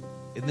Christ.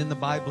 And then the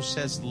Bible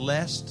says,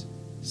 lest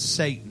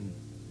Satan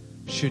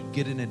should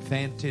get an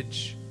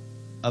advantage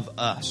of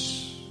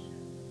us.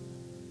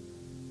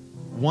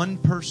 One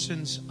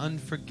person's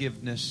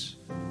unforgiveness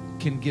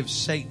can give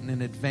Satan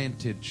an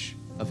advantage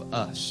of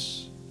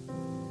us.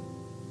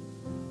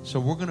 So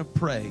we're going to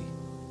pray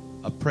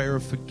a prayer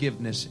of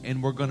forgiveness,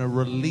 and we're going to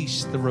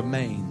release the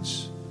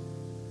remains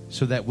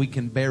so that we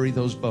can bury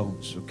those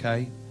bones,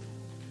 okay?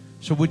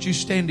 So would you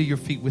stand to your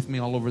feet with me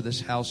all over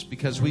this house,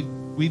 because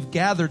we've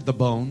gathered the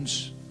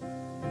bones.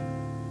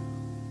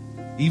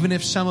 Even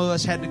if some of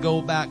us had to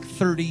go back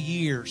 30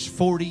 years,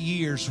 40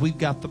 years, we've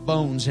got the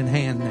bones in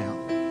hand now.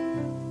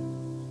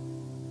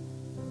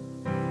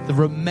 The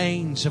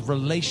remains of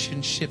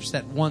relationships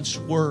that once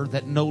were,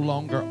 that no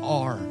longer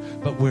are,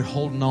 but we're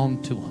holding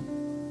on to them.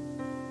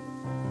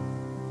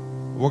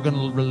 We're going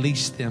to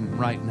release them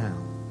right now.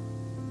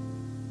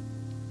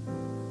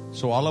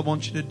 So all I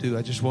want you to do,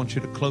 I just want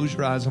you to close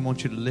your eyes. I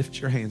want you to lift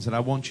your hands, and I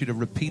want you to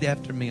repeat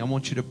after me. I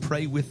want you to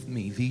pray with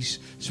me these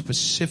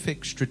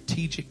specific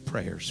strategic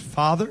prayers.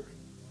 Father,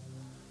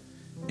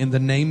 in the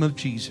name of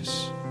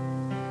Jesus,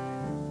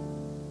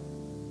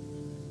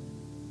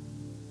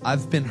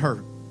 I've been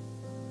hurt.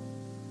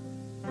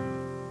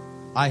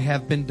 I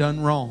have been done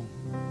wrong.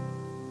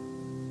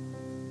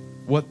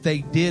 What they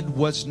did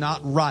was not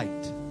right.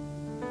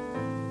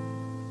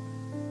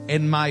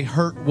 And my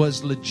hurt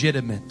was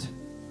legitimate.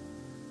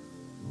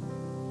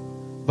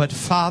 But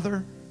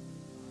Father,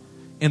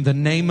 in the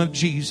name of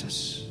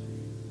Jesus,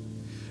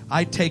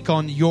 I take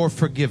on your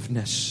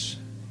forgiveness.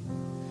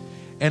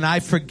 And I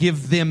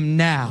forgive them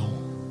now.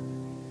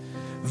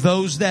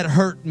 Those that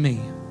hurt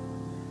me.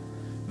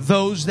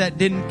 Those that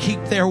didn't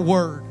keep their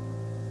word.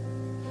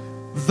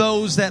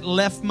 Those that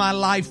left my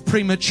life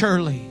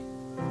prematurely.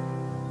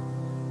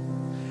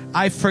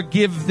 I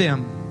forgive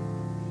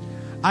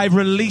them. I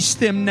release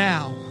them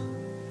now.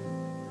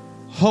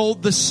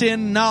 Hold the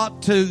sin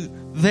not to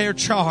their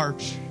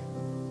charge.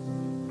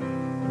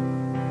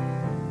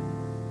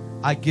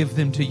 I give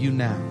them to you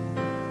now.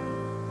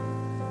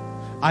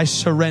 I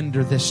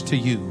surrender this to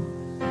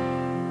you.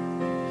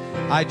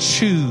 I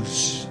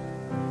choose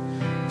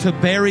to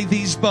bury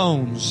these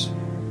bones,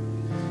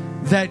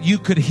 that you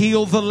could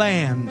heal the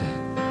land,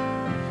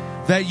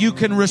 that you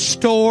can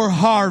restore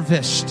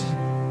harvest.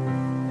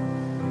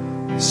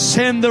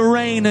 Send the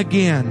rain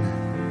again.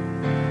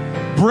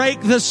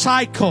 Break the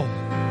cycle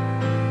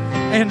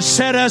and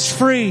set us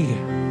free.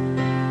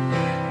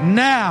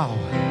 Now,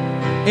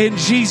 in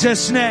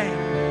Jesus' name.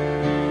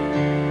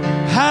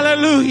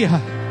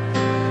 Hallelujah.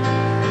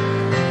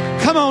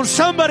 Come on,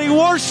 somebody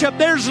worship.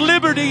 There's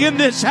liberty in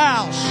this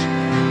house.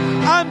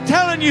 I'm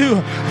telling you,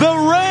 the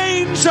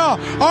rains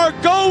are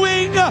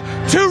going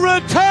to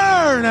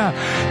return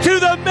to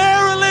the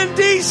Maryland,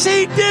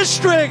 D.C.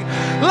 district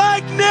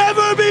like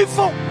never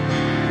before.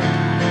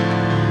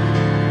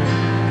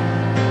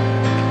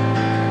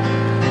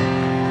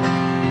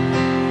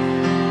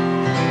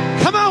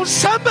 Come on,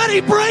 somebody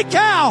break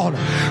out.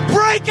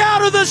 Break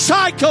out of the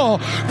cycle.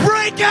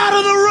 Break out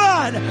of the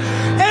rut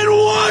and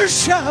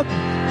worship.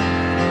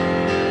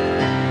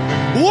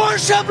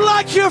 Worship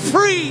like you're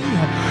free.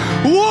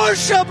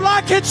 Worship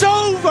like it's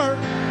over.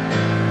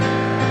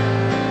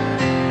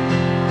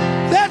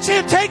 That's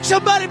it. Take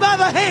somebody by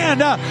the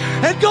hand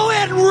and go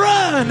ahead and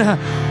run.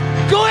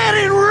 Go ahead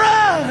and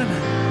run.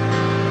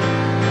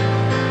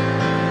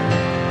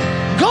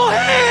 Go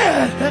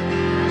ahead.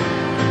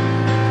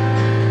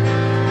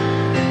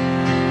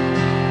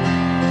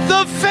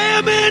 The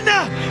famine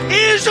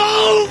is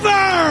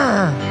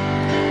over.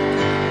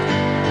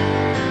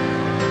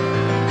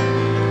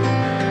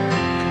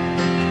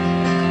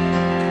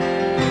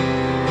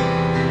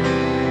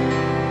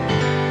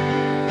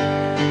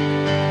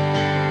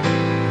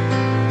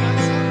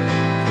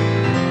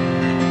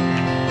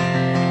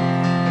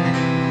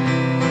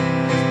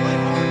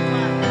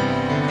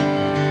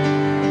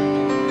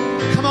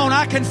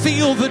 I can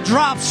feel the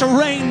drops of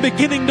rain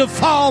beginning to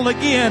fall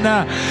again.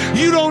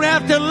 You don't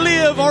have to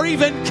live or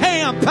even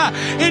camp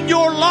in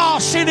your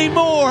loss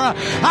anymore.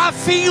 I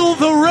feel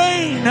the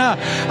rain.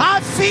 I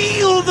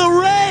feel the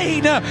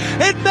rain.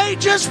 It may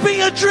just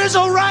be a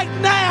drizzle right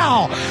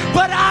now,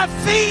 but I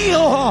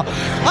feel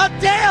a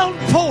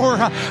downpour,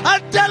 a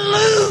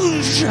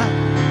deluge.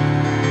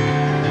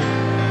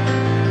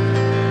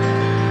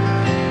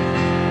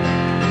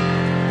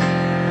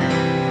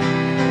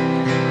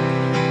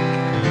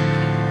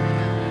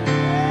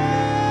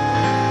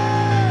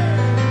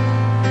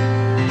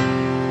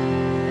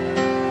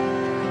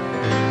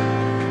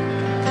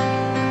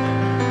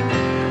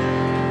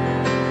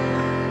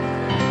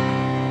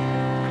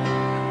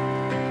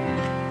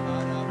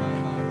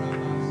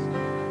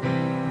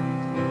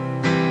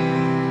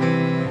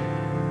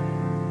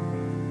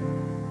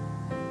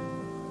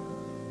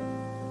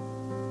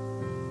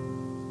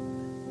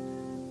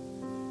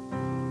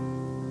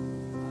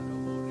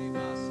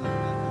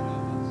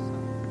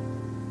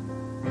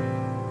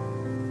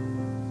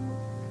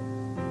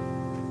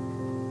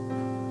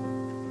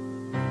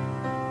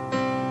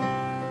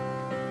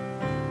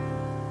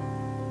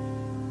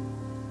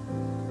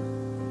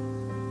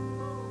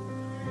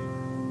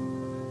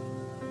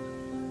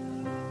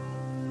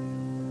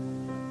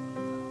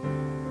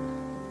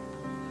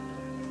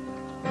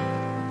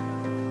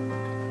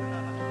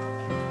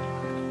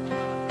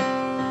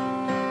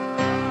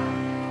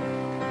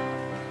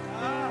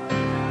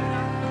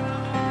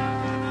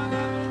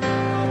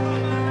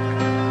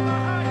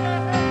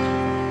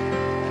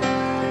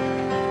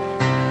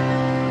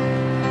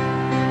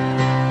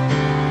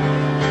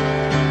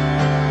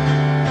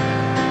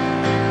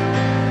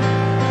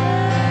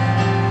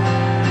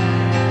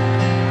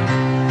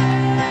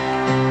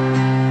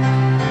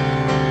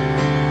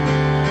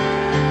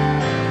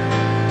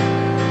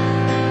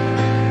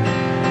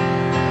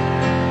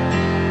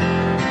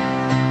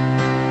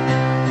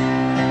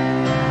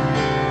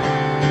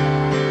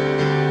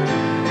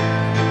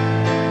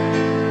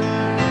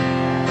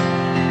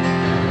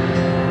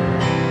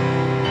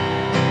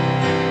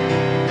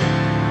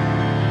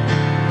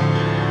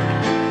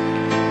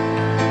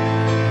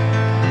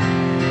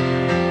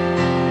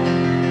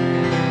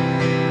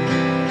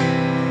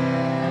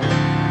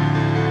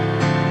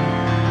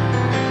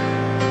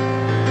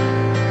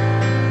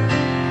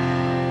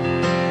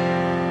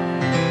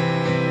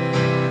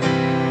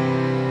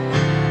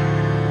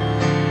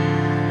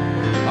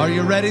 Are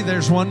you ready?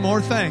 There's one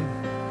more thing.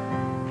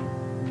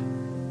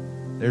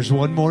 There's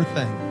one more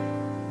thing.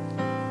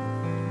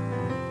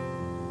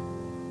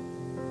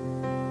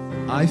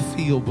 I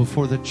feel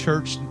before the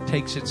church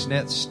takes its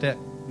next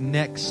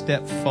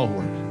step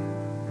forward,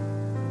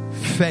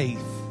 faith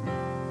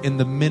in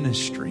the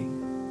ministry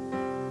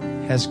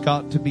has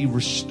got to be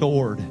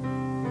restored,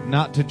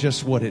 not to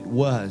just what it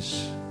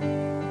was,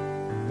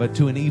 but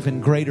to an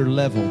even greater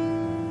level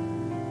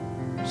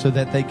so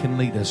that they can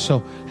lead us.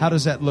 So how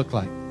does that look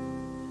like?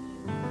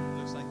 It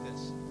looks like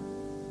this.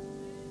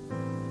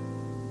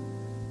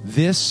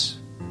 This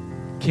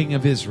King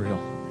of Israel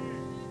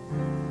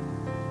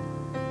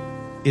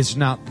is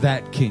not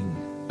that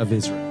King of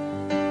Israel.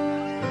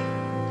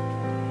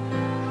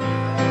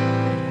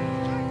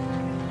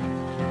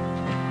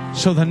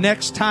 So the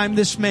next time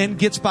this man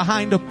gets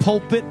behind a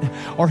pulpit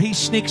or he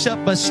sneaks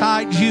up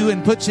beside you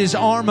and puts his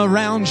arm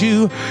around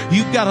you,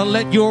 you've got to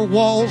let your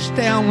walls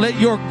down, let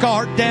your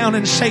guard down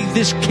and say,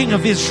 this King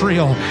of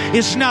Israel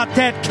is not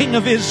that King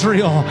of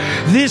Israel.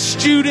 This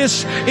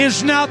Judas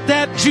is not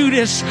that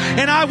Judas.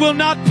 And I will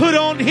not put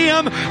on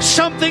him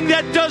something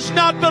that does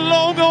not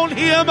belong on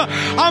him.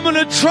 I'm going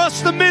to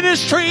trust the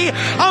ministry.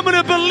 I'm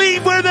going to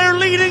believe where they're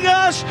leading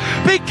us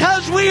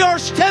because we are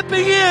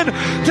stepping in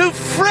to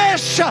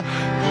fresh,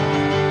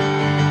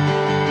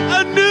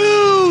 a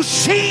new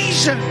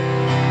season.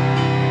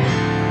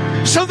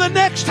 So the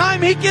next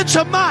time he gets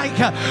a mic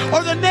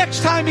or the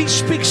next time he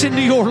speaks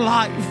into your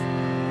life,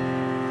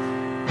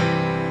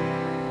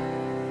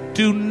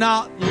 do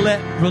not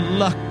let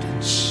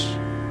reluctance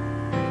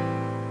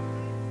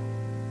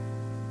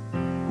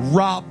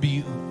rob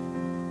you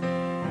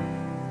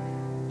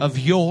of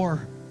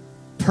your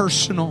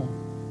personal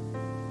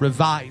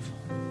revival.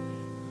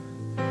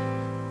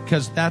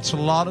 Because that's a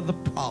lot of the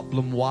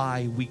problem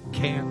why we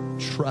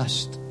can't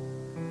trust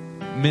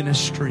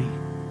ministry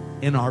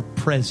in our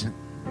present,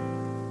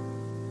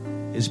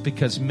 is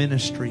because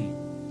ministry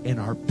in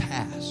our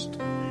past.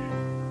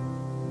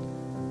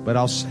 But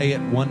I'll say it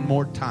one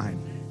more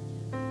time.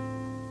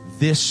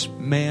 This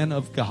man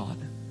of God,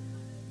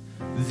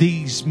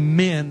 these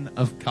men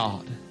of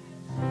God,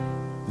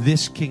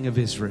 this King of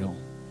Israel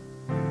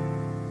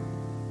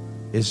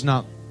is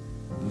not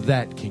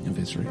that King of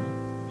Israel.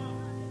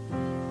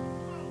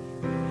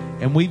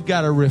 And we've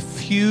got to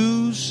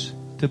refuse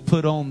to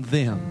put on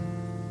them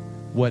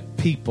what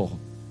people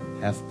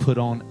have put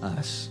on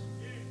us.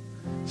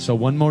 So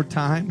one more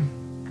time.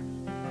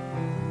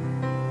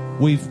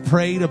 We've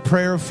prayed a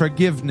prayer of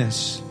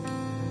forgiveness.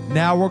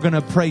 Now we're going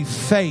to pray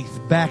faith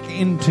back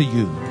into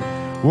you.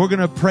 We're going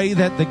to pray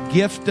that the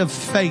gift of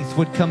faith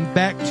would come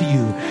back to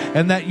you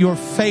and that your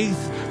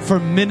faith for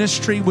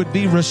ministry would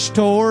be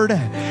restored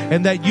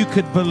and that you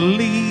could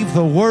believe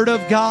the Word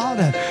of God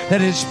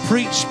that is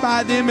preached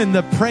by them and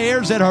the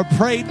prayers that are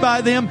prayed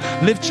by them.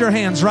 Lift your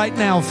hands right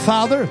now.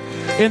 Father,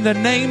 in the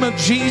name of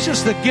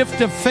Jesus, the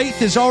gift of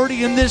faith is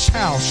already in this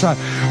house.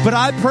 But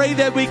I pray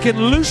that we can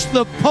loose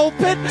the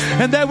pulpit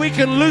and that we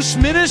can loose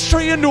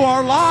ministry into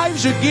our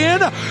lives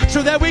again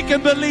so that we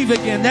can believe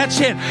again.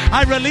 That's it.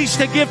 I release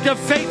the gift of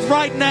faith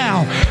right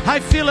now. I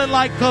feel it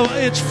like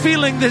it's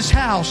filling this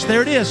house.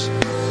 There it is.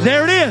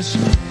 There it is.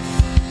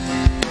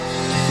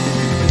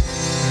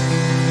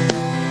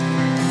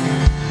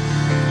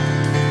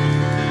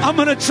 I'm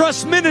going to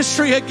trust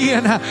ministry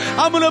again.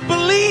 I'm going to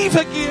believe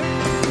again.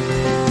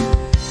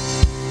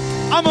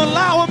 I'm going to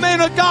allow a man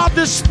of God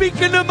to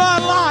speak into my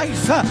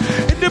life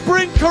and to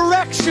bring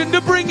correction, to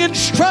bring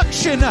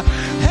instruction.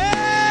 Hey!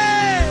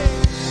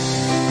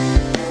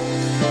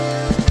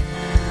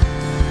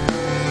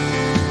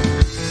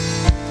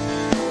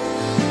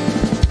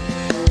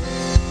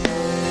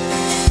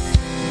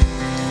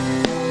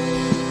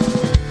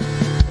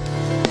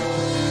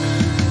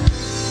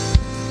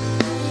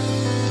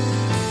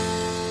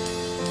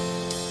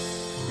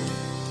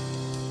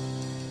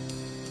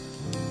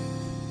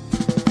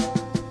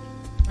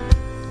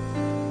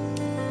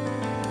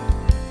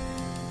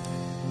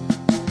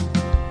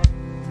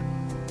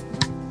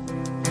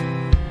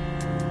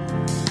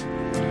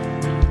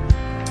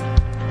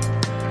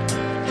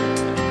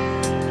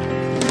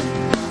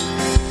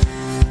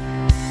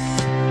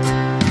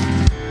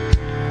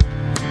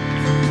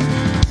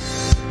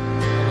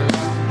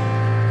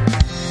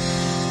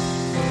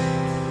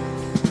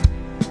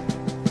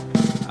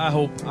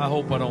 I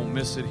hope I don't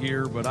miss it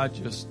here, but I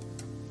just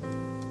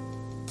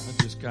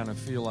kind of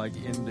feel like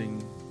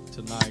ending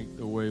tonight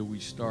the way we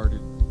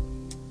started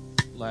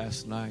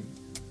last night.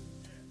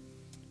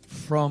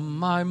 From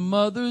my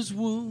mother's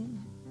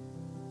womb,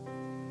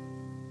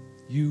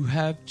 you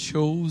have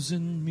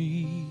chosen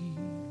me.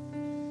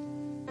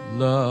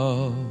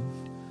 Love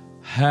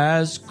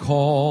has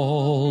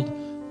called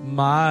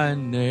my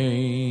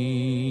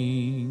name.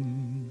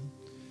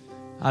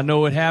 I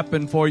know it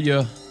happened for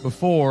you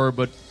before,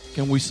 but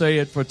can we say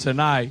it for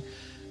tonight?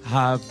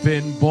 I've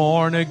been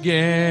born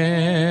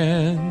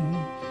again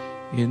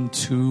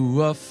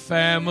into a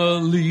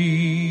family.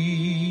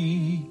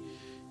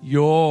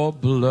 Your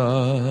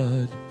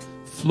blood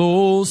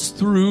flows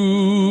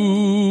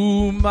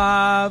through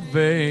my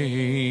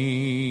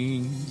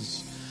veins.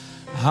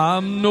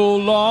 I'm no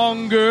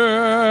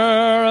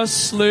longer a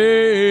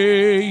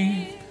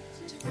slave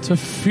to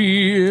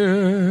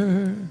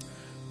fear.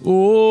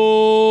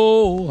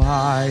 Oh,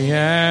 I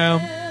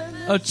am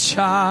a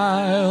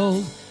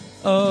child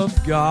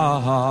of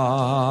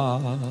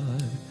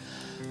God.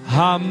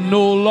 I'm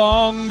no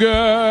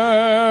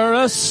longer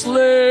a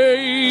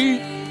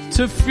slave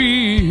to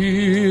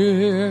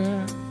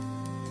fear.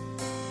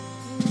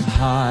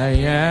 I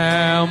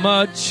am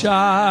a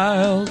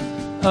child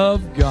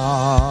of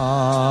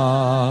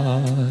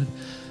God.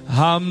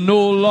 I'm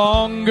no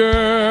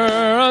longer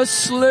a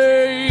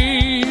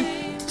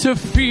slave to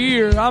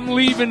fear. I'm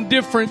leaving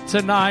different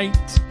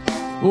tonight.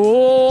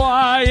 Oh,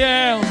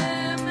 I'm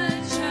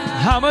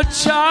a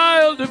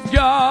child of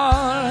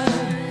God.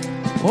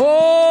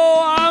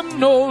 Oh, I'm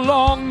no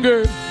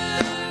longer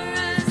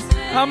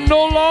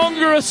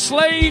a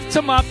slave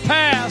to my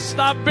past.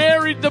 I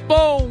buried the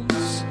bones.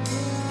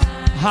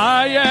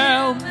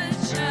 I'm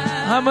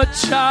a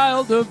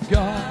child of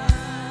God.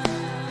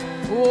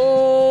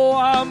 Oh,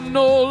 I'm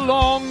no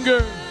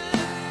longer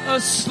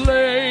a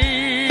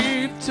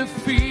slave to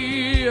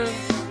fear.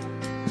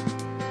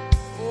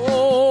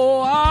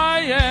 Oh,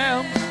 I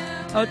am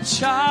a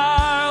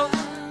child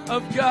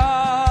of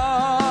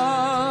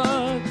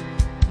God.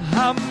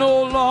 I'm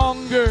no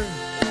longer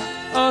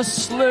a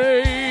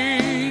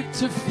slave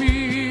to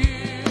fear.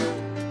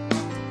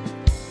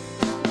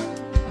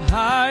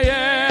 I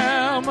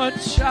am a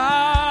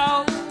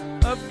child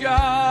of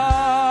God.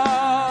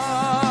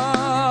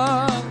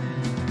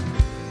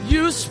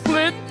 You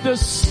split the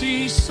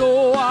sea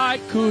so I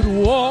could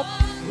walk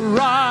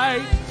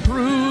right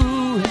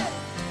through it.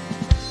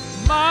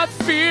 My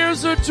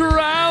fears are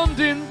drowned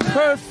in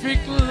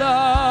perfect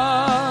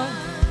love.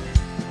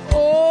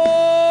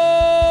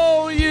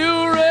 Oh,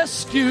 you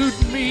rescued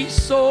me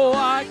so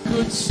I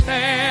could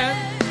stand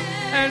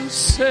and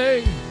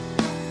say,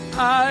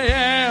 I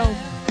am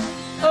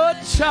a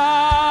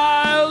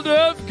child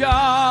of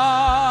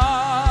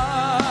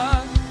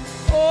God.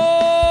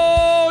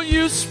 Oh,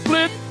 you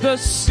split the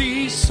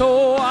sea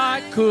so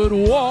I could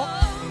walk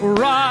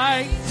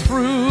right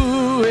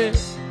through it.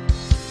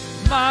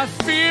 My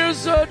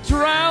fears are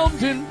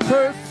drowned in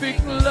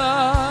perfect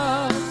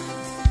love.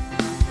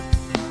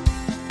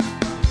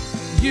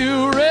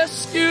 You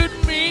rescued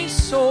me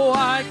so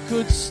I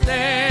could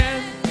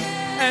stand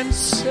and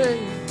say,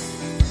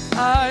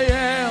 I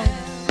am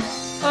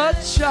a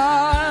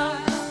child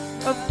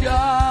of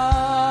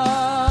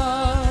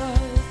God.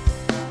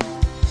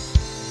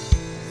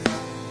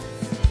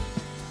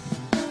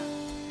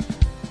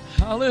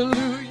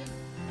 Hallelujah.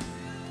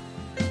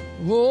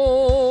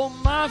 Oh,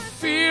 my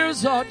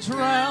fears are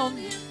drowned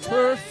in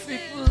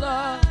perfect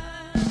love.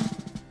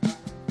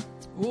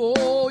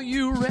 Oh,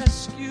 you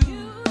rescued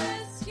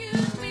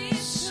me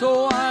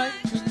so I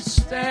can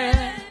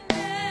stand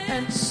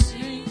and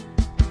sing.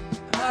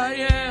 I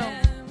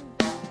am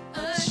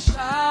a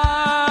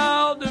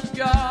child of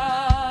God.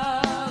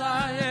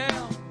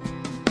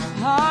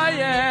 I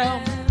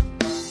am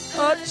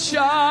a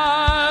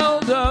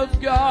child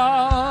of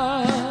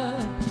God.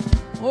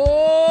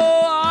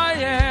 Oh, I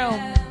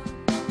am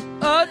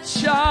a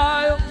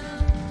child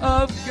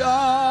of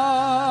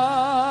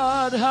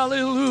God.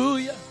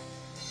 Hallelujah.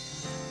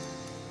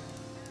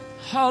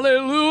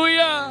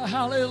 Hallelujah.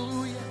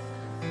 Hallelujah.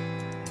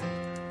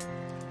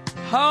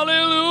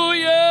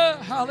 Hallelujah.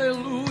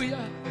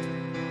 Hallelujah.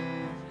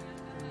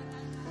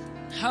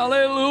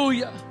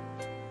 Hallelujah.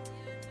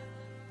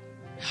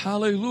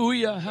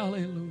 Hallelujah.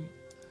 Hallelujah.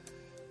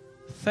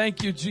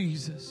 Thank you,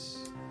 Jesus.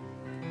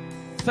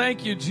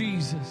 Thank you,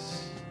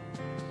 Jesus.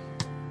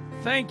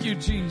 Thank you,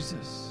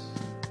 Jesus.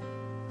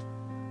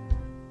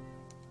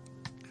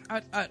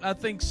 I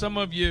think some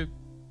of you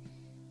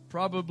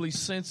probably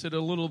sense it a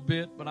little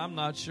bit, but I'm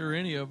not sure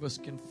any of us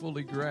can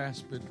fully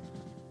grasp it.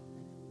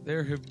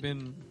 There have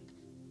been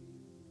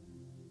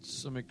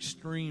some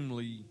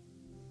extremely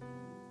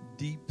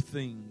deep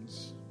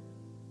things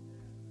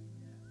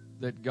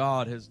that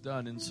God has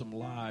done in some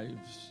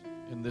lives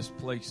in this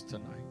place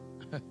tonight.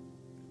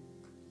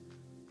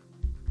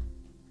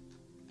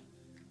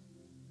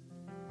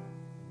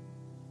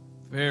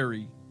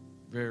 Very,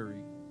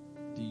 very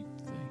deep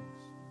things.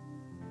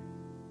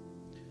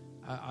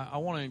 I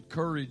want to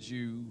encourage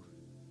you,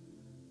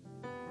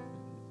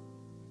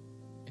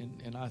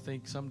 and I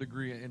think some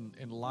degree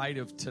in light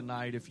of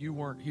tonight, if you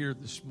weren't here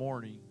this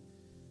morning,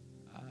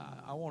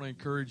 I want to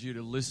encourage you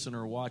to listen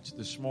or watch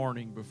this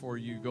morning before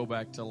you go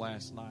back to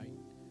last night.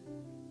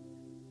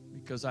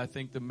 Because I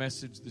think the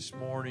message this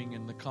morning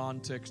and the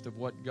context of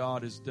what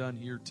God has done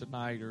here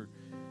tonight are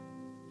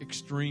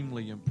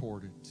extremely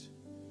important.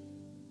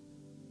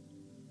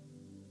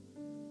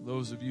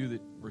 Those of you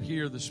that were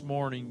here this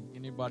morning,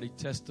 anybody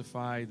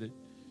testify that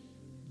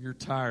you're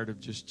tired of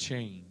just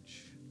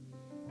change?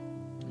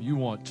 You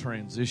want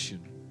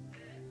transition.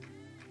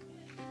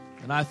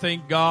 And I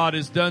think God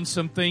has done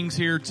some things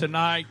here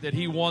tonight that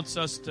He wants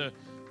us to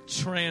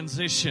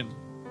transition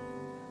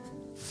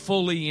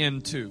fully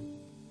into.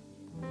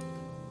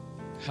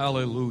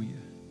 Hallelujah.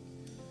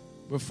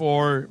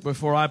 Before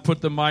I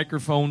put the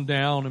microphone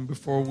down and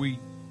before we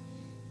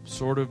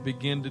sort of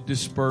begin to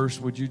disperse,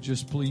 would you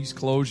just please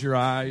close your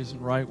eyes,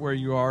 and right where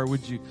you are,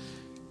 would you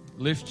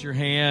lift your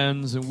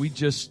hands, and we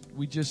just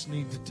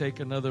need to take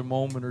another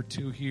moment or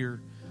two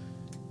here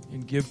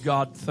and give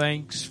God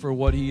thanks for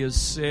what He has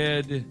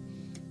said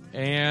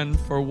and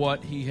for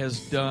what He has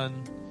done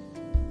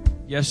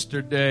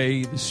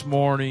yesterday, this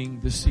morning,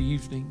 this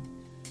evening.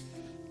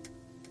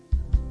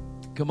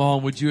 Come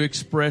on, would you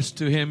express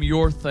to Him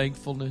your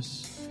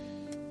thankfulness,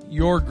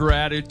 your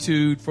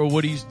gratitude for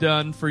what He's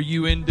done for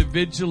you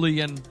individually,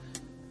 and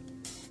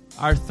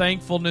our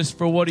thankfulness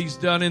for what He's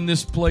done in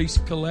this place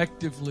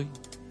collectively.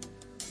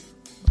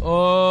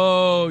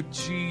 Oh,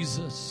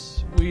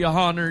 Jesus, we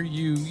honor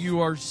You. You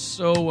are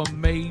so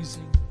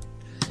amazing.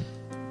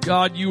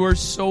 God, You are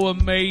so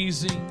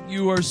amazing.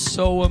 You are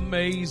so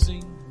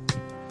amazing.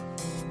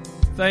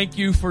 Thank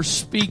You for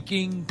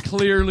speaking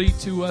clearly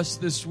to us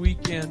this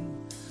weekend.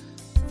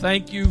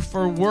 Thank You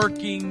for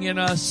working in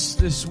us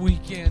this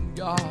weekend,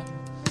 God.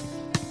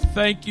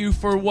 Thank You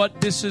for what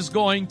this is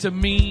going to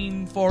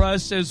mean for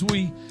us as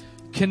we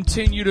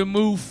continue to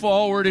move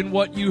forward in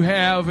what You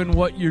have and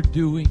what You're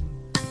doing.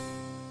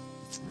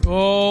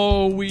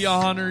 Oh, we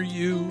honor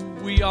You.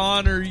 We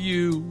honor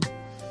You.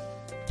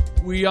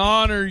 We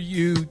honor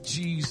You,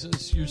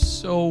 Jesus. You're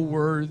so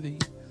worthy.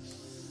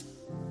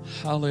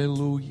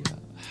 Hallelujah.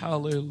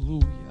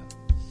 Hallelujah.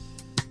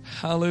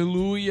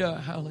 Hallelujah.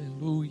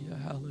 Hallelujah.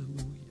 Hallelujah.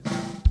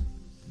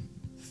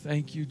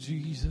 Thank You,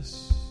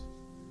 Jesus.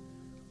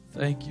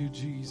 Thank You,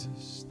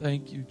 Jesus.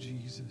 Thank You,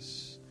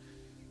 Jesus.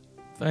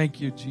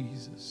 Thank You,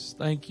 Jesus.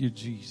 Thank You,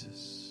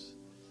 Jesus.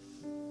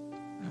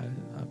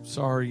 I'm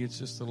sorry, it's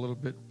just a little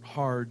bit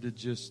hard to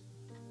just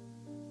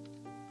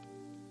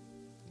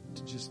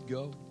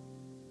go.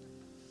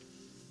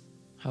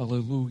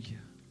 Hallelujah.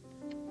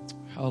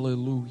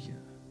 Hallelujah.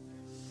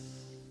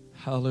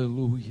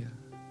 Hallelujah.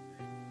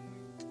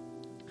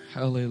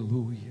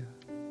 Hallelujah.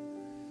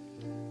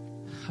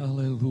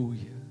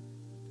 Hallelujah.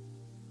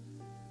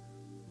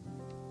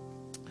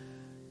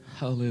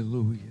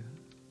 Hallelujah.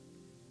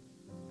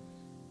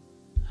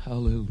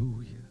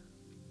 Hallelujah.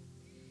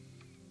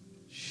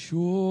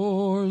 Surely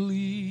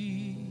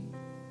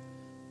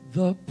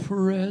the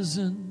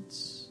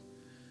presence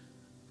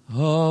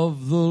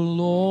of the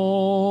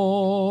Lord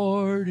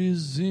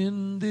is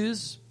in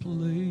this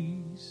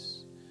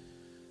place.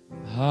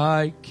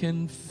 I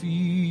can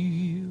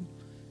feel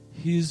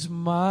His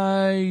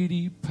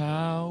mighty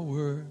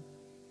power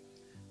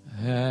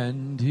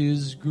and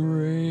His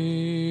grace.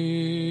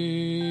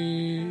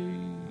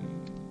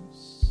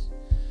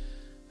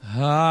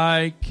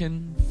 I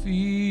can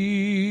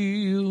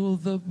feel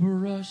the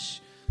brush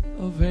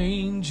of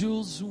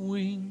angels'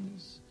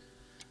 wings.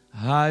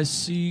 I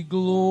see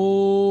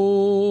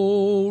glory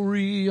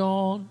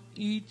on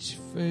each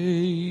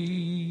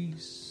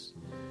face.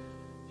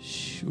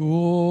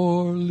 Surely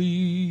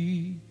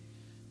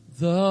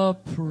the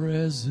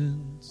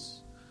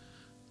presence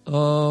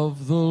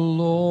of the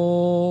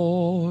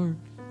Lord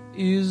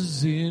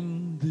is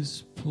in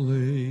this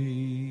place.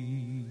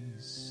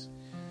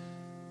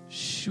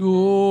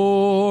 Surely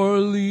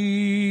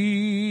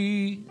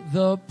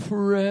the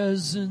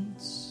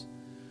presence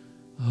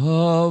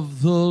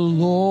of the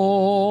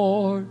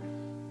Lord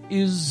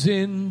is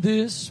in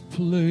this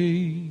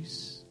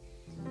place.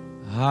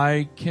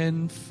 I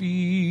can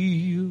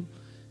feel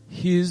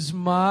His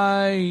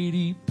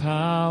mighty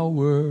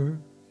power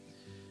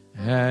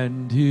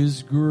and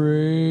His grace.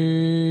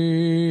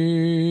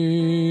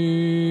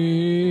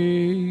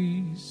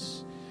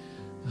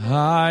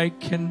 I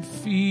can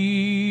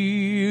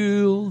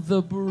feel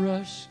the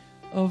brush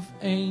of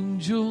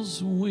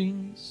angels'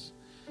 wings.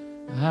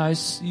 I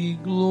see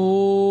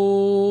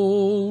glory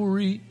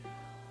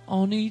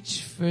on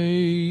each face.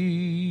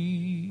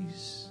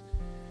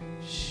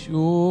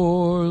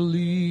 Surely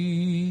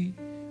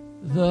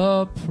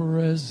the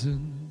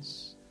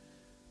presence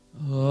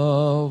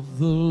of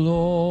the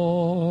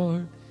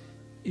Lord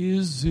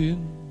is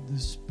in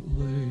this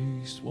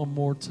place. One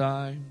more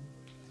time.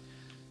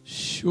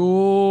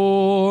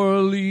 Surely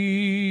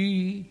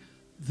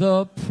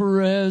the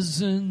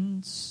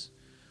presence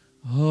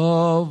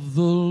of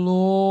the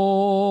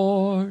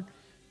Lord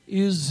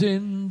is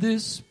in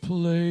this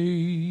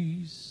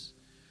place.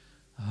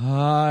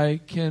 I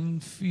can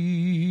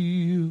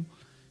feel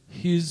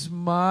His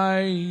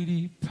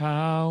mighty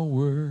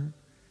power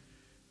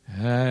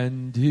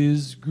and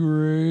His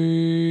grace.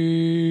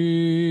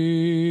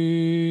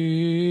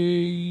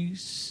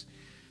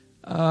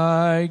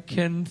 I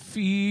can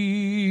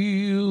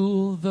feel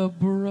the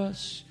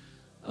brush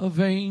of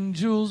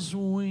angels'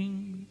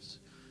 wings.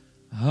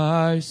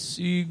 I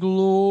see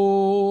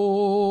glory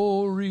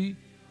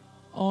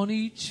on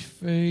each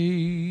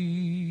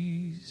face.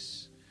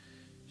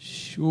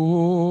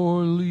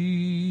 Surely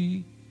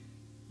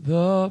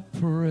the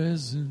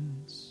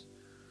presence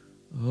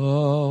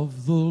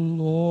of the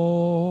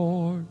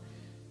Lord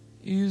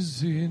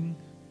is in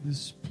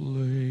this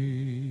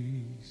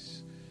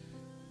place.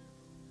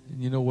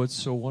 And you know what's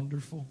so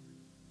wonderful?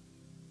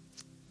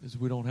 is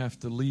we don't have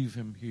to leave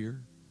Him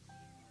here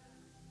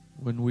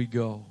when we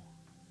go.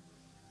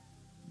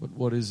 But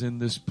what is in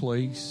this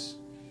place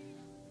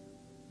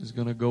is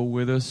going to go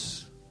with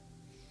us.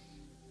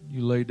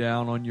 You lay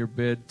down on your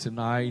bed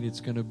tonight,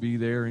 it's going to be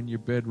there in your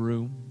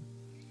bedroom.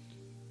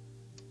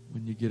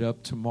 When you get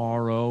up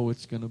tomorrow,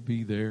 it's going to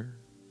be there.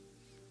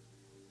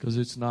 Because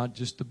it's not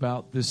just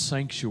about this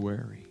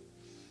sanctuary.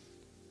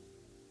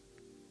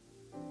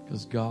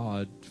 Because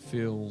God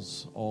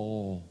fills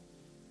all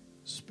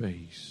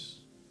space.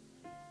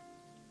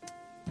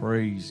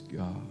 Praise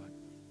God.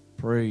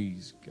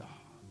 Praise God.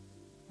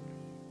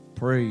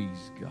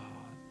 Praise God.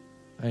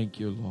 Thank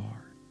you, Lord.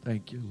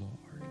 Thank you,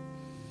 Lord.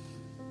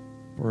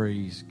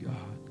 Praise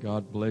God.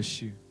 God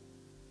bless you.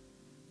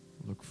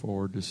 Look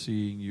forward to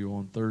seeing you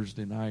on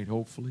Thursday night,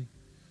 hopefully.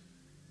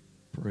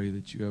 Pray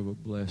that you have a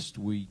blessed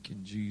week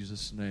in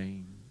Jesus'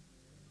 name.